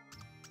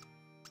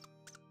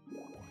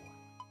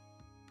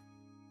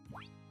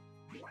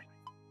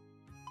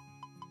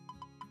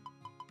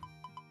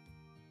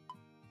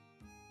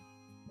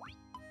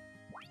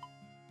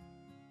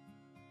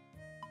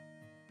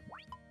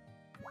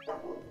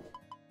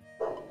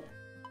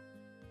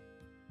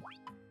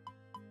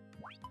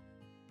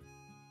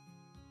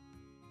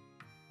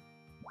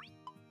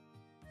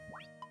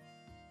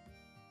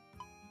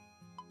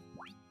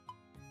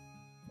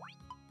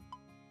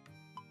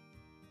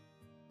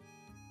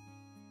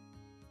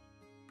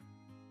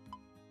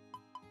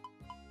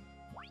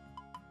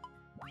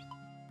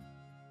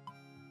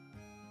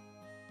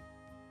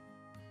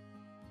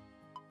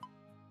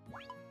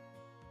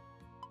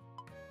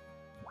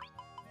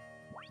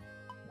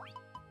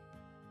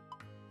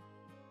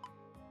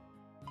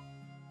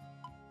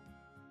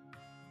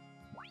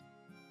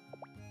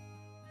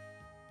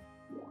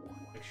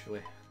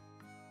 Actually,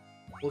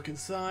 look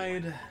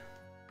inside.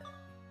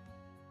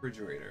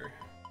 Refrigerator.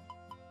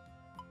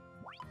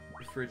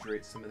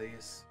 Refrigerate some of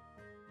these.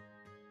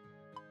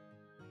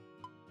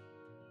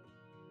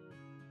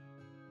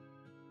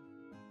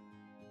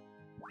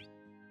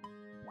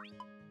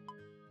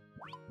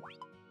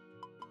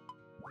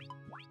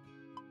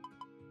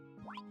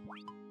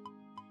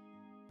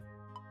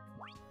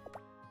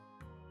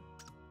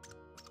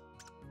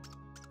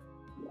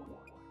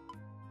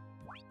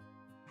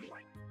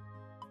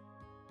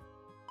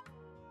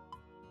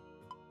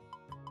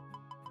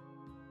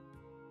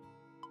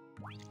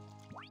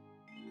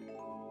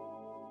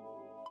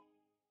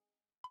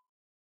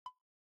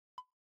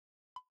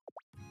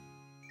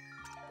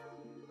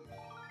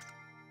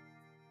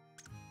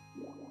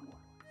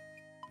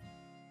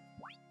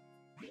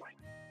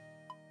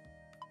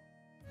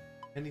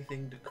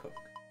 Anything to cook.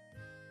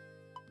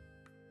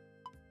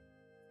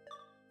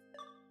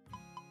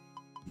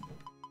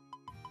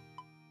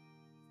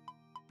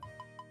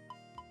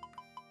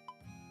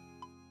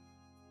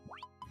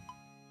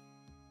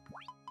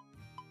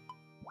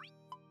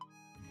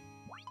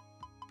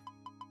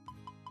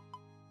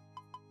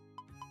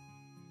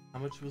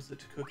 much was it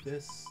to cook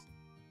this?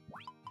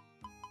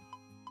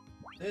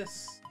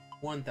 This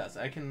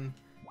 1,000.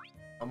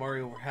 I'm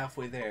already over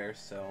halfway there,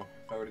 so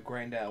if I were to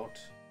grind out,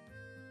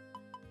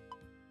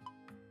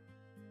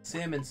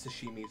 salmon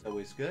sashimi is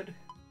always good.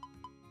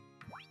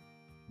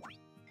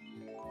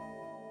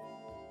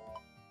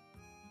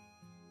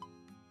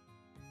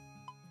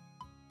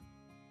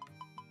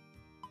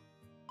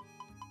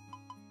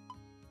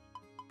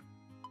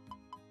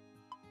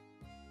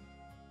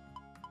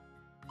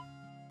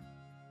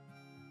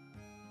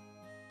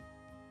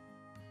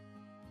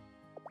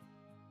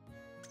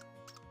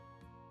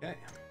 Okay.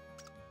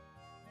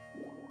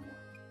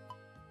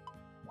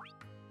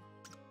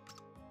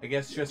 I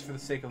guess just for the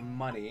sake of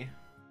money,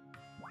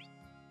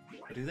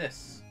 I'll do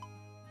this.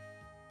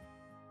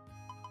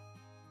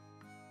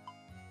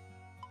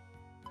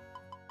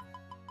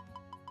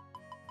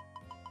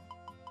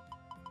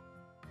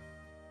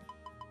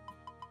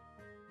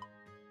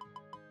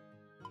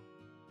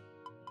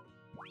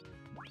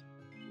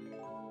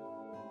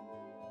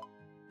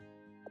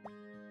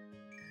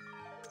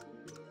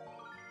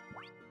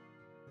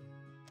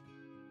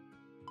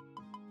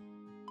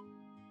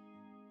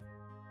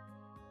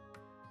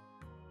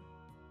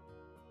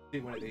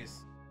 Do one of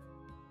these.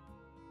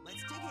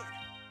 Let's dig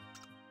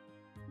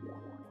in.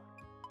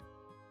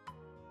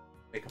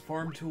 Make a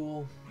farm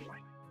tool.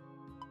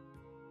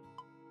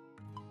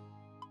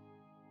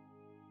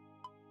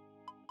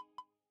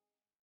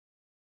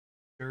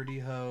 Dirty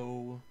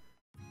hoe.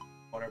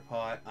 Water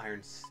pot.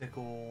 Iron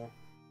sickle.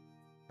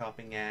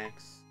 Chopping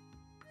axe.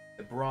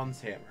 The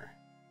bronze hammer.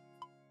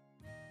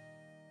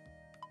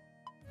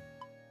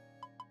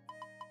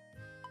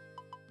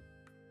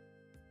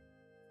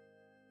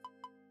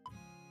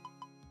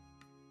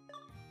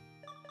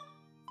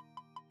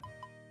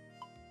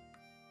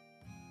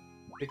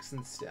 Sticks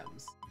and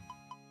stems.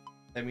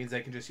 That means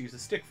I can just use a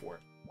stick for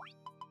it.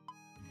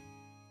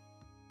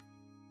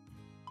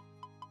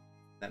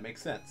 That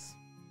makes sense.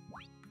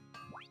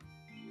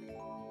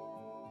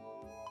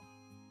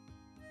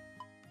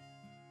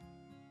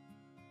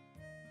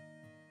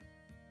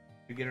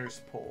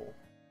 Beginner's pole.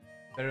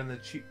 Better than the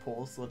cheap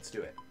poles, so let's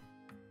do it.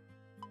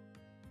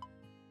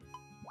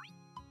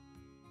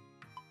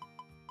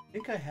 I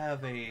think I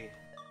have a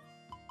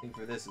thing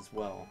for this as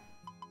well.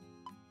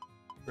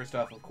 First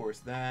off, of course,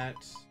 that.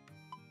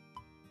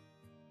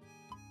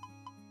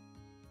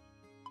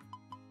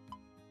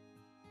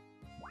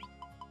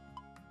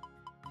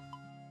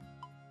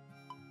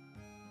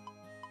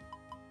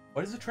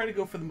 Why does it try to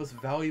go for the most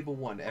valuable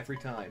one every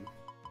time?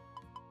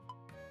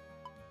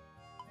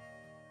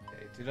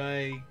 Okay, did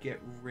I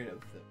get rid of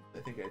them? I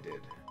think I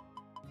did.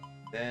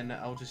 Then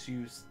I'll just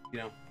use, you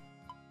know,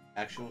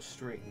 actual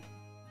string.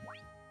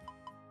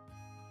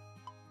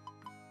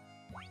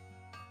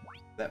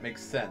 That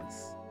makes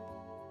sense.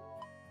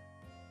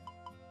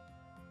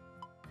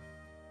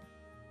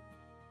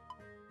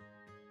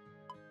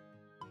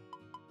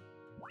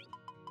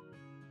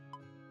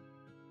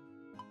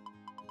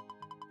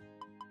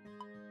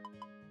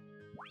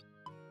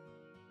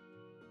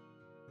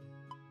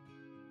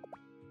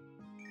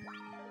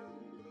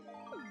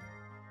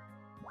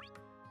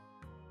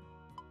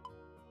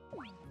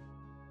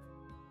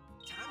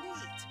 Time to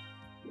eat.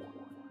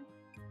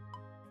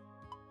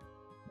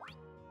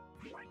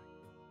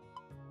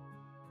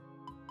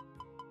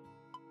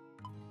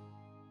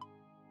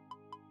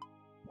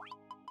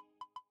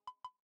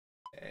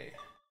 Okay.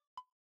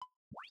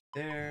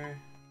 There.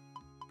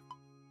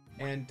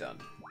 And done.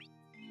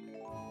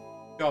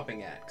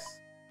 Chopping axe.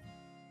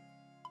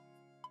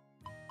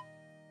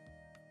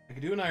 I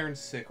could do an iron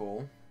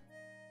sickle.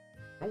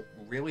 I don't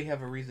really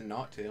have a reason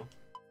not to.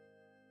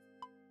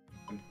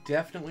 I'm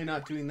definitely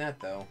not doing that,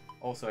 though.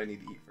 Also, I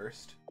need to eat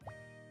first.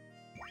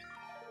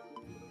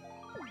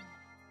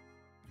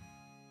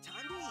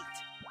 Time to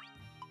eat.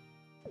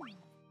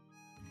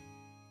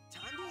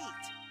 Time to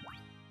eat.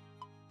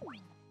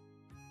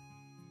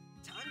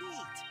 Time to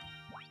eat.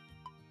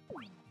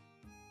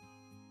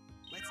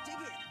 Let's dig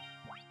in.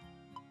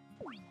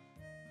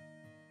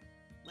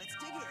 Let's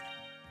dig in.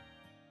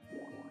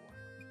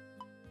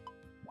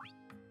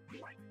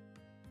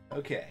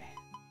 Okay.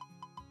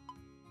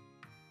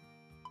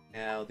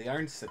 Now, the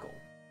iron sickle.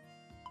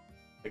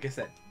 I guess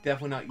that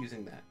definitely not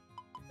using that.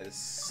 That is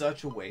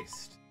such a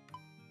waste.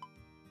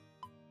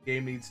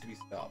 Game needs to be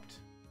stopped.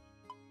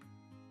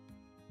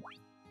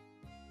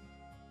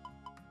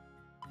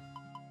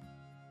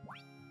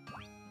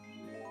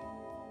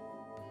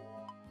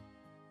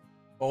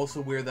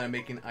 Also weird that I'm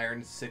making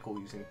iron sickle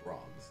using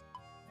bronze.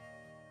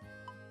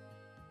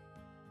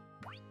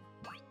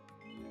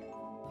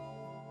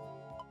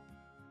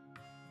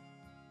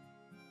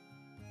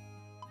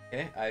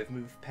 Okay, I've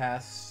moved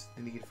past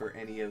the need for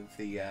any of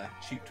the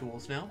cheap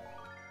tools now.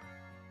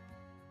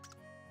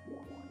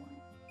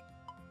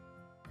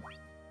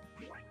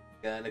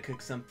 Gonna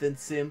cook something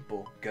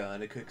simple.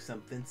 Gonna cook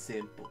something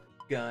simple.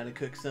 Gonna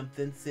cook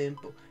something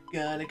simple.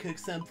 Gonna cook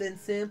something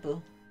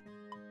simple.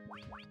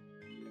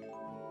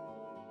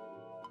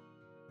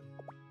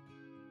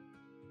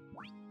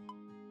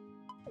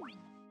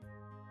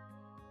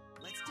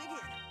 Let's dig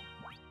in.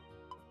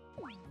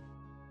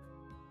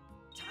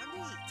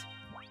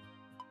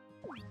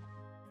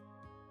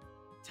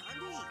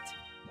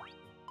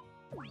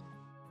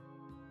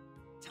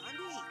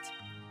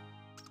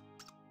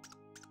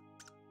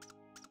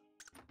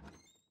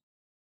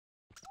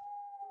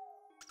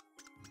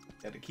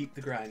 Gotta keep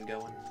the grind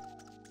going.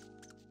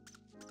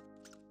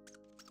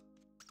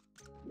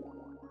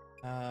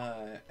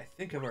 I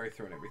think I've already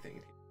thrown everything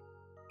in here.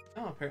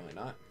 Oh, apparently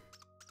not.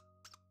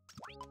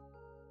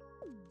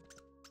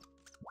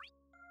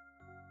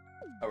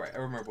 Alright, I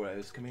remember what I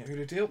was coming out here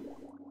to do.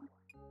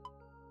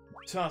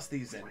 Toss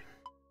these in.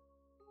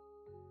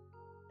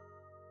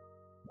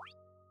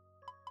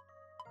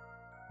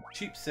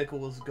 Cheap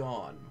sickle is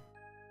gone.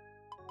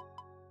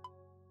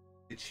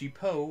 The cheap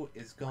hoe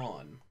is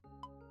gone.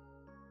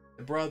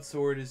 The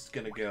broadsword is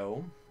gonna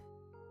go.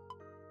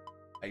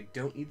 I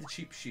don't need the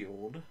cheap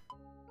shield.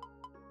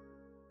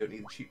 Don't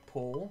need the cheap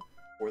pole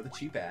or the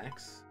cheap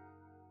axe.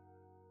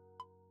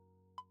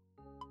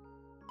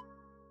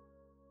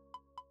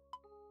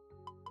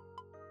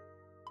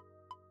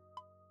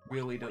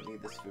 Really don't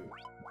need this food.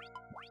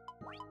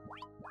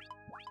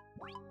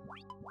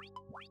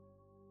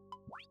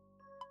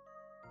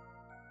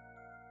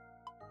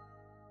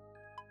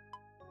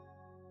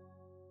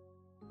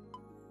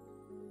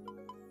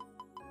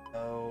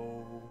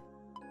 Oh,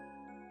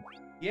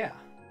 yeah.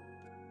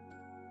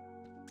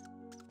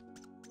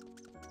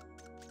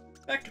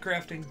 Back to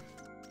crafting.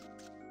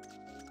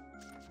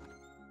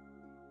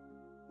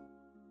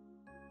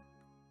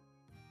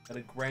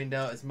 Gotta grind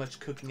out as much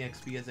cooking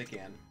XP as I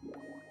can.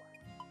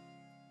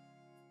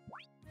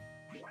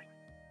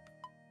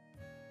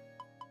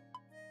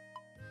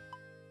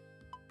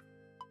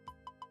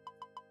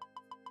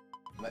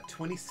 I'm at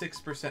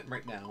 26%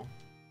 right now.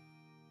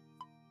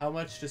 How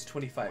much does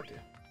 25 do?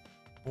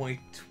 Only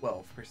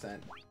 12%.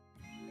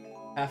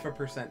 Half a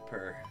percent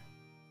per.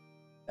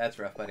 That's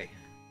rough, buddy.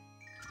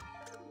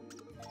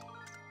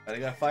 But I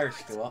got a fire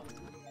skill up.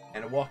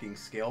 And a walking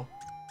skill.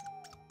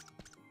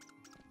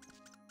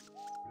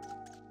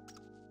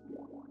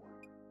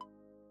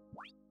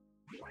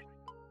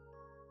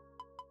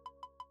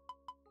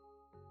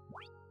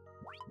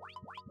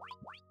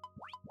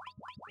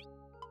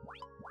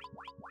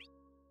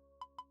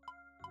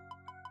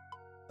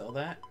 Sell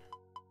that.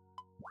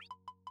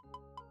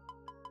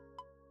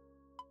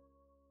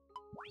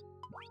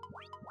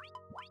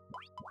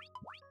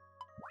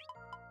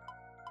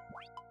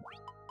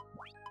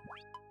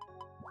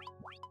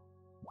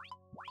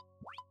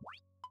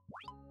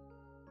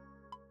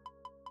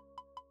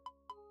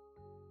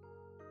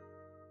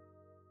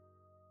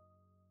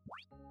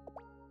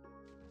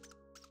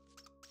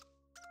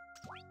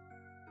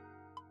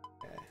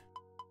 Okay.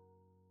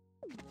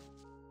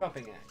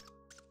 Dropping axe.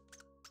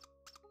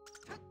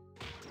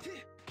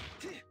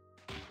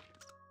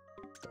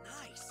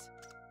 Nice.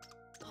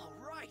 All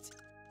right.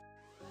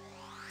 All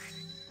right.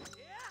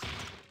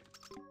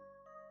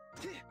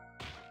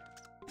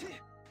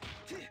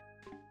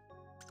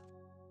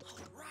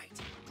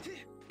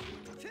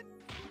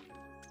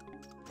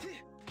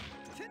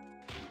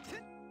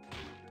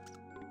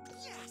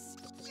 Yes.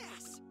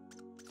 Yes.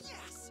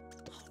 Yes.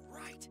 All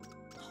right.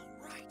 All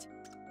right.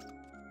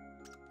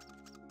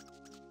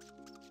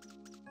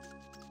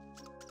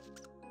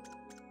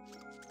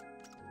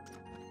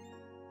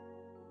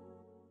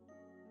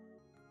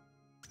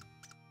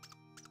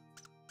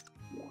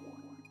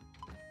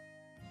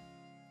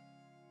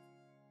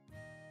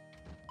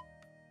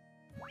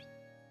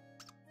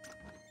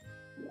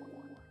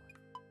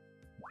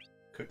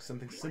 Cook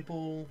something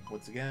simple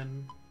once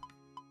again.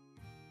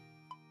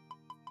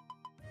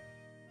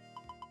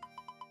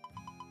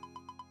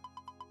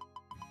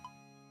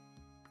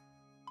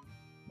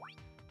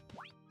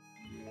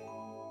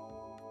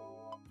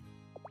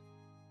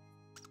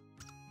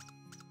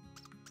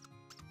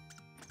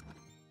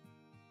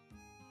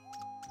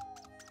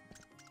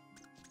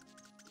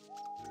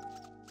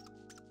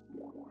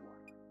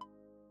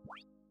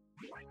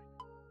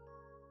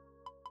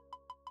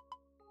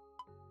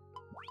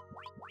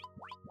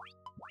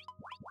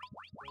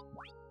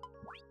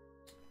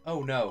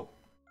 Oh no.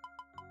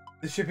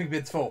 The shipping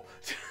bid's full.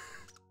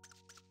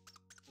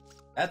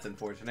 That's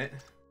unfortunate.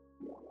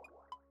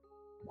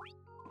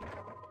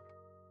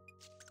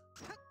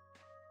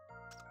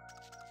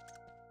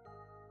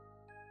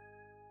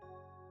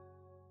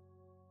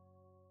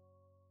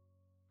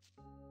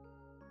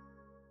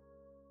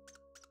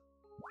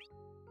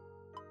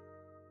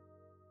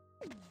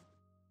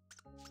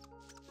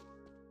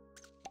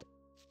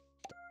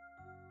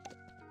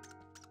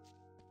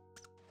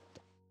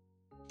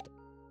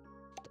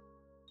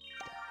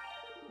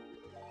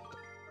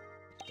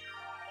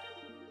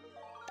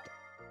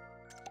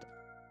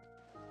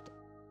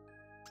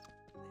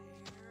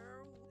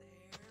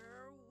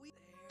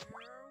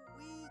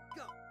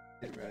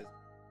 Didn't realize.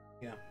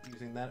 Yeah,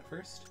 using that at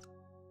first.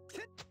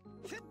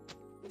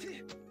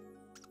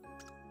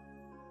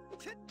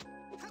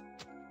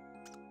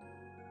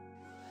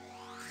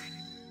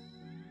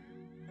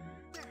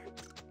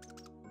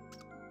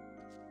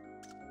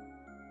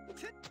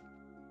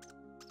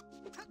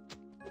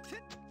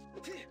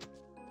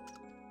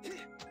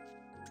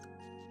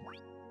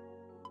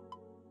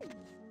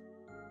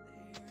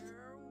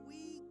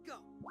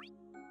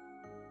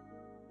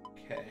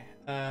 Okay.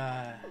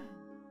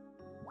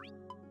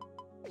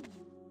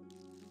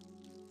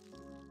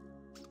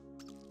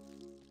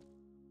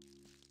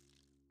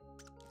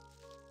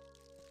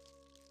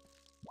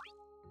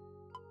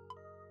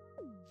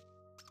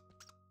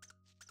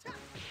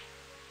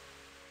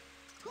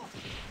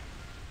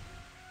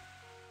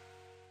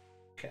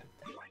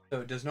 So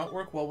it does not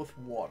work well with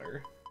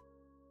water.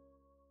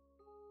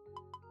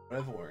 What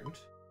I've learned.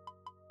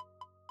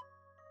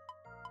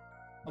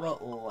 How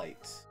about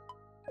light?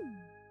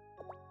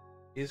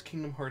 Is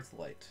Kingdom Hearts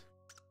light?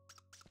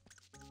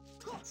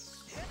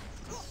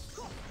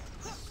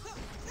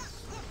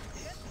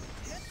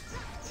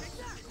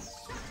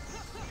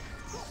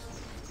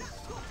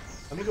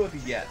 I'm gonna go with a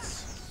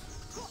yes.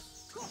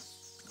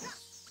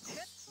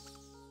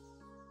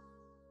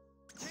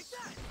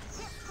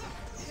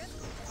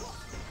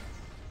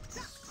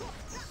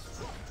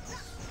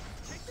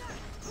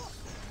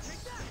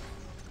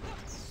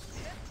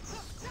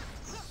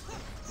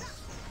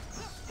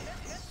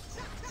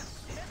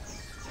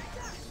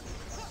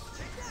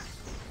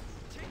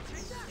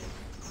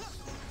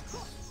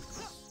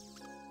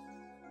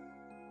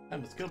 I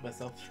almost killed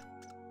myself.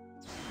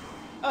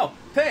 Oh,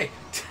 hey!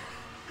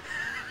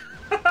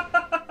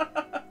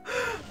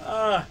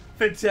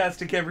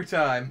 Fantastic every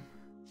time.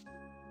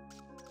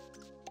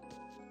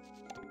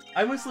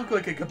 I must look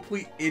like a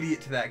complete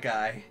idiot to that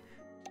guy.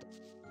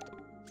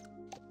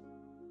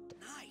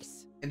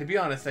 Nice. And to be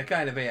honest, I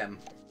kind of am.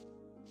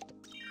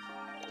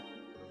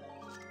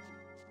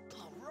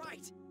 All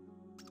right.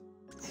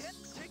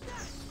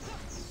 Take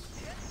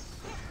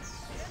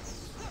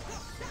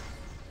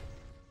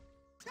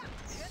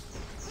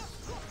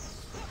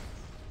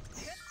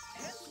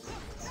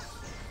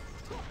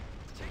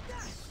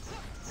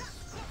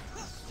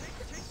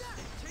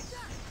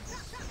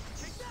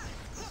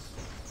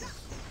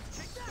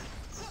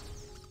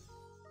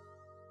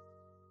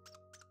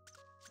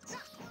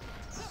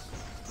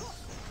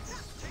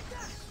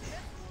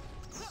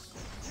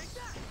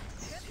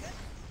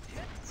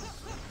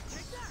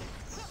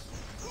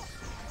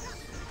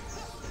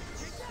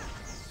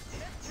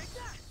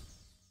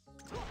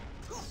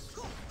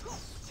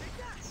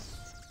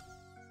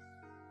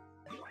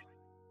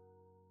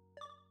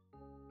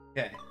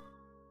Okay.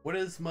 What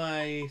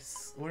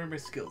are my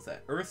skills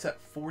at? Earth's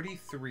at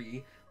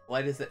 43,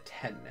 light is at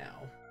 10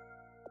 now.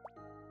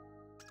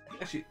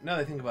 Actually, now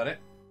that I think about it,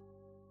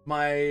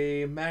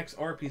 my max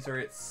RPs are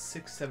at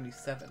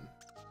 677.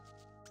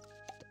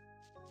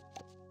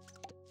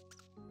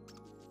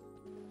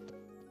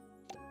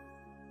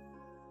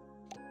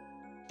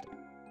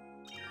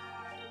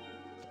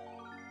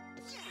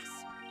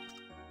 Yes.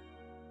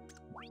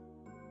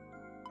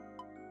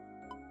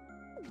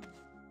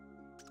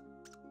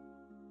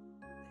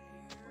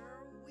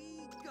 There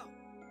we go.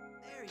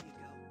 There you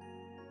go.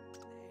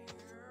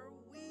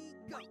 There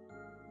we go.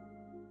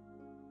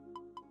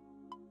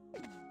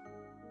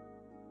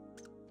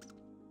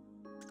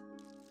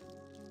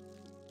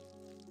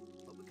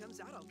 Hope it comes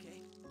out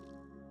okay.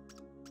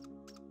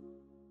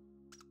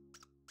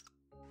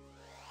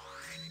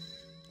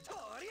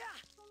 Toria!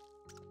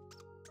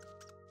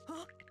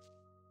 Huh?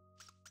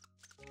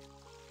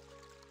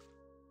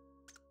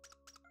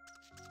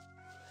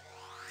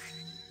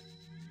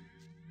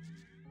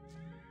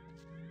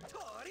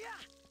 Toria!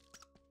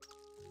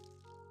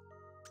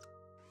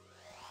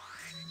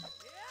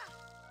 Yeah!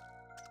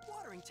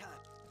 Watering time!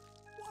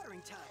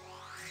 Watering time!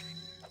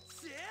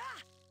 Yeah!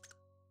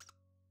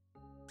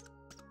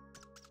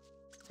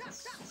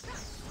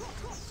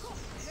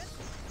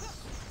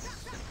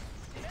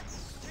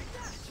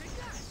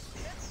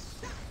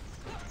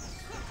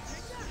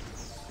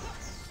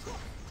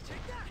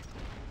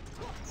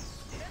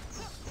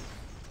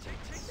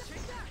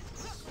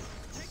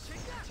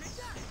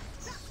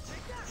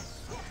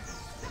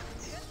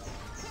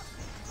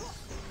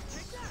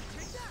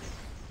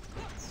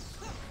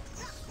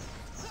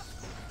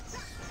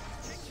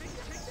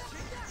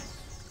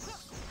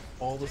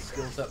 All the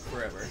skills up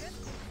forever.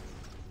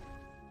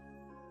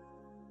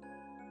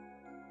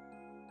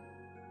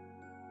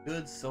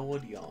 Good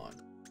solid yawn.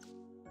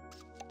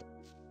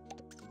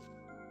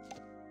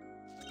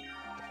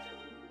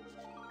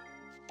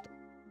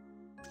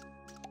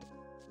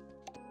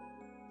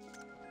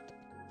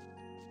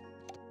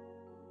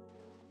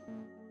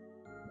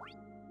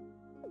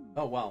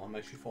 Oh wow, I'm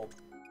actually full.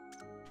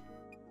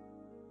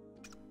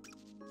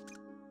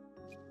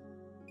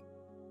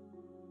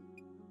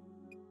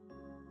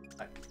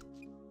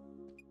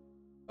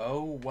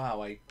 Oh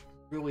wow, I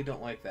really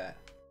don't like that.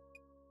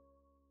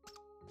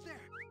 There.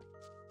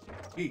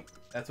 Yeet.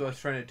 That's what I was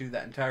trying to do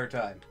that entire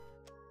time.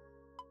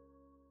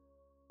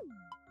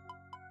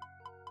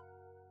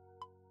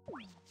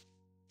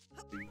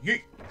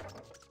 Yeet.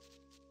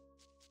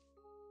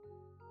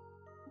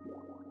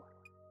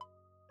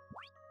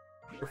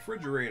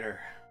 Refrigerator.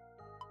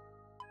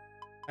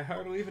 I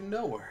hardly even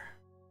know her.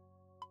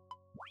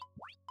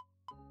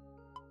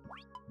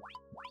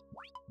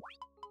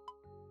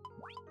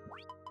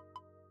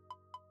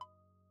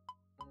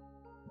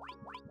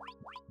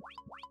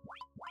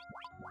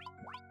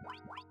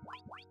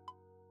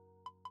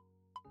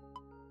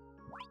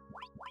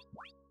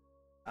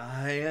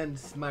 And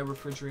my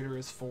refrigerator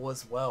is full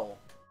as well.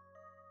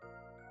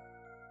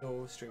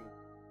 Go stream.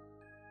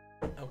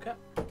 Okay.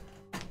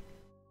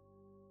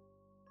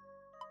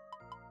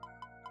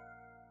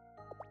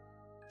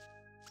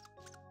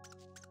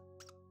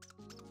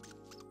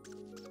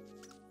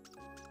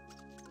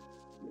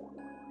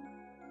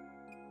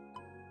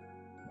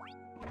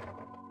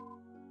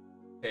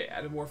 Okay,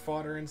 added more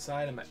fodder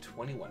inside. I'm at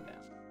 21 now.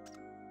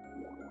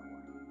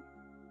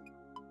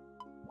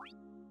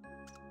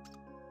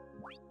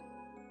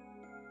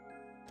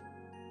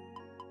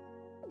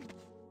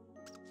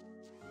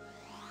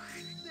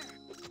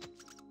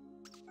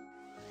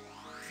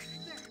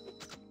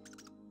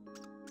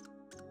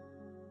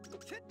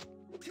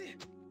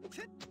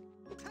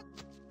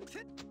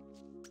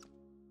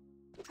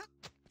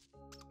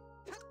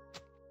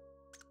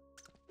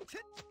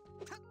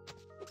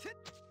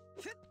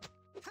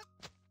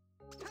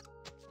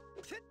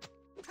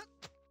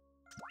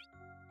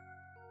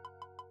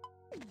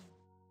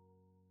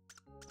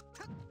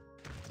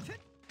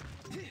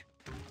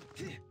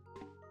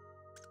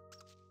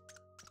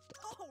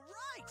 All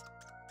right.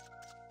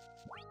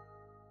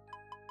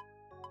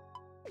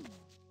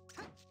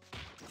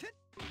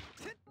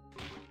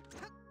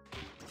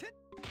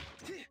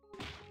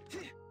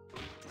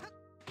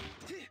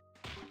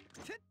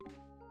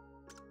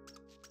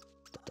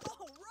 All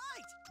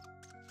right.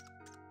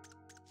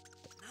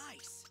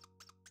 Nice.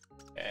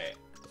 Okay.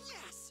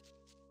 Yes.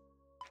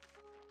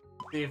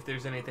 See if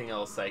there's anything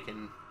else I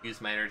can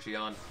use my energy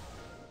on.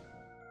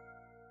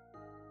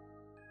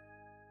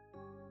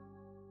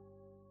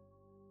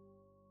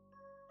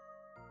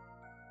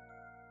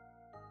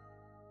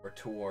 Or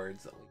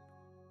towards, at least.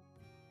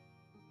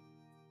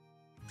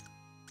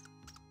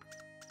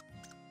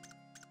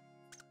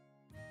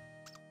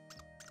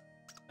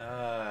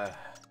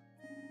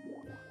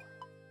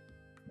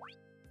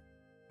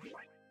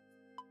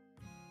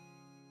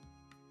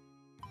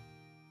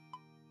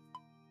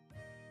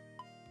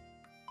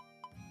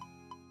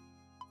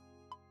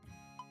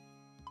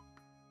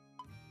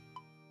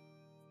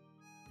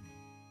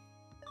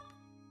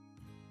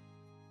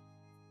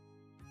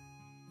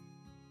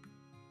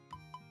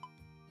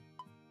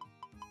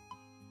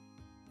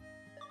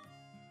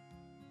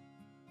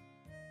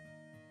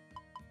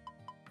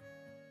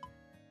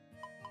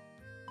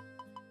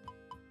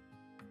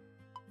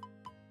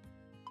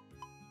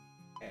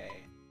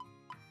 Okay.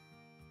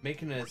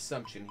 Making an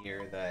assumption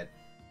here that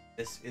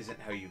this isn't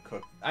how you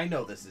cook. I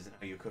know this isn't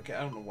how you cook it.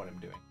 I don't know what I'm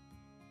doing.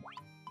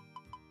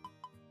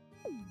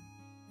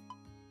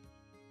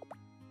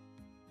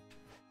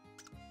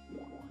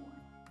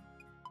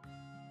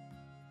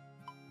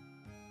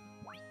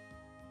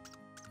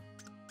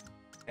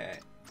 Okay.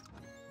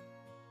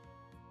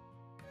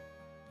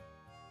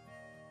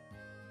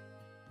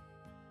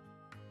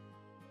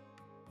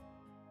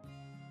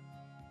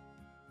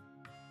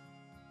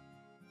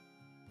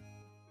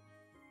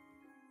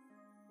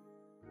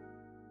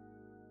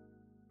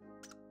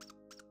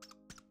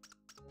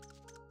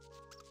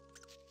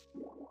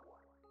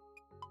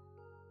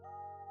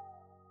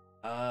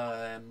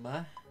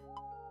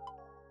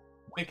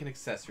 Make an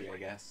accessory, I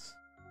guess.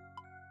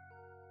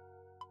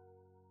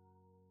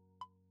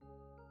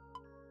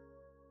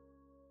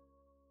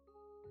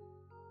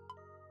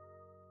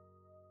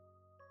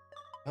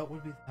 That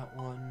would be that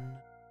one.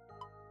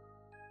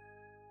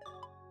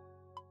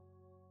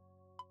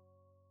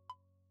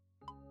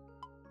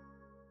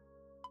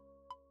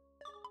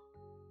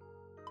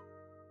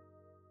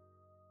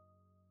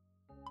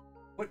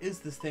 What is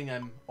this thing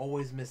I'm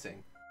always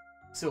missing?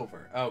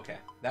 Silver. Okay,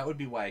 that would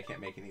be why I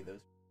can't make any of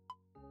those.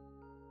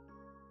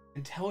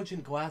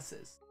 Intelligent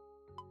glasses.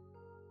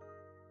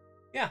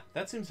 Yeah,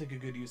 that seems like a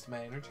good use of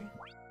my energy.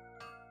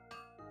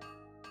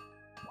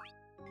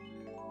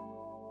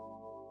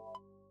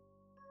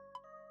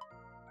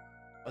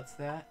 What's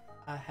that?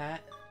 A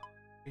hat?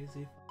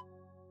 Crazy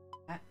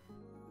hat?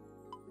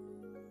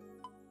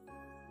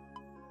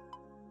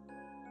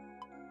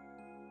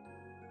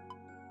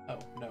 Oh,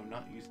 no,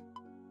 not using.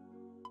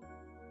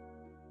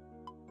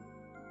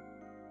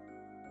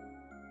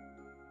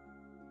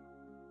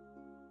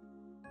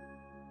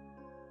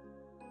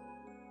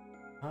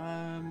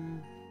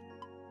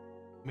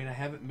 I mean, I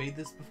haven't made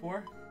this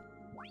before,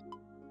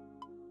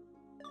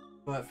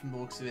 but from the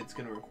looks of it, it's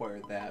going to require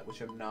that, which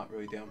I'm not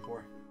really down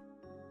for.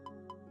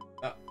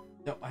 Oh,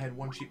 no, I had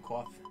one cheap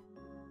cloth.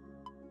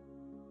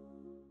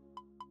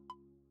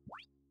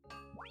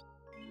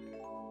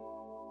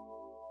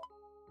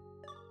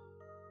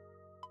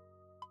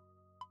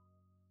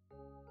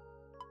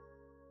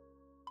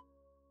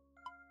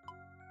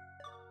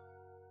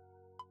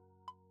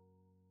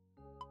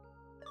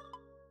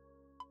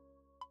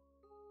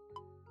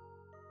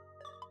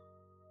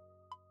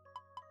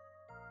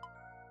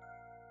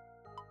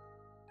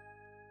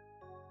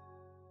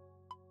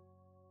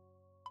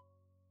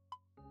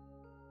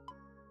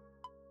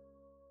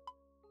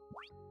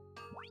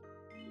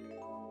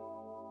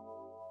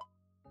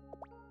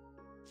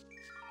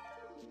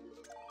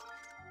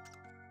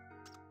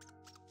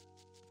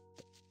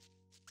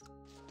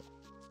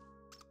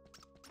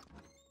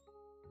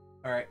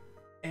 Alright,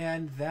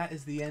 and that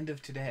is the end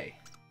of today.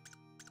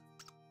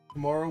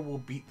 Tomorrow we'll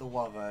beat the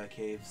lava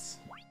caves.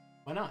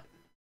 Why not?